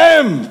a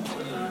lamb.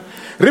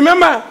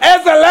 Remember,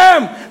 as a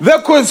lamb, they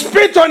could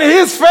spit on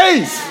his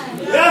face.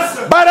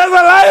 But as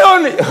a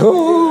lion,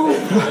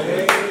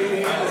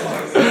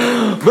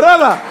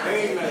 brother,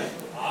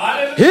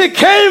 he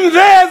came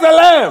there as a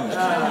lamb.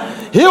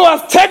 He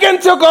was taken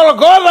to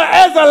Golgotha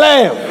as a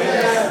lamb.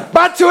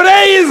 But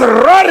today he's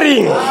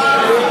roaring.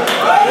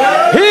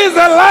 He is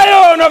a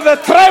lion of the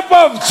tribe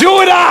of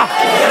Judah.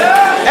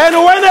 And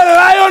when a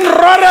lion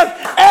roars,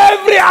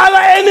 every other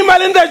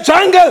animal in the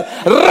jungle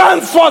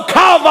runs for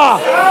cover.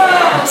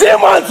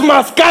 Demons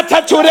must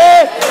scatter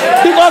today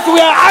because we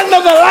are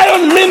under the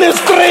lion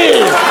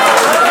ministry.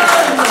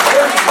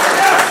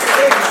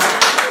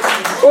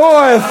 Oh,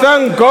 I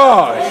thank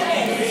God.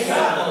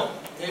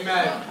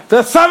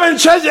 The 7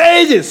 church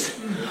ages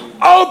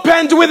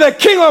opened with the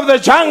king of the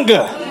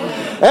jungle,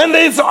 and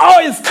it's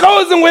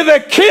closing with the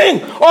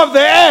king of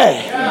the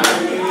air.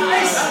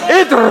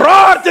 It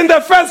roared in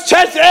the first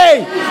church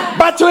age,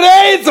 but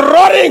today it's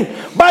roaring,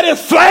 but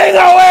it's flying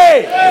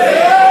away.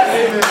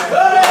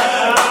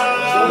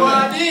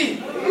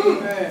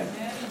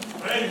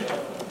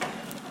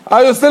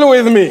 Are you still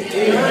with me?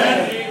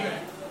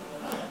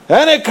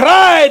 And he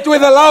cried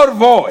with a loud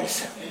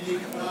voice.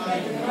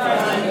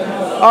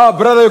 Oh,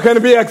 brother, you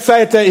can be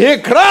excited. He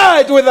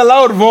cried with a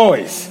loud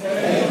voice.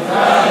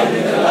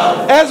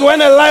 As when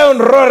a lion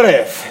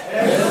roareth.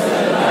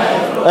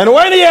 And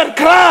when he had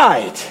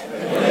cried,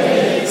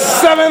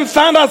 7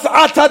 thunders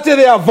uttered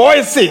their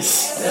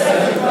voices.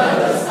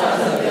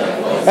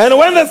 And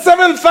when the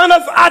 7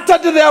 thunders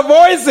uttered their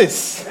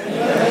voices,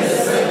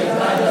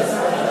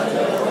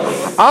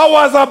 I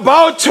was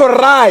about to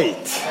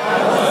write.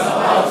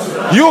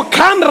 You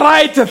can't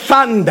write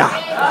thunder.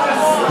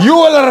 You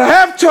will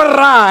have to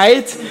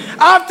write.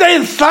 After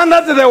it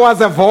thundered, there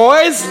was a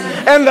voice,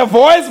 and the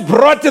voice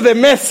brought the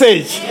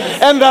message.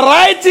 And the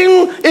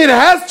writing, it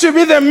has to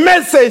be the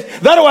message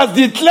that was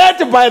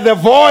declared by the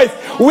voice.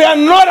 We are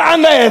not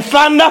under a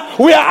thunder.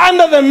 We are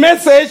under the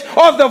message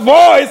of the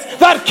voice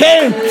that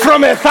came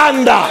from a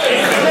thunder.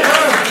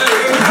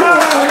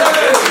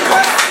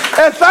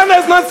 A thunder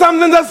is not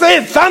something that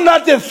says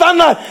thunder is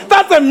thunder.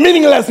 That's a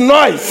meaningless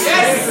noise.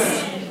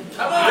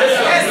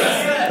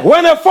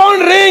 When a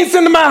phone rings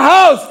in my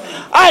house,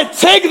 I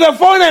take the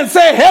phone and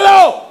say,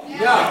 hello.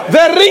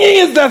 The ringing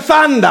is the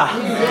thunder.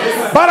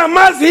 But I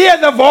must hear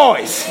the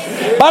voice.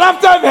 But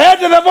after I've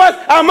heard the voice,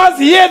 I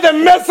must hear the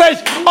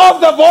message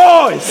of the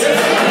voice.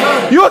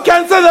 You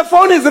can say the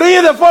phone is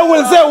ringing, the phone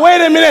will say,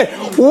 wait a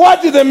minute,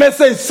 what did the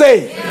message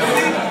say?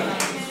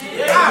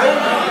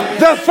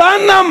 The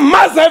thunder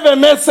must have a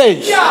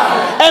message.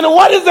 And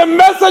what is the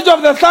message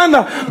of the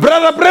thunder?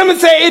 Brother Bremen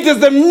said it is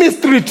the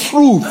mystery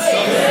truth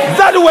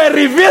that were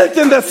revealed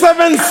in the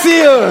 7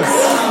 seals.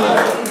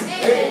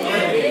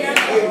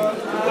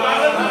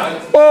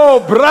 Oh,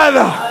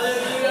 brother.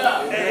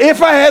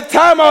 If I had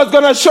time, I was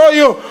going to show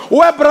you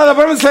where Brother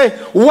Bremen said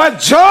what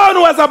John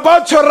was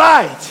about to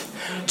write.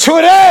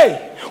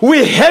 Today,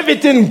 we have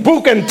it in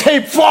book and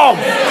tape form.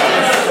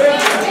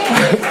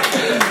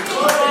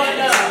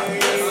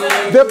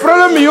 The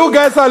problem, you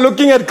guys are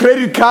looking at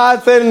credit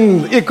cards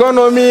and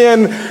economy,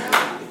 and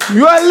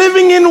you are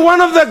living in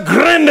one of the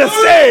grandest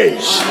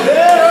age.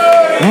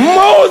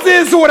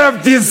 Moses would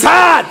have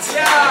desired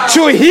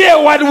to hear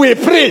what we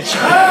preach.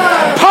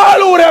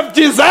 Paul would have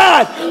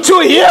desired to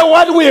hear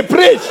what we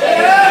preach.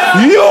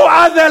 You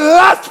are the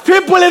last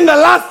people in the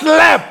last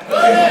lap.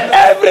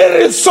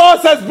 Every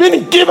resource has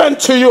been given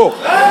to you.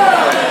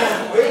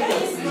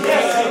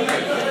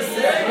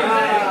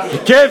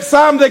 He gave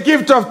some the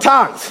gift of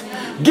tongues,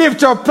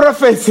 gift of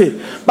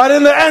prophecy, but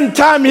in the end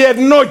time he had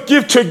no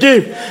gift to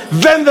give.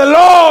 Then the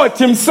Lord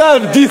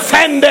himself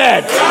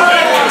descended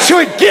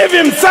to give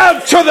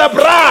himself to the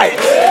bride.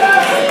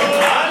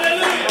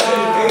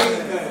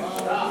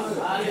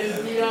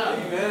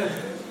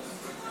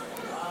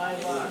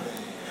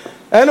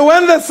 And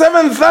when the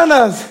 7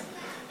 thunders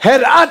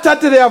had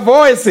uttered their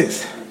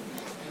voices,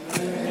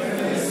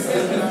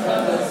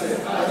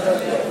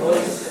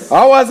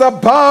 I was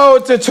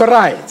about to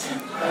write.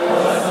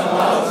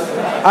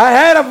 I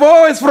heard a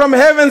voice from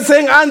heaven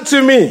saying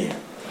unto me,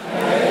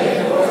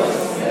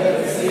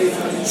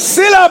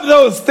 seal up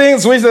those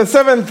things which the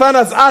 7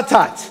 thunders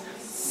uttered,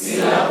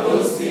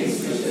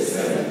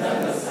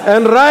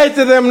 and write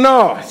them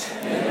not.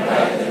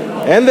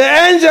 And the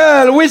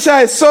angel which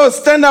I saw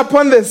stand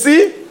upon the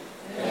sea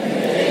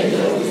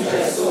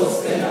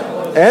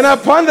And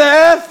upon the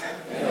earth,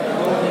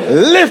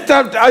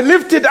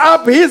 lifted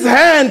up his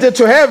hand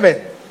to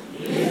heaven.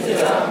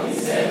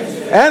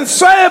 And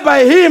swear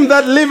by him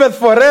that liveth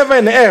forever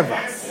and ever.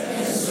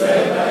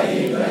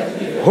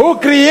 Who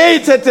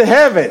created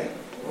heaven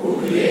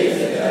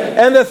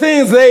and the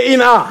things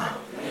therein are,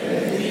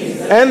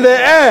 and the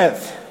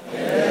earth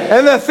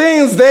and the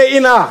things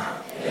therein are,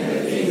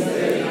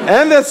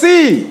 and the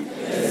sea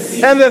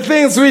and the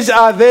things which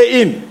are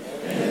therein,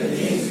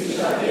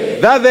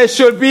 that there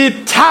should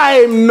be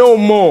time no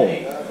more.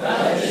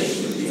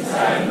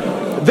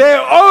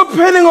 The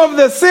opening of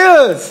the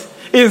seals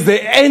is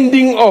the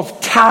ending of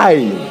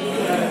time.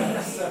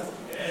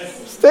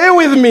 Stay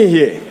with me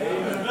here.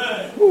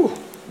 Ooh,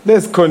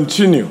 let's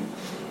continue.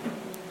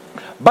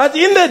 But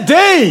in the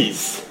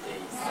days,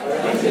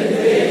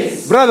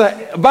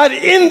 brother, but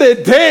in the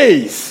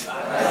days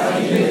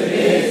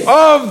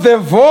of the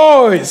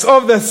voice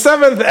of the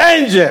seventh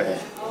angel,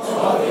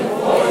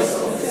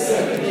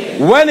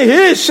 when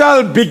he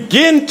shall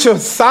begin to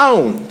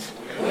sound,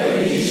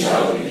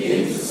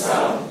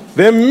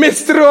 the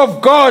mystery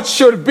of God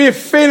should be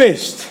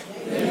finished,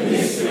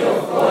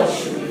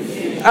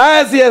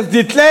 as he has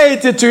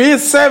declared it to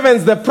his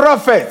servants, the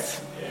prophets.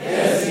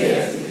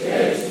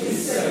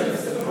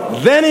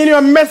 Then in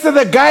your message,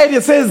 the guide,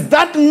 it says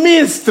that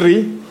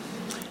mystery.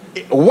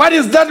 What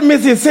is that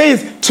mystery? It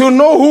says to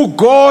know who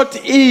God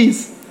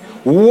is,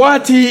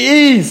 what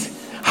he is,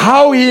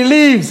 how he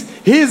lives,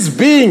 his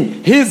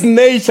being, his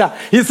nature.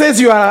 He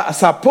says you are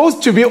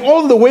supposed to be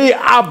all the way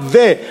up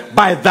there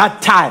by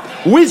that time.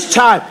 Which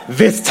time?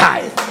 This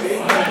time.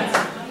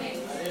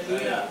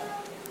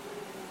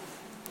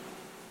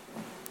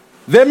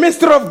 The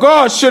mystery of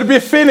God should be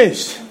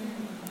finished,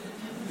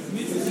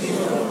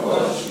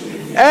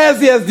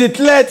 as he has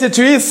declared it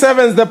to his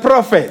servants, the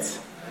prophets.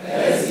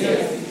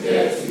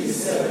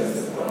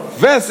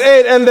 Verse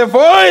 8, and the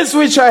voice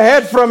which I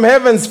heard from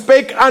heaven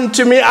spake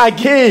unto me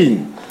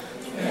again,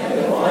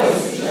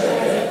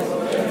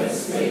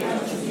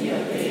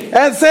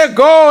 and said,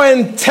 go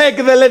and take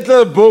the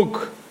little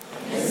book,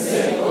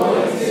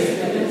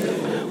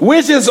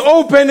 which is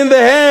open in the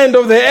hand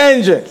of the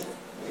angel,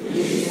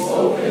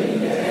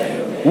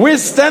 which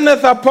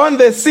standeth upon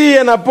the sea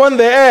and upon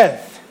the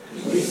earth.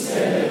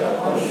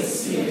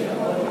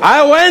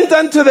 I went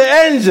unto the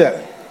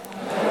angel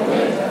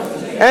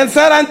and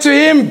said unto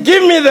him,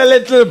 give me the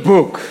little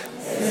book.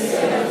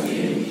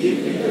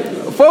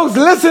 Folks,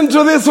 listen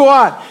to this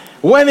one.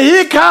 When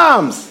he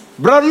comes,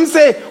 brother,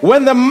 say,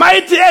 when the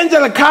mighty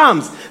angel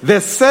comes,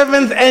 the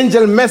seventh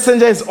angel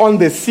messenger is on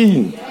the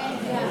scene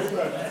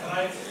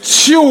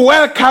to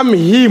welcome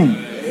him.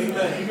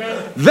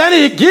 Then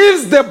he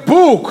gives the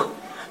book,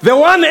 the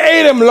one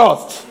Adam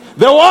lost,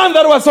 the one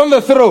that was on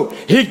the throne.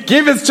 He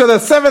gives it to the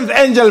seventh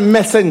angel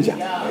messenger.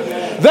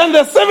 Then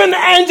the seventh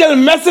angel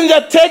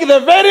messenger takes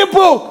the very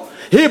book.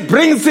 He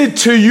brings it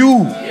to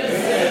you.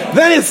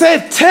 Then he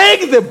said,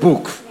 take the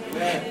book,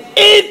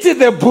 eat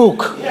the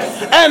book,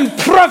 and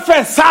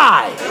prophesy.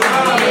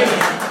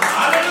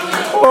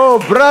 Oh,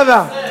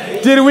 brother,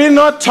 did we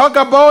not talk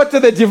about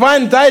the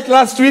divine diet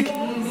last week?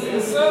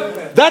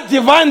 That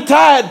divine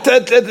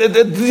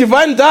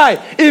diet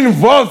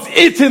involves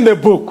eating the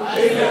book.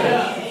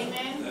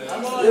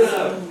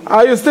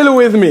 Are you still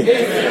with me?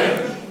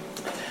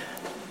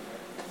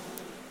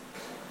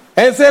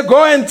 And say,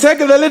 go and take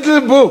the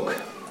little book,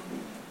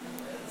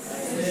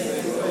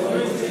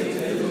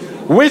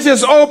 which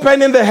is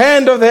open in the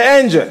hand of the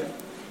angel,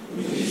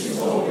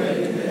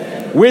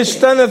 which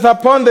standeth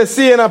upon the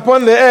sea and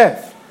upon the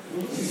earth.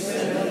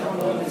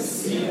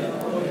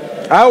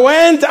 I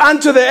went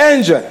unto the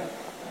angel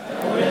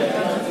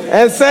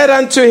and said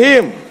unto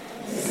him,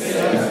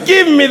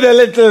 give me the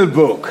little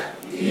book.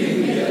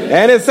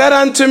 And he said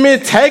unto me,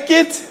 take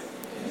it,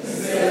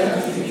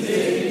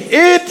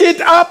 eat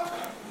it up.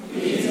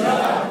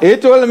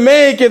 It will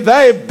make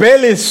thy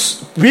belly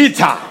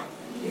bitter,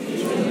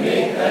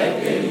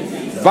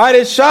 but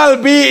it shall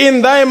be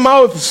in thy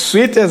mouth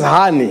sweet as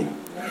honey.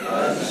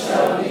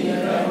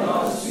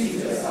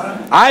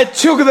 I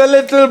took the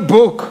little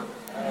book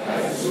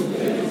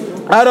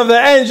out of the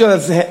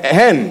angel's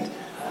hand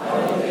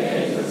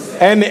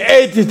and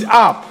ate it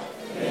up,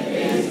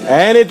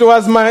 and it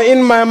was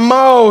in my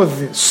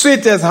mouth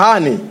sweet as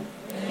honey.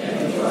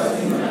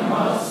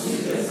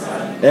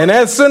 And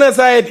as soon as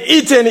I had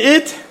eaten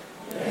it,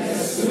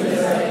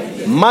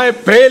 my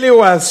belly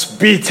was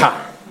bitter.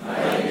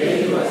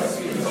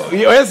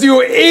 As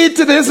you eat,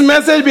 this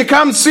message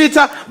becomes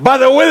sweeter, but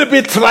there will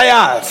be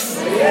trials.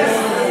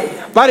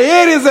 But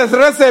here is a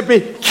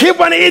recipe. Keep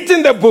on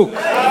eating the book.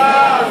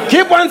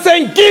 Keep on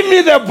saying, give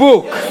me the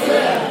book.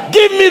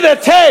 Give me the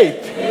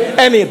tape.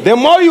 And the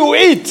more you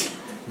eat,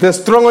 the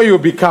stronger you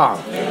become.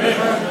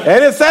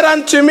 And he said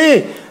unto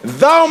me,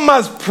 thou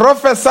must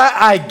prophesy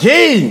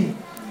again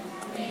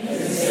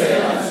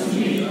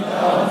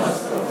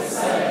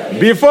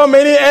before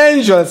many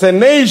angels and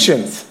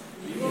nations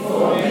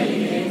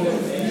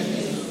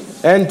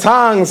and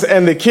tongues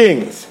and the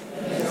kings.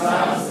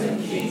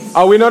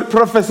 Are we not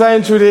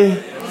prophesying today?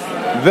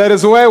 That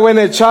is why when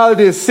a child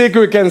is sick,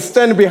 we can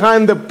stand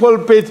behind the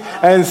pulpit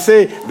and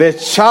say, the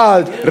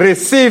child,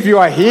 receive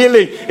your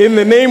healing in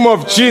the name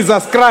of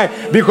Jesus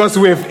Christ, because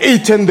we've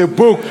eaten the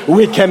book.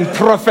 We can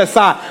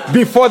prophesy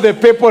before the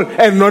people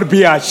and not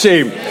be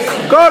ashamed.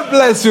 God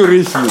bless you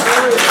richly.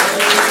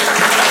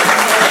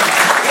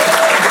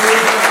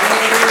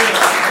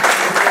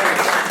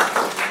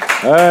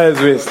 As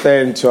we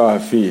stand to our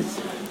feet.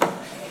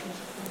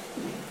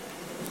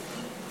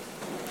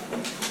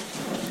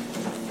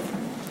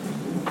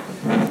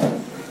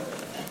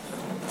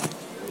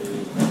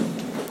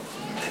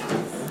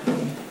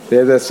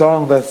 There's a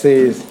song that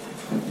says,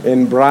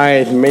 in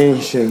bright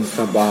mansions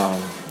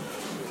above.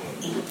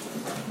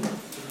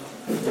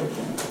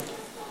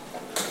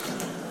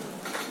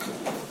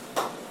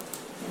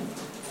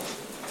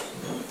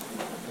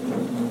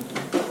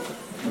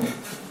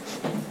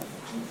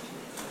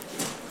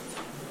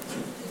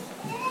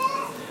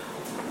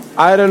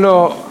 I don't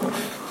know.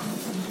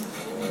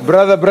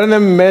 Brother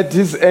Branham met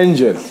his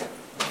angels.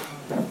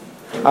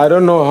 I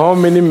don't know how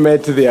many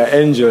met their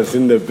angels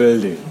in the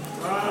building.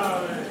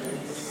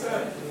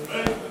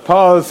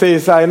 Paul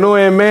says, I know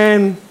a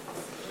man,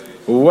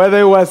 whether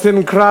he was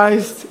in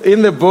Christ,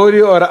 in the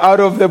body or out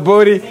of the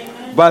body,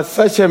 but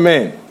such a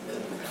man,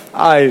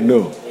 I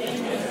know.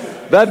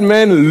 That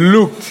man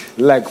looked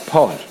like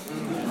Paul,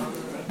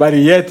 but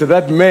yet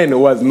that man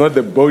was not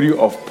the body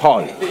of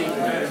Paul.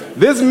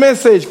 This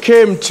message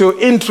came to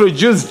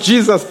introduce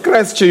Jesus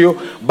Christ to you,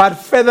 but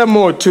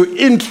furthermore to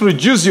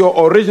introduce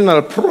your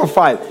original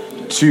profile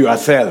to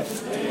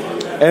yourself.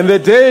 And the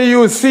day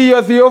you see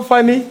your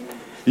theophany,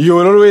 you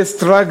will always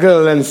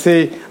struggle and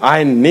say,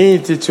 I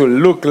need to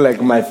look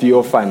like my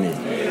theophany.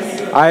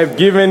 I've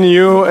given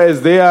you,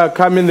 as they are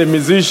coming, the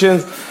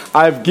musicians,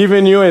 I've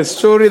given you a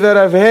story that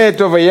I've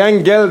heard of a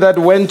young girl that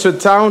went to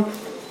town.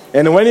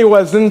 And when he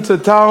was into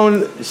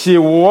town, she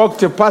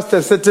walked past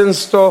a certain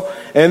store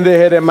and they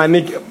had a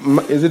mannequin.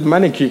 Is it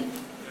mannequin?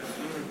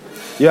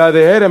 Yeah,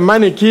 they had a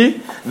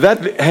mannequin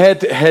that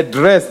had a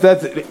dress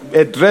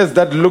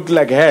that looked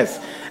like hers.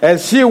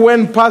 As she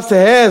went past,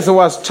 hers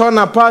was torn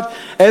apart.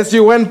 As she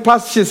went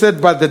past, she said,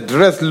 but the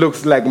dress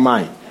looks like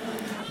mine.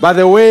 By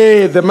the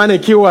way the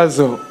mannequin was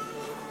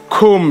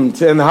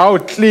combed and how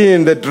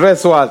clean the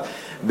dress was,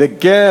 the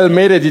girl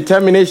made a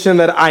determination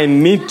that I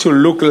need to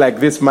look like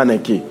this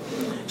mannequin.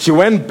 She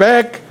went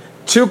back,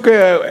 took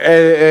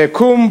a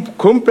comb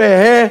her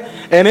hair,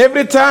 and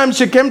every time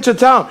she came to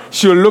town,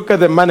 she would look at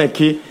the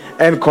mannequin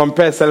and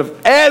compare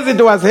herself. As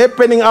it was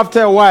happening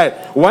after a while,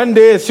 one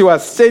day she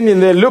was standing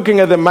there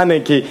looking at the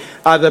mannequin.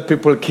 Other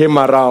people came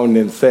around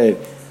and said,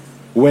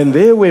 when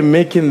they were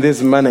making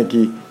this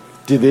mannequin,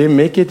 did they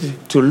make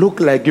it to look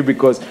like you?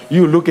 Because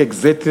you look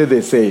exactly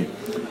the same.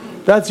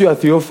 That's your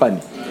theophany.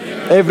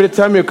 Every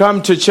time you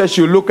come to church,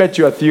 you look at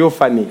your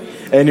theophany.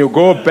 And you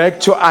go back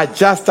to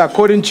adjust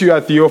according to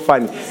your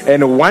theophany.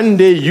 And one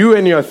day you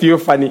and your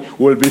theophany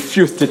will be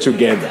fused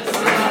together.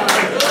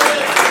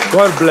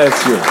 God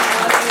bless you.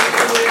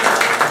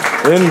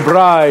 In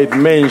bright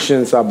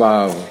mansions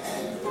above.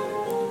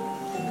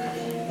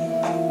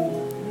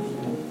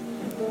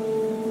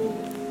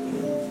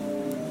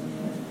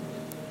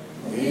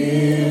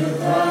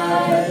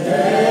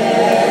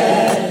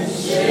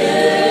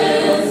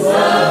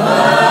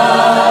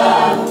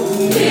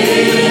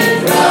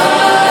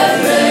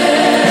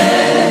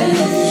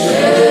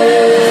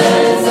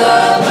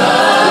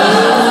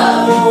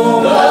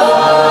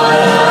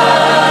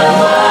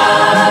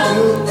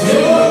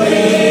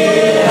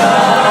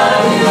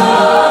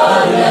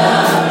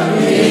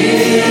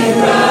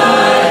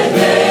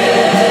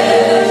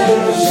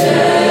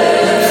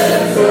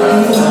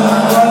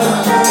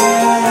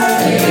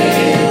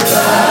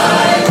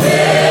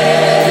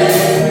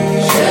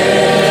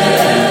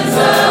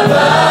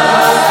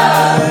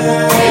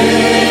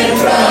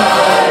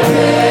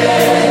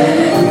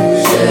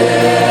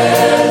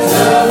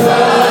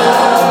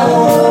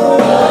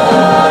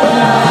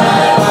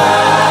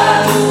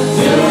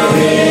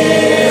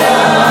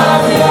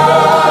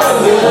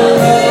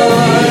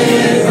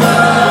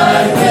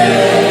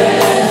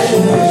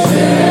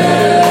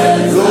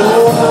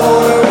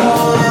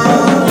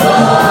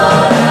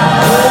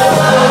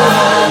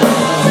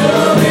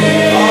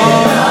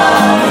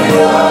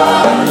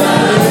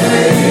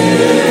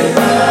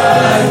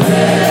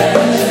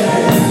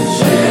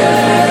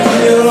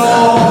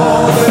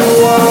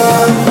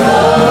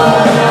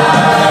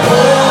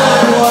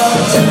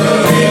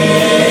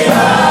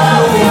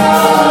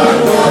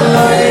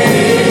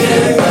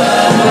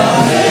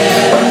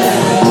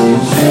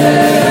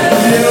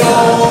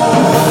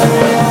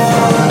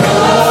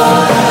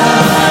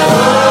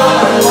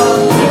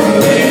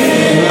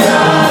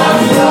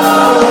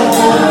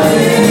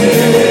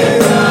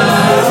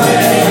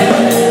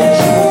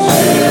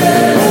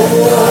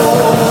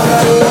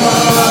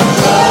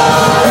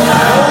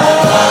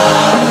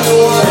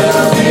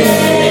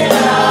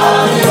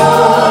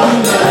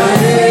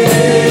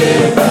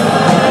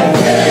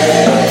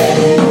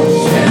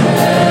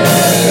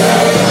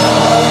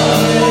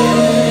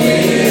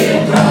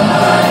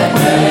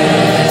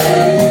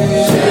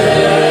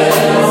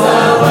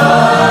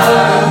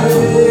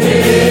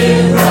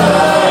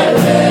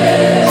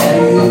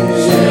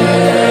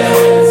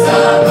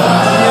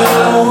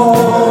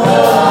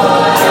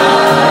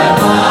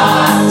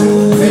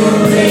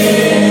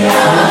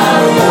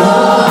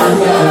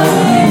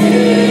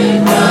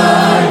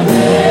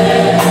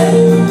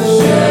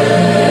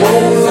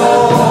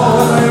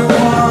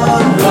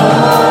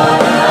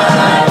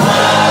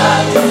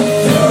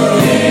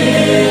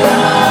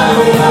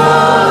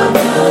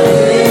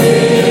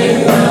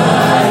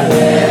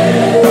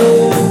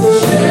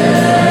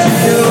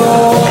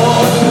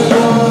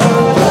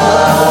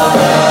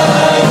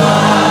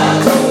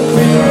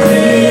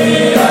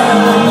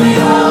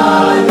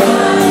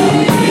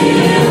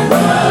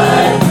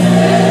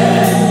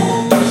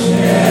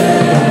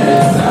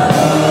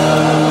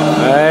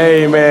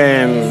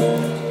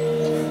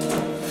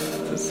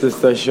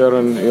 Sister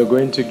Sharon, you're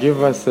going to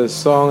give us a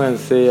song and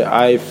say,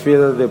 I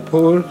feel the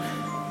pull.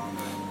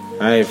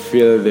 I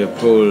feel the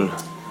pull.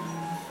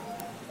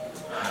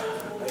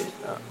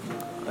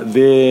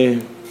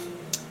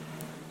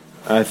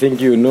 I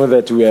think you know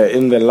that we are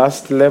in the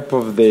last lap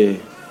with the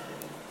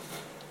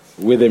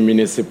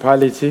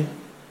municipality.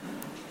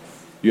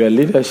 Your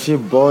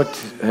leadership board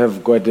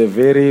have got a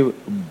very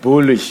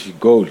bullish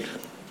goal.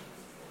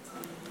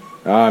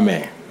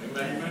 Amen.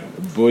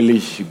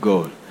 Bullish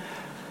goal.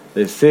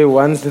 They say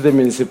once the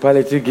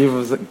municipality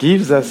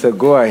gives us a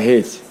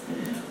go-ahead,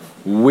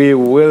 we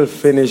will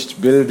finish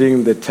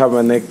building the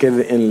tabernacle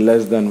in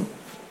less than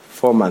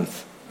 4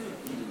 months.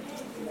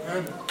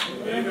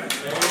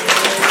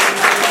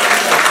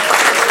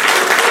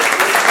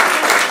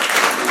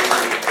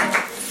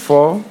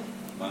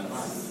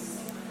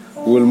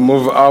 We'll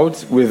move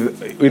out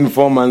in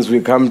 4 months. We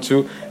come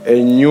to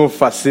a new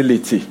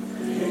facility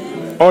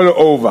all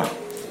over.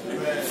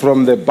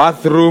 From the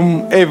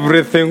bathroom,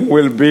 everything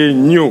will be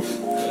new.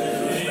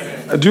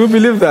 Do you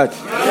believe that?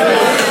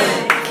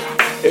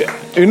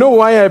 You know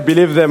why I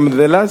believe them?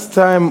 The last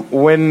time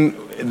when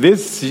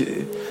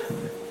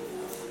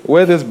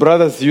where these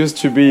brothers used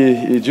to be,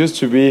 it used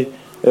to be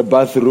a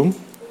bathroom.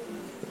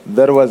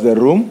 There was a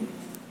room.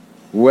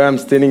 Where I'm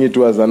standing, it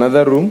was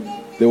another room.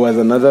 There was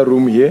another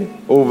room here.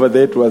 Over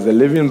there, it was a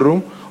living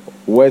room.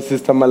 Where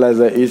Sister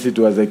Malaza is, it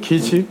was a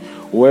kitchen.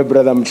 Where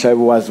Brother Mshai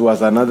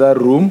was another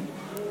room.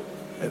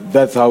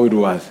 That's how it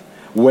was.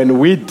 When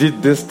we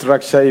did this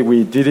structure,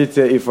 we did it,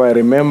 if I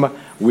remember,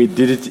 we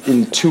did it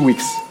in 2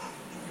 weeks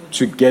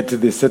to get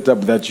the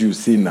setup that you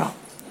see now.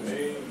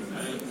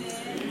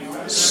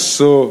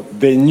 So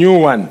the new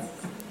one,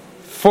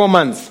 4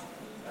 months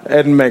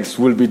at max,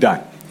 will be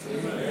done.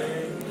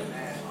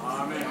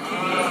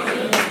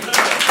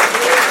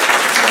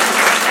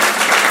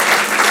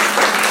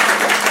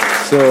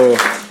 So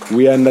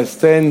we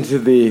understand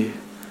the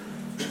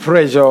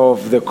pressure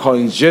of the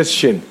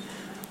congestion.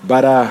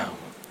 But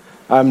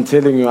I'm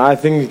telling you, I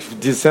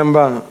think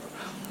December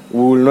we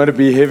will not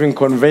be having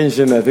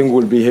convention. I think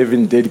we'll be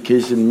having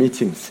dedication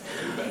meetings.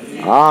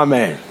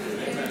 Amen.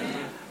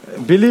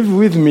 Believe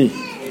with me.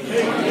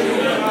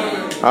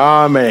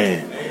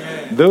 Amen.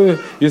 Though,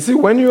 you see,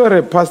 when you are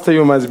a pastor,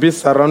 you must be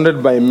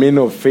surrounded by men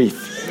of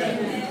faith.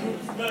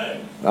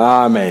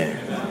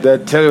 Amen. They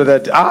tell you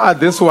that,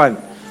 this one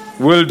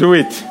will do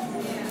it.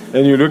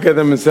 And you look at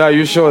them and say, are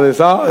you sure? They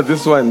say,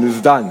 this one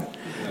is done.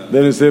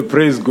 Then you say,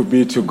 praise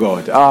be to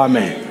God.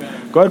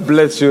 Amen. God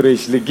bless you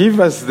richly. Give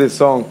us the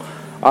song,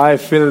 I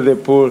Feel the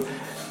Pull.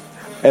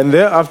 And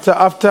then after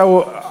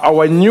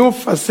our new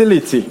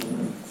facility,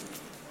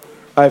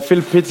 I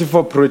feel pity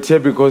for Protea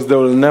because they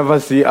will never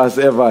see us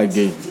ever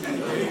again.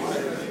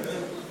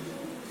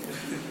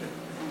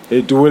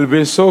 It will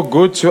be so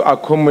good to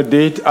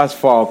accommodate us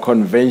for our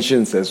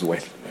conventions as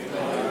well.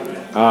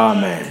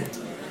 Amen.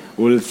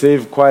 We'll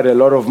save quite a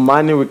lot of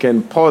money. We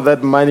can pour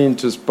that money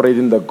into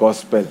spreading the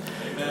gospel.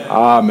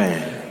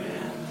 Amen.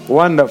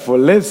 Wonderful.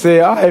 Let's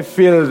say, I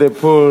feel the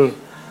pull.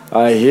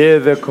 I hear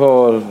the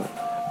call.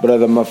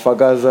 Brother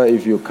Mafagaza,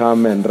 if you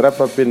come and wrap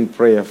up in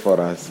prayer for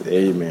us.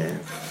 Amen.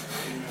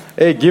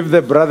 Hey, give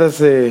the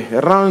brothers a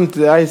round.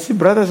 I see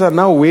brothers are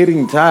now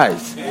wearing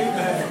ties.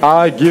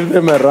 Give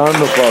them a round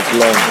of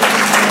applause.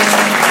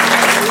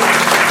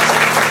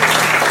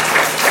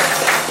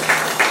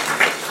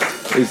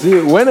 You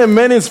see, when a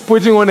man is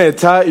putting on a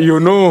tie, you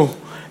know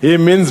he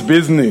means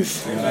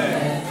business.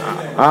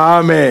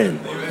 Amen.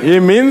 He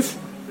means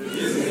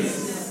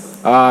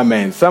business.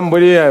 Amen.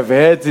 Somebody I've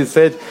heard, he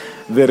said,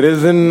 the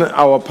reason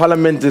our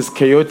parliament is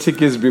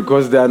chaotic is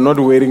because they are not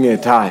wearing a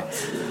tie.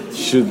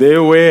 Should they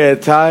wear a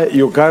tie,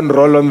 you can't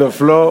roll on the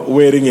floor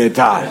wearing a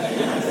tie.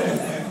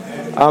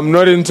 I'm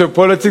not into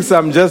politics,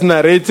 I'm just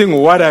narrating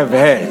what I've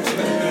heard.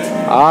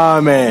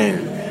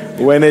 Amen.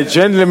 When a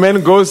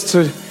gentleman goes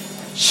to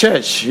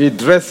church, he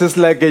dresses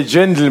like a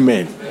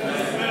gentleman.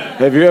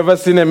 Have you ever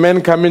seen a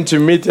man coming to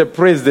meet a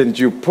president?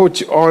 You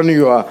put on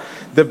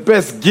the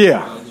best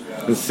gear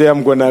and say,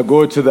 I'm going to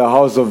go to the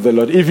house of the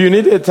Lord. If you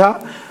need a tie,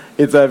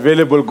 it's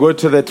available. Go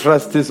to the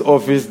trustee's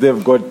office.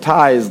 They've got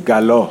ties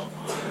galore.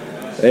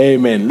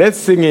 Amen. Let's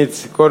sing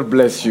it. God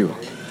bless you.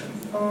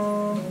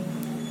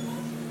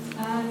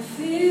 I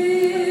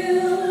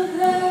feel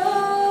the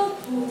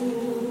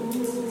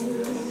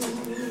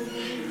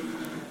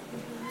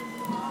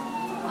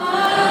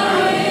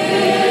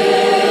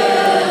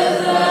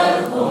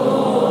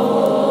pull.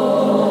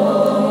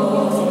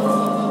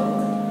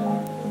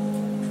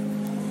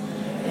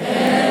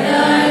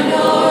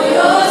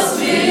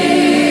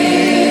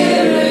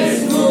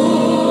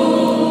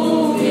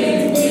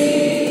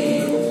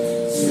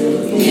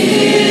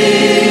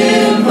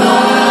 Give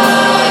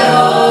my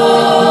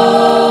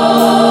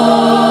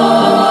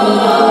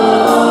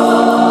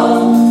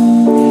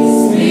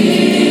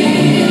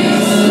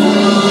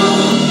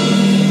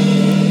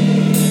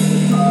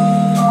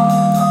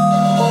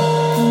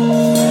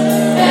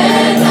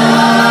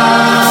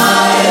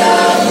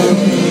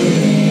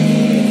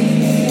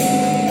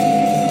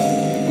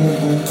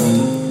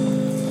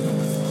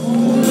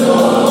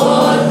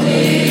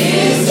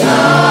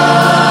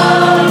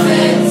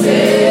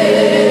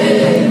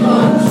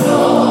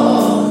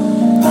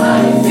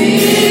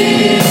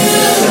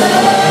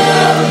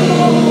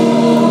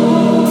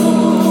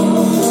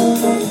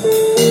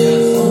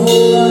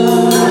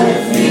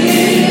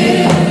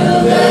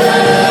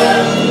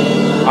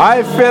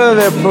feel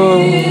the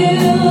pull.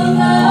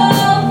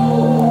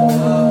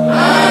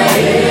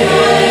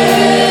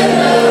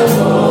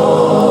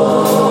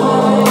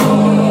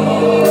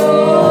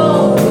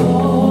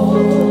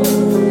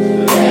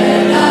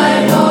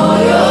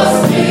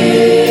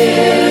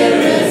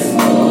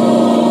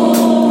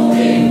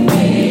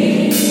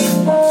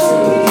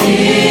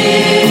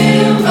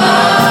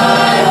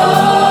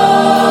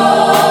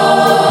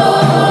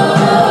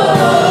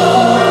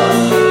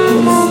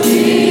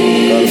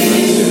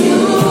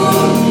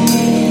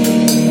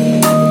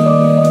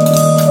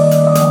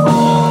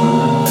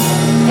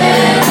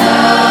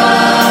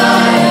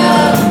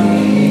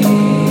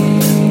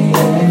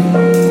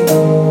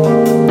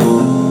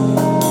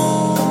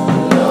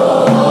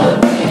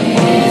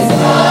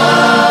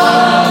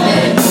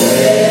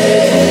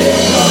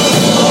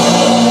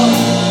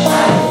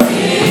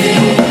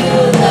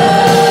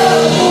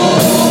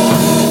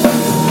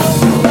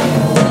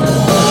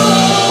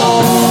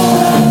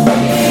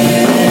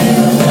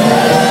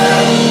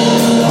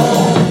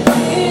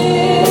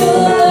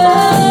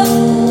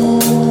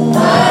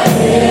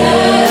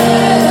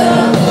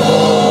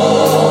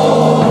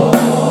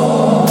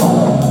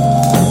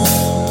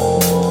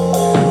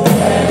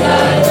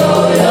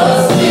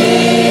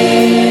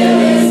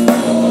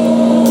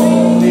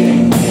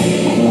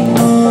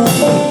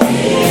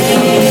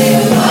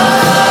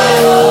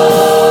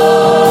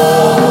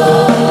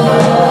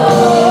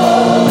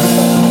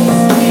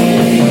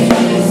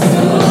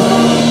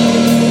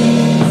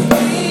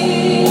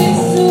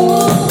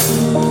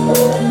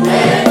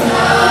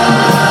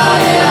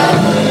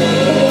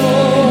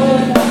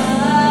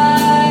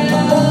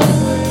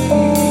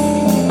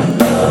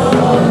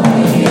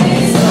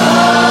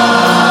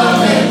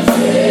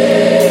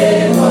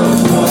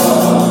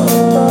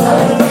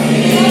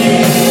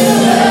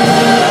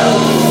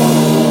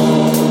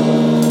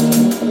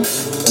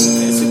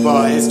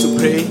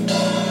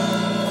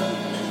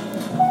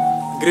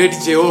 Great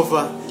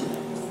Jehovah,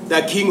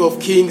 the King of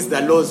Kings,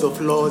 the Lord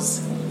of Lords.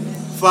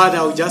 Father,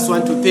 I just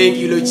want to thank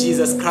you, Lord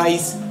Jesus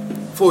Christ,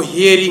 for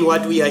hearing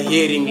what we are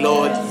hearing,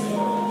 Lord.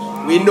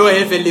 We know,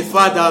 Heavenly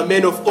Father,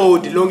 men of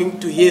old longing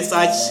to hear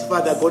such,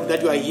 Father God,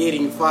 that you are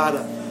hearing,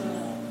 Father.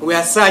 We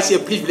are such a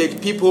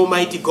privileged people,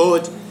 Almighty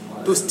God,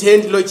 to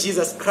stand, Lord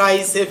Jesus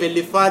Christ,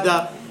 Heavenly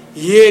Father,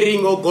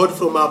 hearing, oh God,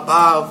 from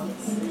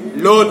above.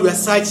 Lord, we are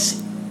such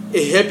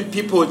a happy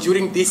people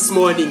during this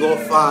morning, oh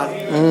Father.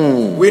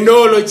 We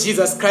know, Lord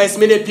Jesus Christ,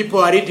 many people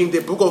are reading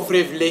the book of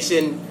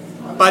Revelation,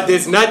 but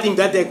there's nothing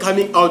that they're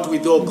coming out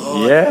with, oh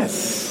God.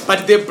 Yes.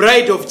 But the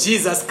bride of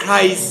Jesus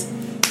Christ,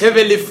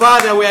 Heavenly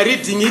Father, we are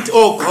reading it,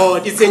 oh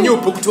God. It's a new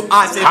book to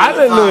us,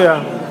 Heavenly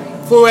Hallelujah.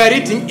 Father. For we are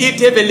reading it,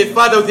 Heavenly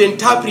Father, with the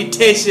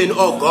interpretation,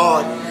 oh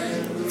God.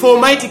 For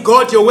Almighty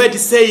God, your word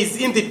says,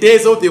 in the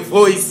days of the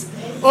voice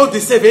of the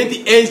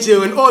seventh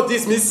angel, when all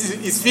this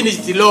mystery is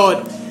finished,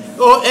 Lord,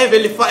 oh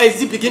Heavenly Father,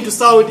 as you begin to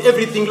sound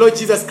everything, Lord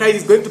Jesus Christ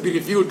is going to be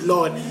revealed,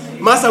 Lord.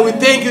 Master, we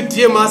thank you,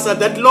 dear Master,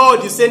 that,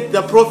 Lord, you sent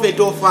the prophet,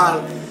 oh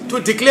Father, to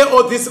declare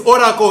all these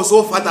oracles,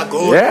 oh Father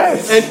God.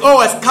 Yes. And all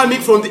was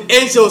coming from the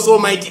angels,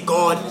 Almighty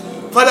God.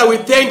 Father, we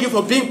thank you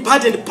for being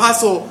part and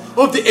parcel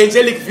of the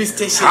angelic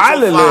visitation.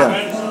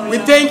 Hallelujah. We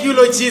thank you,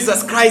 Lord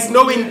Jesus Christ,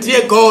 knowing,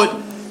 dear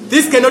God,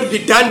 this cannot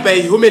be done by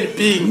a human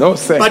being. No,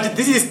 sir. But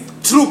this is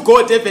true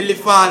God, Heavenly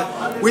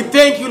Father. We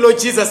thank you, Lord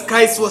Jesus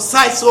Christ, for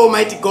such,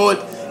 Almighty God,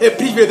 a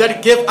privilege that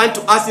you gave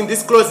unto us in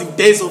these closing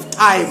days of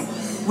time.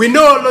 We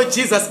know, Lord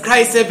Jesus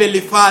Christ, Heavenly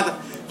Father,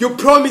 you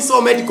promise,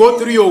 Almighty God,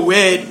 through your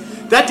word,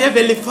 that,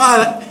 Heavenly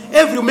Father,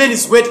 every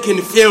man's word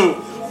can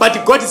fail,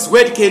 but God's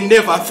word can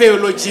never fail,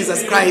 Lord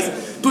Jesus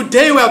Christ.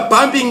 Today we are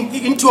bumping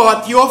into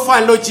our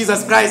theophany, Lord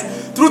Jesus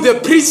Christ, through the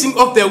preaching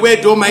of the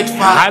word, Almighty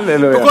Father.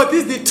 Hallelujah. Because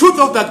this is the truth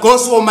of the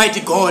gospel,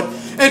 Almighty God.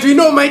 And we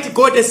know, Almighty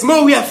God, as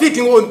more we are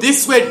feeding on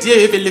this word, dear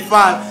Heavenly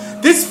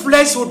Father, this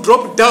flesh will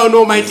drop down,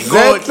 Almighty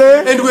God.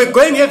 And we're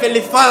going,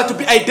 Heavenly Father, to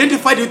be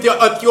identified with your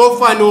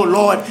theophany, oh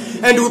Lord.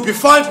 And we'll be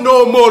found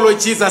no more, Lord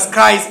Jesus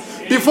Christ.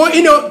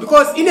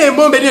 Because in a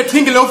moment, in a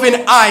twinkling of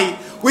an eye,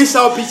 we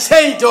shall be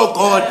changed, oh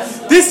God.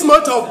 This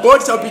mortal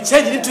body shall be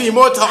changed into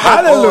immortal.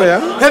 Hallelujah.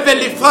 Oh God.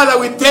 Heavenly Father,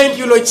 we thank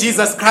you, Lord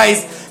Jesus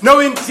Christ.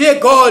 Knowing, dear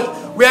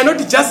God, we are not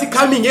just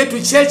coming here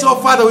to church, oh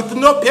Father, with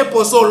no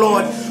purpose, oh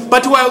Lord.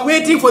 But we are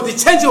waiting for the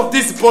change of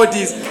these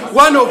bodies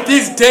one of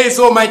these days,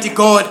 Almighty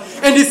God.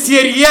 And it's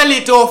a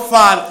reality, oh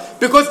Father.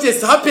 Because it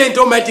has happened,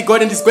 Almighty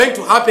God, and it's going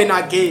to happen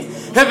again.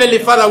 Heavenly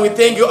Father, we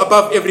thank you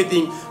above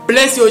everything.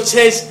 Bless your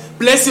church.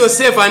 Bless your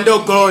servant,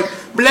 oh God.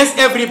 Bless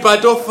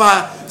everybody, oh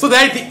Father. So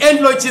that at the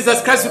end, Lord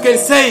Jesus Christ, you can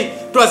say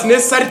it was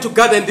necessary to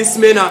gather in this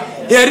manner.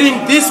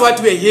 Hearing this, what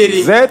we are hearing.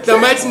 Exactly. In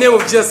the mighty name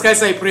of Jesus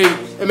Christ, I pray.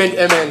 Amen.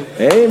 Amen.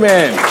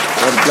 Amen.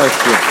 God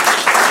bless you.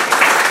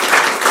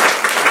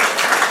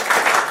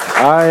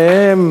 I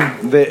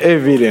am the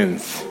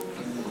evidence.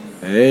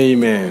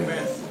 Amen.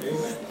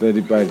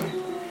 Everybody.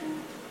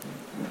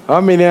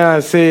 How many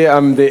are say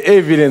I'm the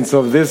evidence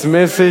of this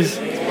message?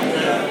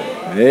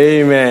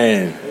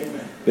 Amen.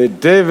 The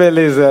devil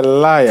is a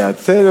liar.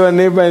 Tell your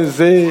neighbor and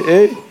say,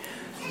 hey,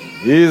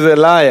 he's a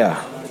liar.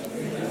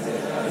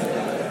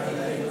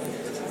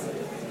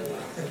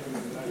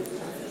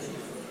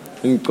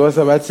 In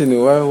Xhosa bathini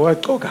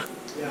waxoka.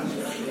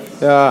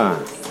 Yeah.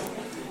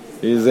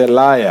 He's a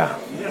liar.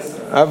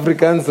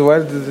 Africans,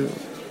 what is it?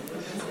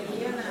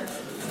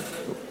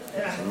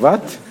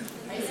 What?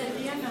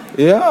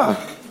 Yeah.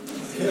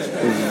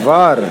 It's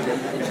var.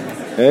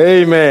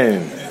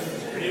 Amen.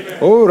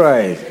 All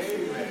right.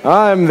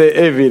 I am the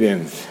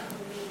evidence.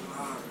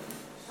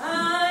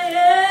 I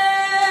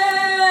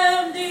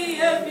am the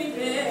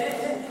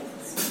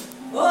evidence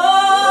of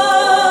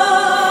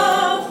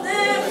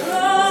the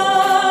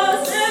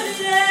cross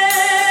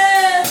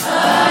evidence. I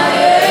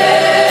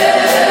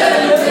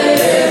am the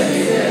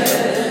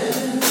evidence.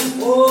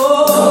 Oh,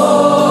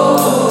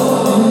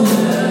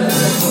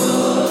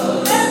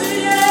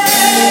 evidence.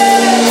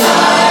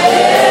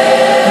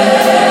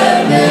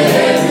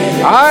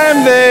 I am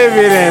the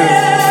evidence.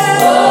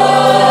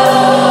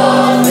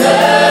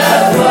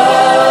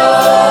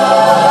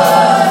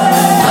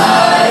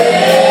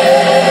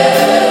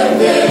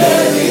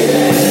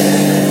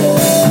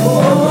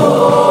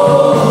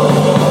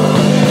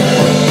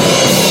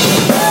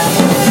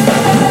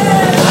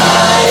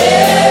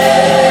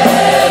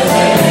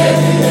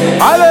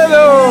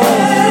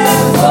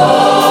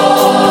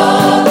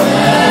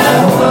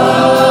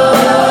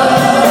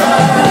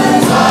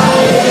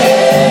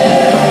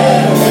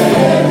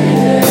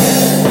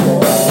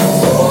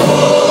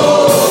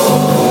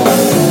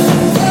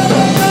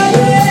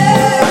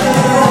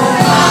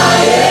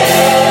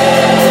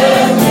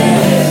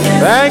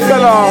 Thank you,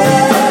 Lord.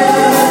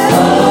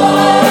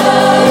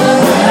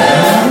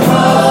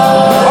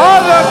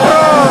 On the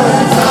cross.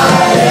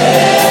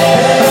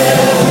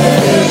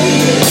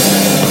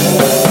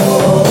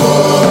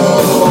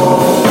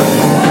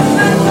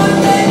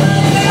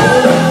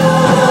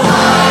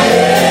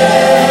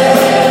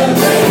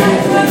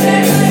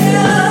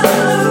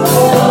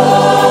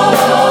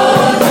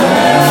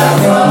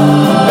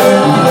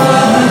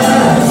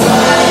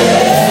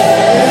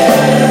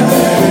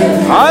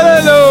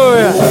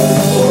 Hallelujah.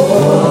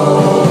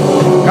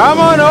 Come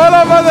on, all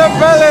over the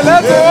building,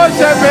 let's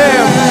worship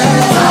Him.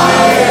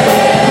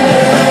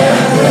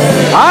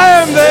 I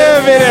am the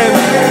evidence.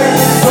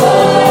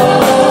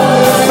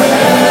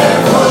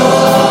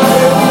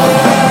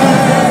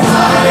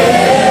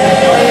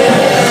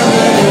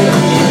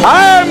 I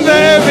am the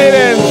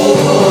evidence.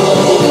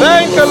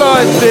 Thank you,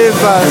 Lord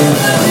Jesus.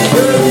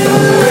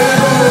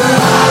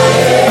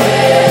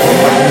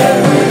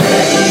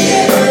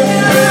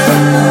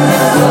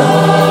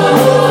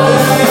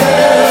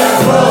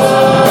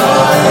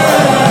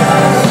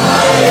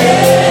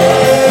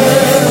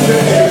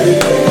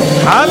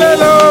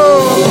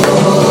 Hallelujah.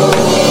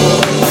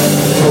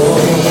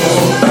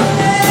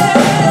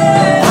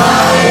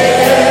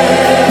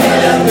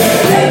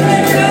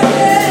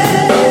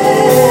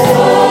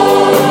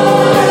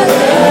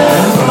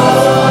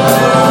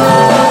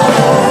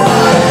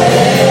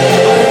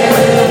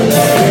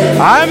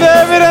 I'm the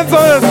evidence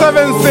of the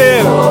seventh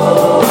seal.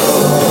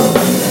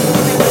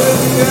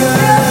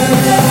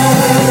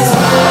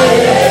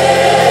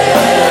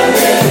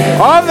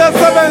 Of the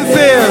seventh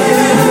seal.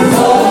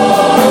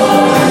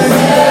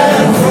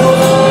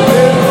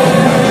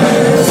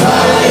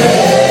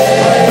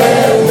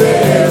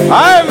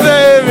 I'm the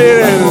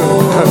evidence.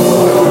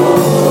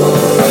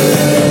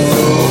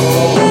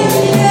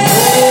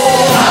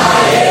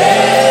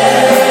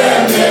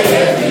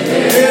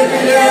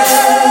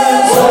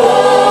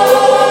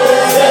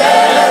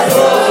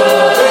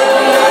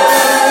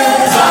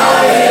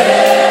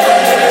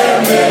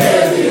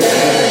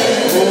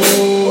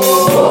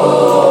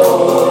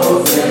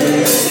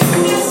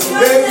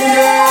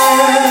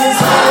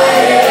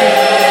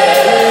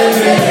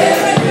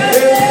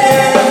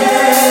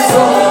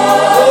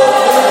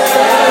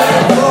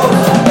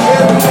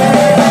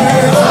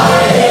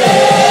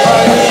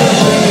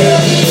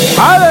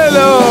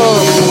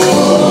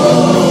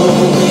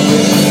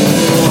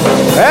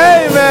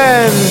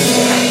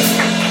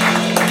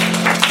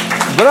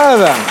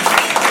 Brother,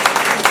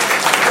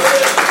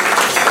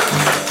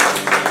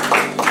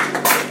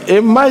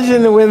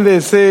 imagine when they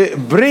say,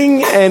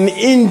 bring an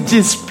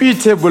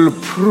indisputable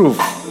proof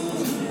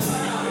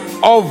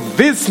of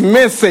this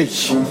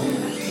message.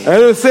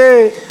 And you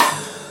say,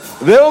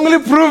 the only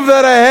proof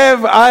that I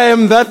have, I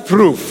am that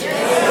proof.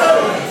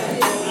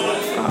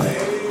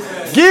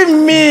 Give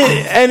me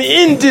an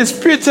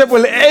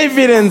indisputable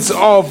evidence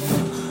of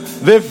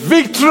the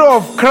victory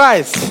of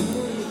Christ.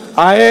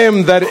 I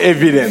am that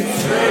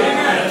evidence.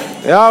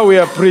 Yeah, we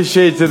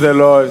appreciate the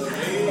Lord.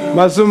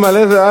 Masuma,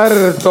 let's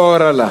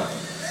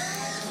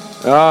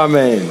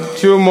Amen.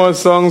 2 more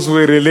songs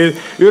we release.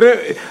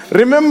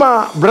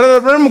 Remember,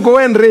 Brother Branham, go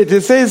and read.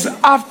 It says,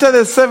 after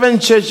the 7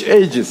 church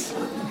ages,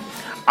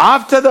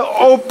 after the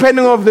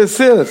opening of the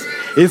seals,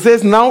 it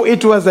says, now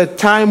it was a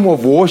time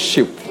of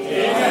worship.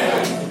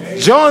 Amen.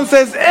 John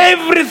says,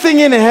 everything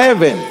in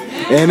heaven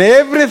and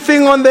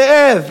everything on the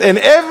earth and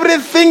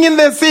everything in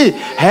the sea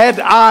had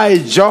I,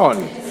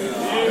 John,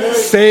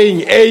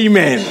 saying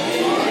amen.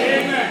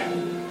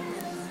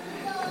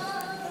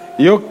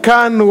 You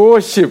can't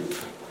worship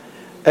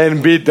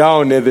and be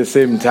down at the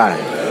same time.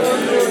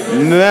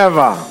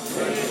 Never.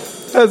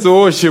 Let's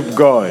worship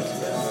God.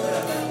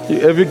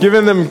 Have you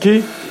given them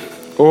key?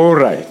 All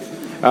right.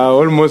 I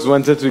almost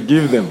wanted to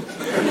give them.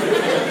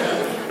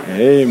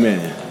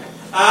 Amen.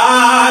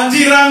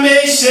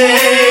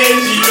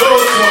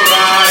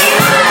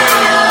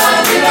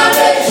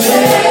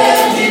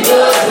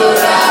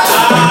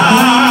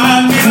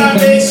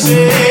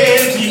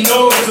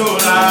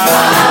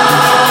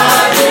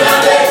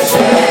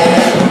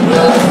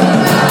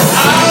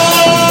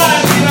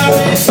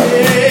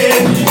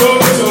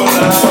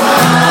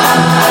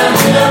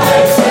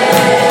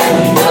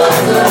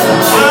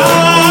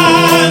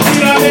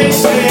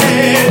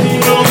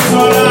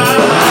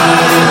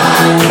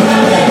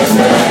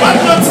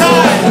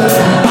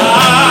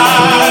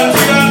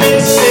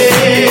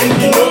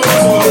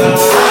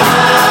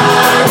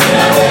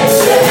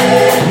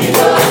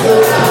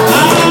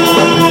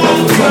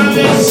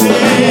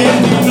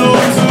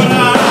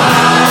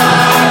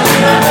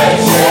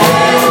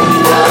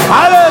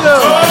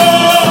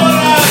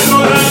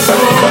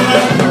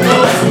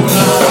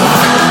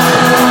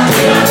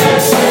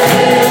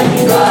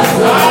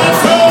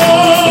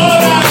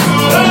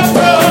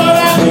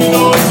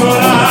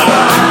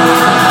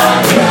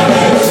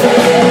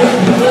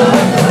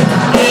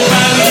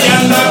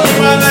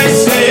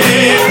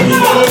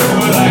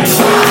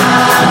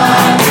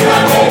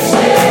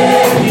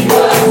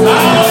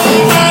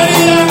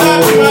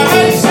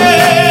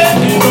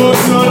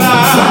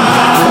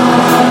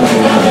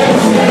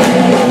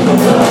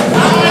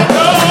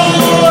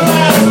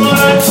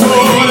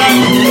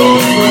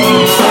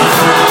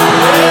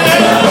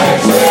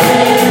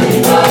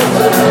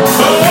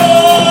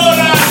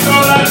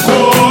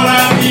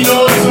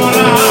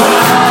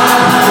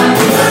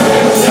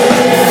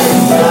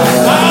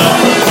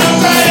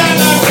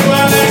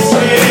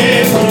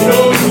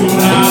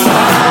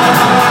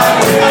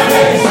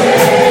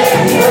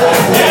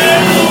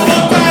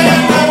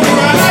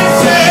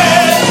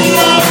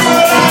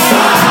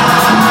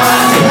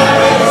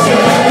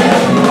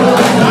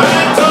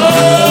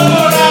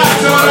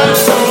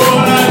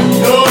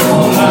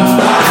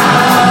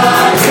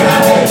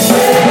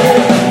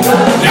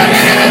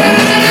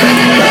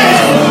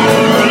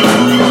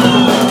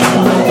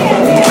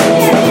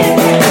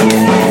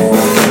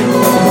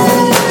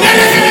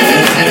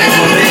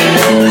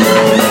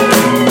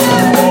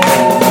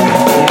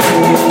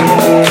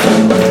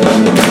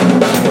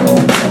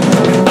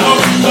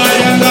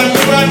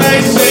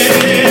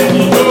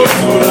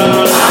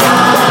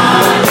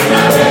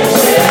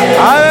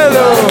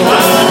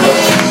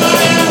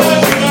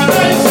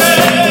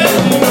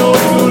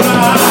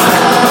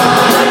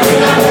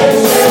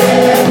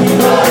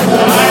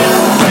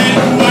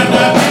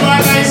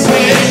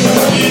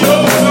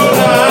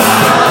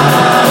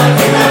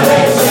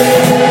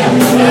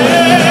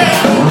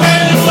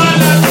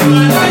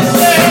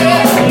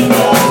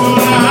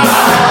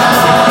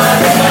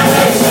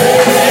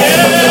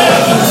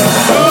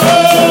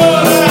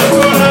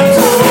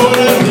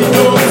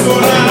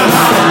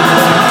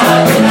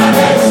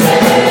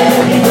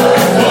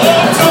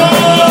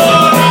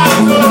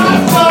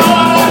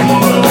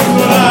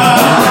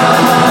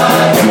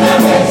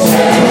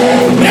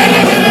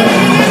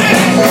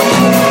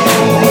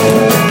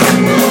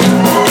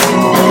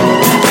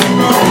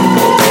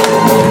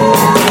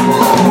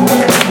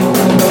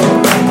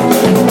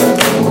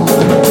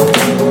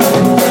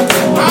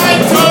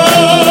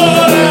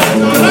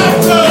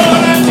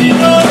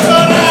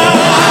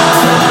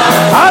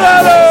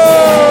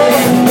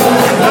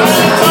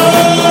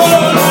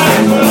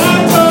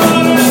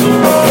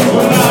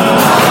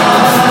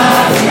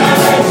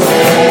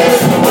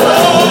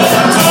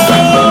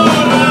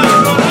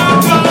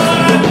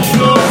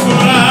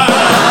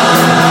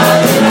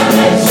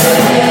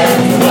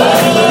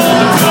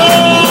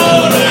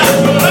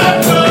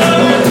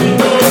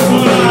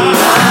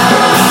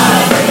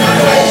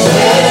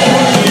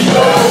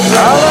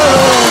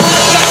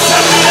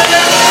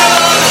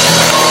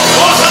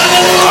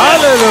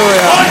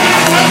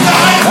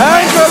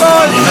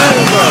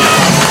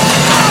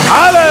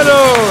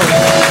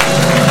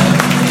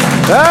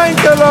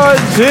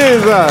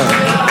 Jesus.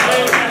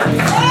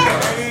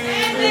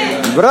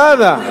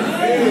 Brother,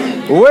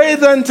 wait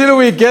until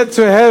we get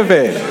to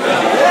heaven.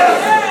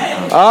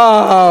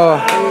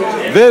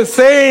 The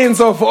saints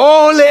of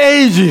all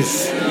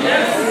ages.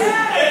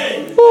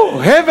 Ooh,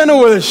 heaven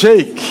will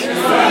shake.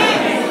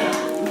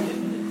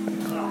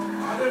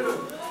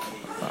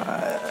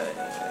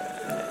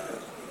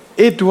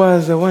 It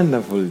was a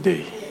wonderful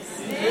day.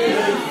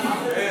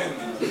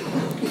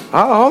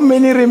 How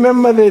many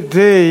remember the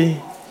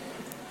day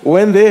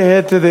when they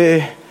had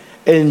the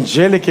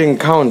angelic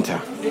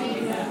encounter?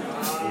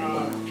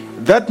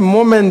 That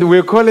moment,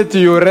 we call it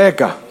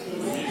Eureka.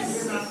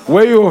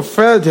 Where you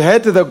felt,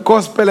 had the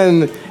gospel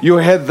and you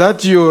had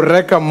that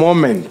Eureka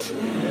moment.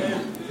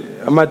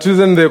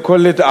 Matusan, they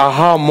call it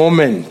aha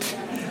moment.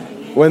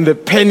 When the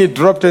penny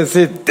dropped and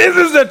said, this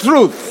is the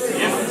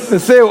truth. They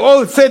say,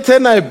 oh,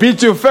 Satan, I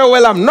beat you.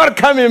 Farewell, I'm not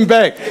coming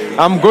back.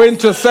 I'm going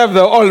to serve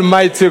the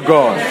Almighty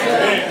God.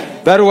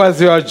 That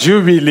was your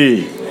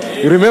jubilee.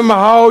 You remember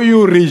how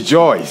you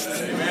rejoiced.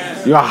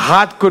 Your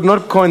heart could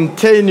not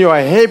contain your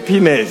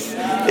happiness.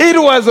 It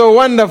was a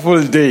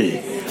wonderful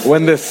day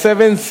when the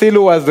seventh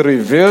seal was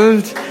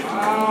revealed,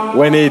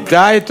 when he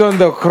died on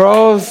the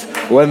cross,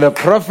 when the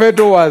prophet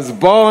was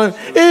born.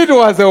 It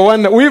was a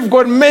wonder. We've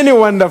got many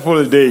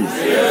wonderful days.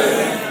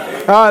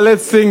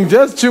 Let's sing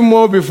just 2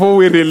 more before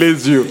we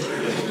release you.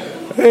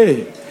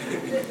 Hey.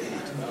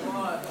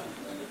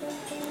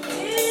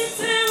 It's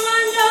a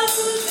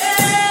wonderful day.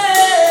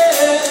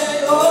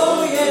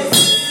 Oh, yes.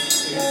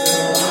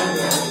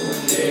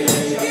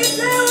 It's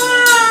a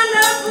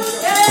wonderful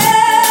day.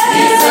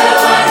 It's a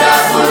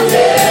wonderful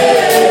day.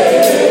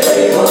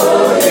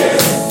 Oh,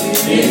 yes.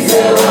 It's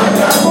a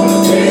wonderful day. It's a wonderful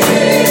day.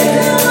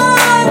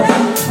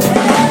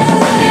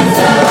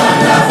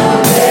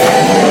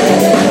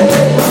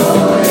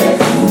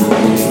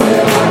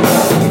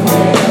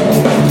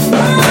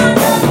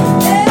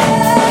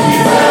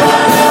 Oh, yes.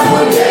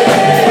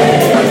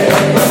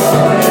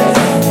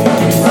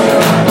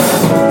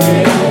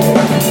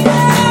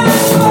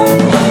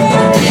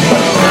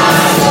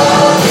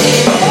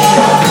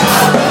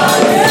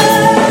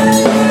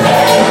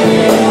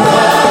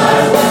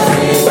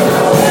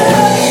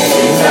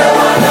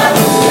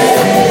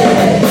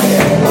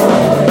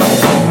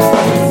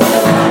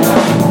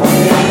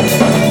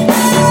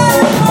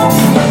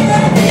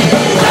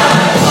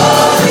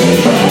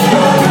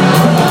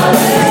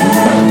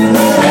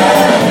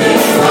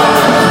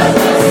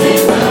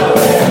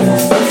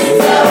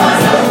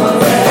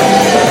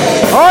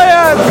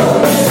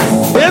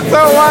 It's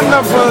a wonderful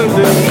wonderful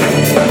day.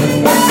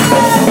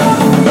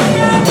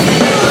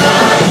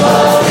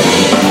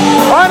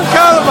 On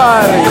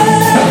Calvary.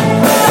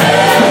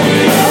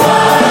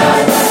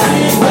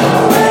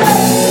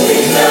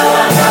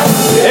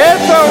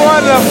 It's a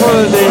wonderful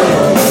day.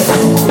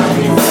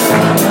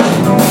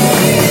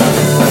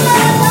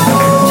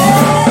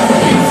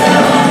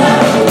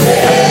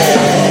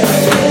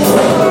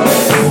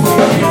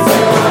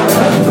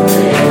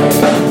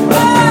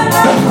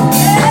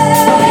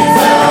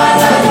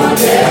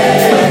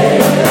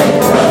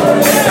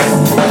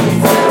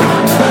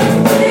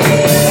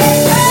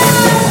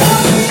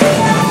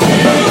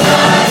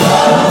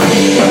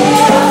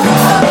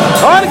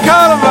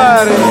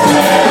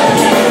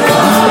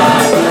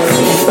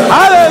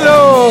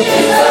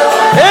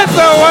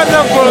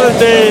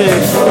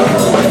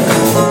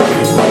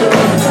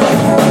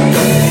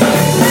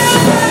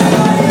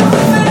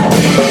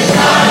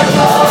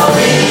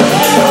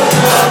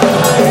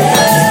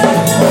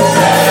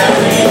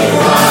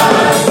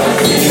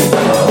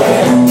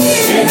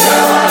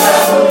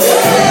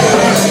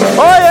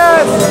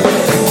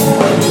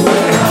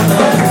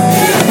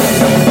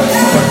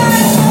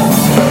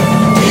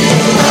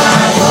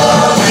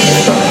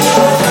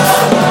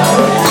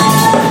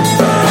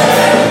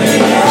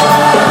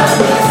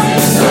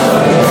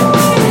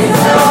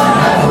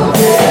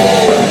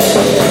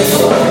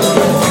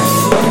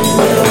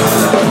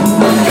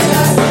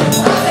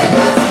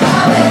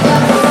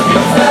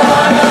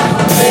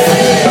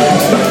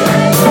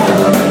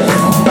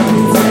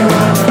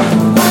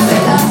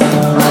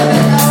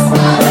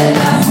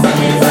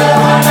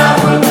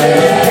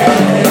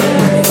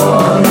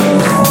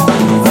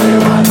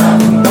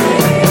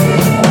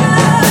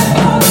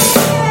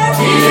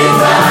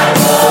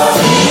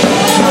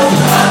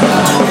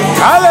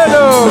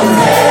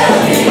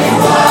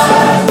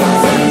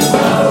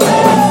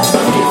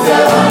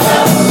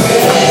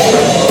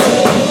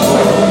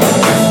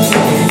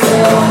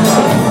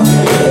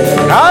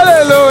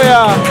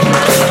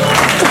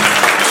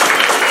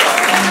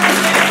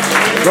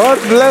 God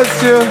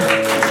bless you.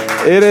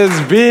 It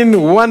has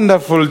been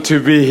wonderful to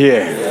be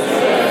here.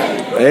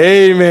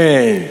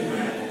 Amen.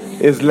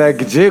 It's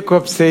like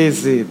Jacob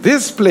says,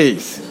 this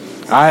place,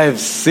 I have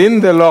seen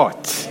the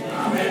Lord.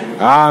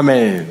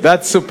 Amen.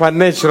 That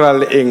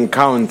supernatural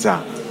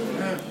encounter.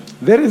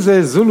 There is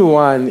a Zulu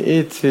one,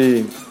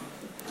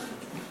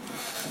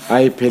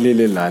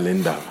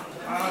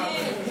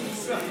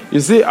 you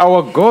see,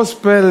 our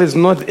gospel is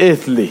not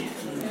earthly.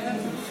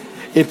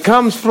 It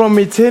comes from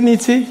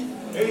eternity.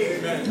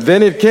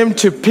 Then it came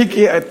to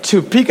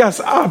pick us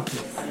up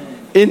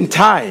in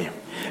time.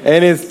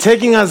 And it's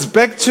taking us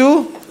back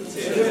to...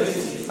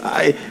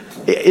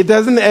 it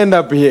doesn't end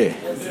up here.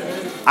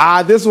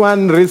 This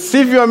one,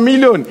 receive your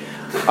million.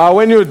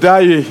 When you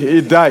die,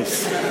 it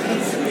dies.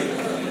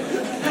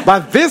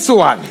 But this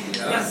one,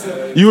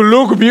 you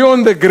look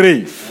beyond the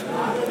grave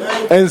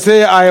and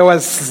say, I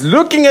was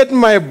looking at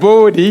my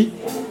body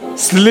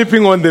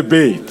sleeping on the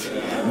bed.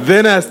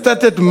 Then I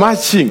started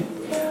marching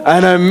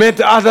and I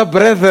met other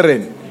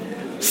brethren,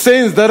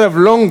 saints that have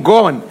long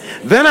gone.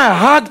 Then I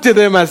hugged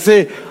them and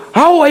say,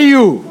 how are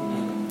you?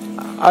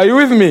 Are you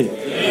with me?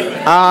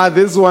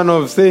 This one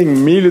of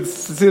saying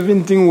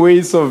 17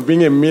 ways of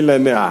being a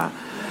millionaire.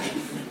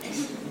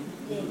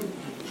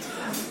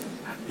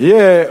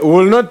 Yeah,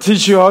 we'll not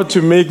teach you how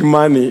to make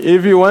money.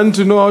 If you want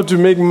to know how to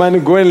make money,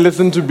 go and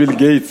listen to Bill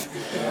Gates.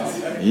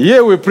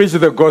 Here we preach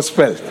the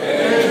gospel.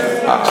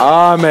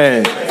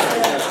 Amen.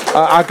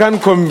 I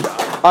can't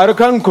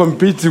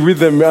compete with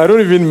them. I don't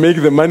even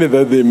make the money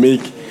that they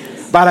make.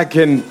 but I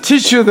can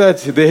teach you that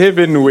the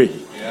heaven way.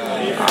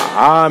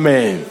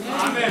 Amen.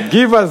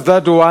 Give us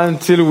that one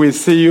till we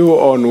see you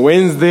on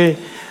Wednesday.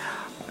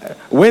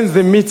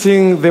 Wednesday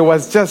meeting, there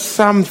was just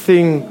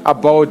something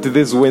about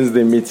this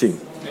Wednesday meeting.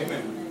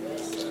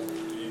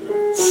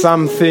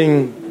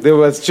 Something, there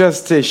was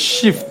just a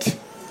shift.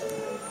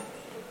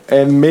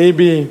 And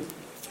maybe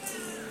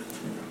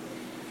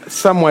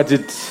somewhat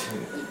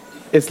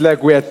it's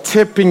like we are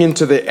tapping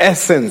into the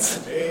essence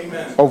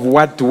of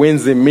what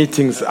Wednesday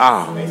meetings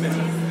are.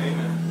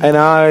 And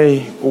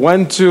I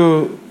want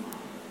to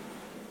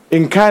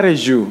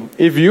encourage you,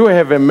 if you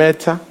have a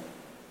matter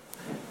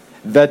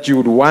that you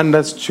would want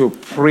us to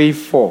pray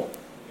for,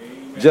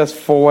 just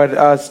forward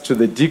us to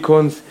the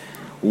deacons.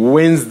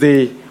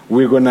 Wednesday,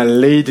 we're going to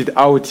lay it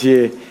out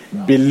here.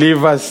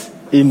 Believers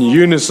in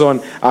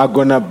unison are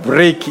going to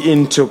break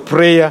into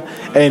prayer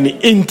and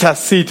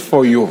intercede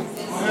for you.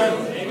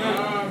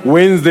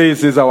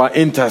 Wednesdays is our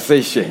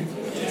intercession.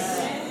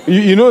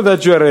 You know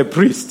that you are a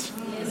priest.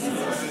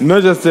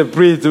 Not just a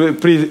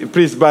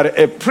priest, but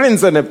a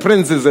prince and a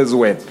princess as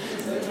well.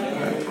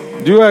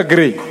 Do you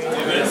agree?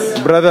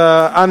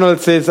 Brother Arnold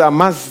says, I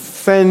must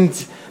send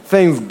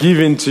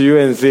thanksgiving to you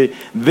and say,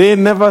 they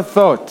never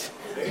thought,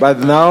 but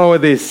now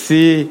they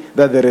see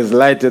that there is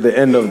light at the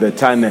end of the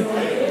tunnel.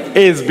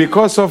 It's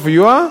because of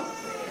your...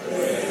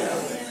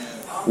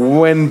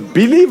 When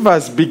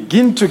believers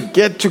begin to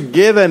get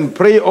together and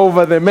pray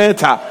over the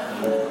matter,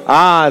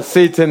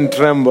 Satan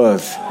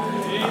trembles.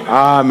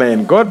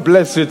 Amen. God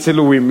bless you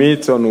till we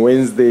meet on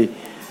Wednesday.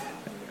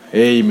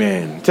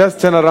 Amen. Just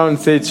turn around and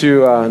say to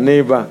your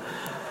neighbor,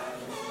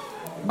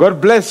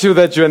 God bless you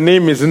that your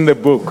name is in the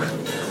book.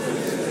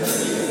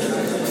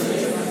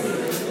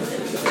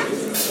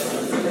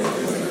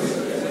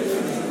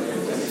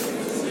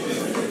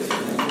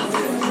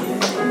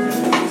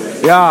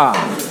 Yeah.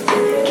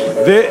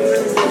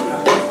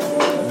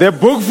 The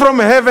book from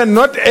heaven,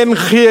 not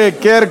NG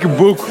Kerk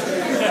book.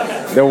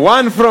 The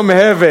one from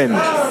heaven.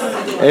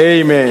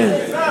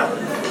 Amen.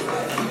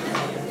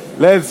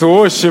 Let's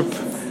worship.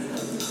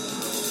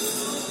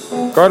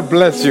 God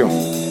bless you.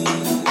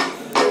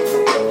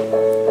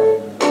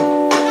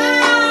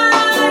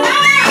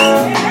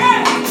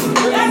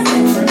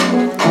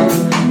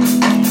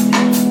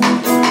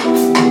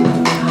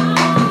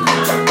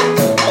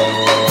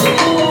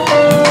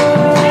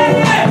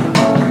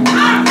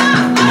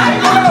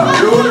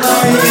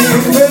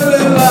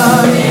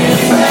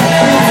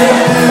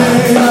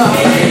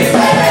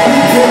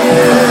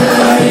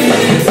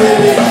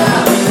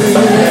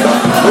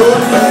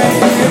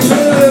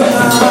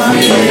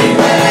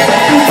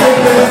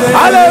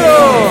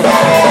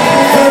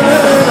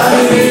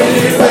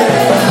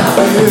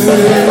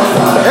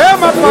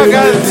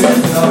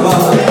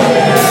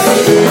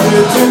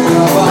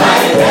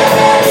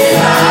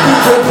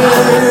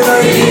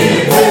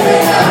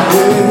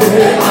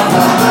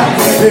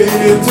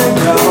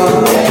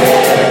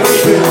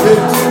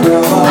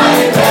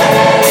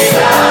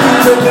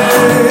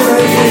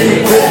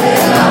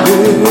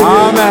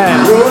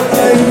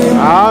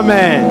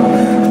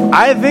 Amen.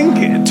 I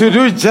think to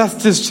do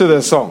justice to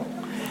the song,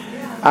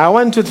 I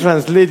want to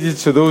translate it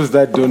to those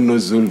that don't know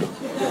Zulu.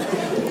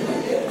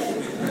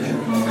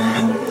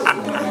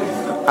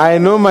 I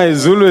know my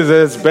Zulu is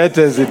as bad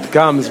as it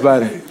comes,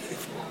 but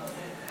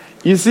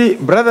you see,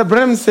 Brother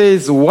Bram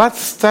says, what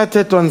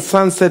started on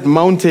Sunset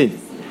Mountain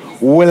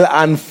will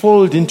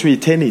unfold into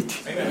eternity.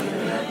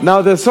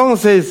 Now the song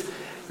says,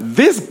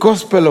 this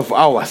gospel of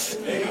ours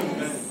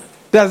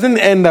doesn't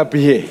end up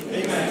here.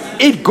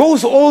 It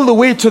goes all the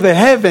way to the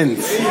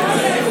heavens.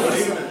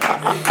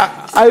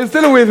 Are you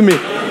still with me?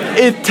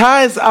 It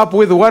ties up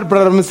with what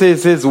Brother Bram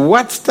says,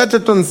 what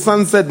started on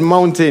Sunset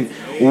Mountain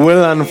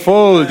will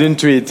unfold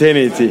into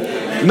eternity.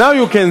 Now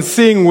you can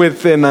sing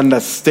with an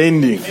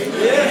understanding.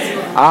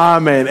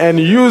 Amen. And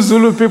you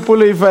Zulu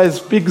people, if I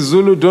speak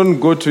Zulu, don't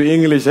go to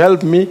English.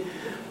 Help me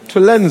to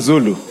learn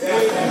Zulu.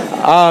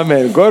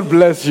 Amen. God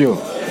bless you.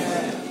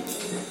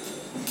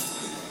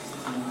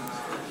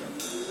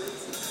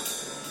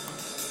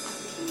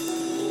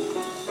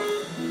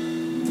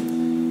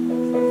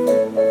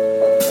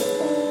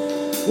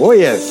 Oh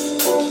yes.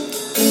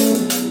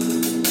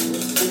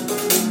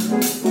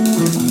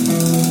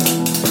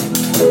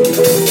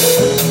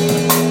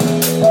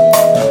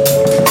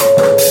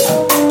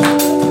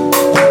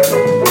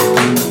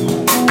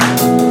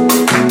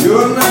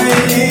 Your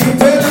name,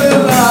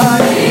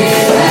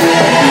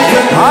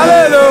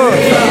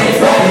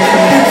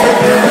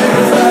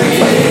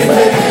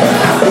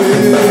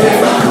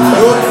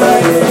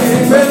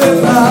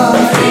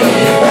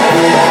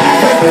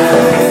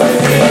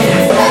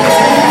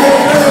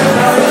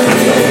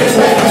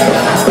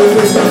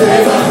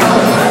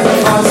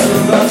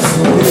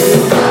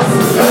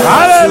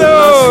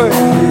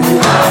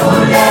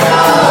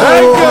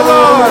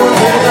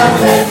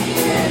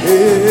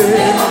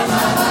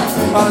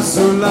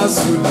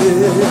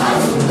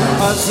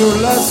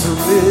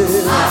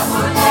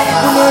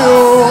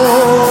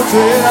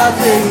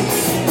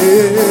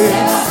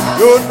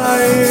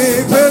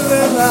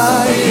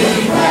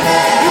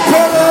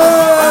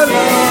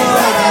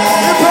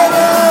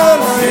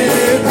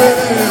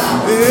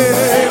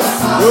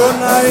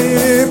 Oh,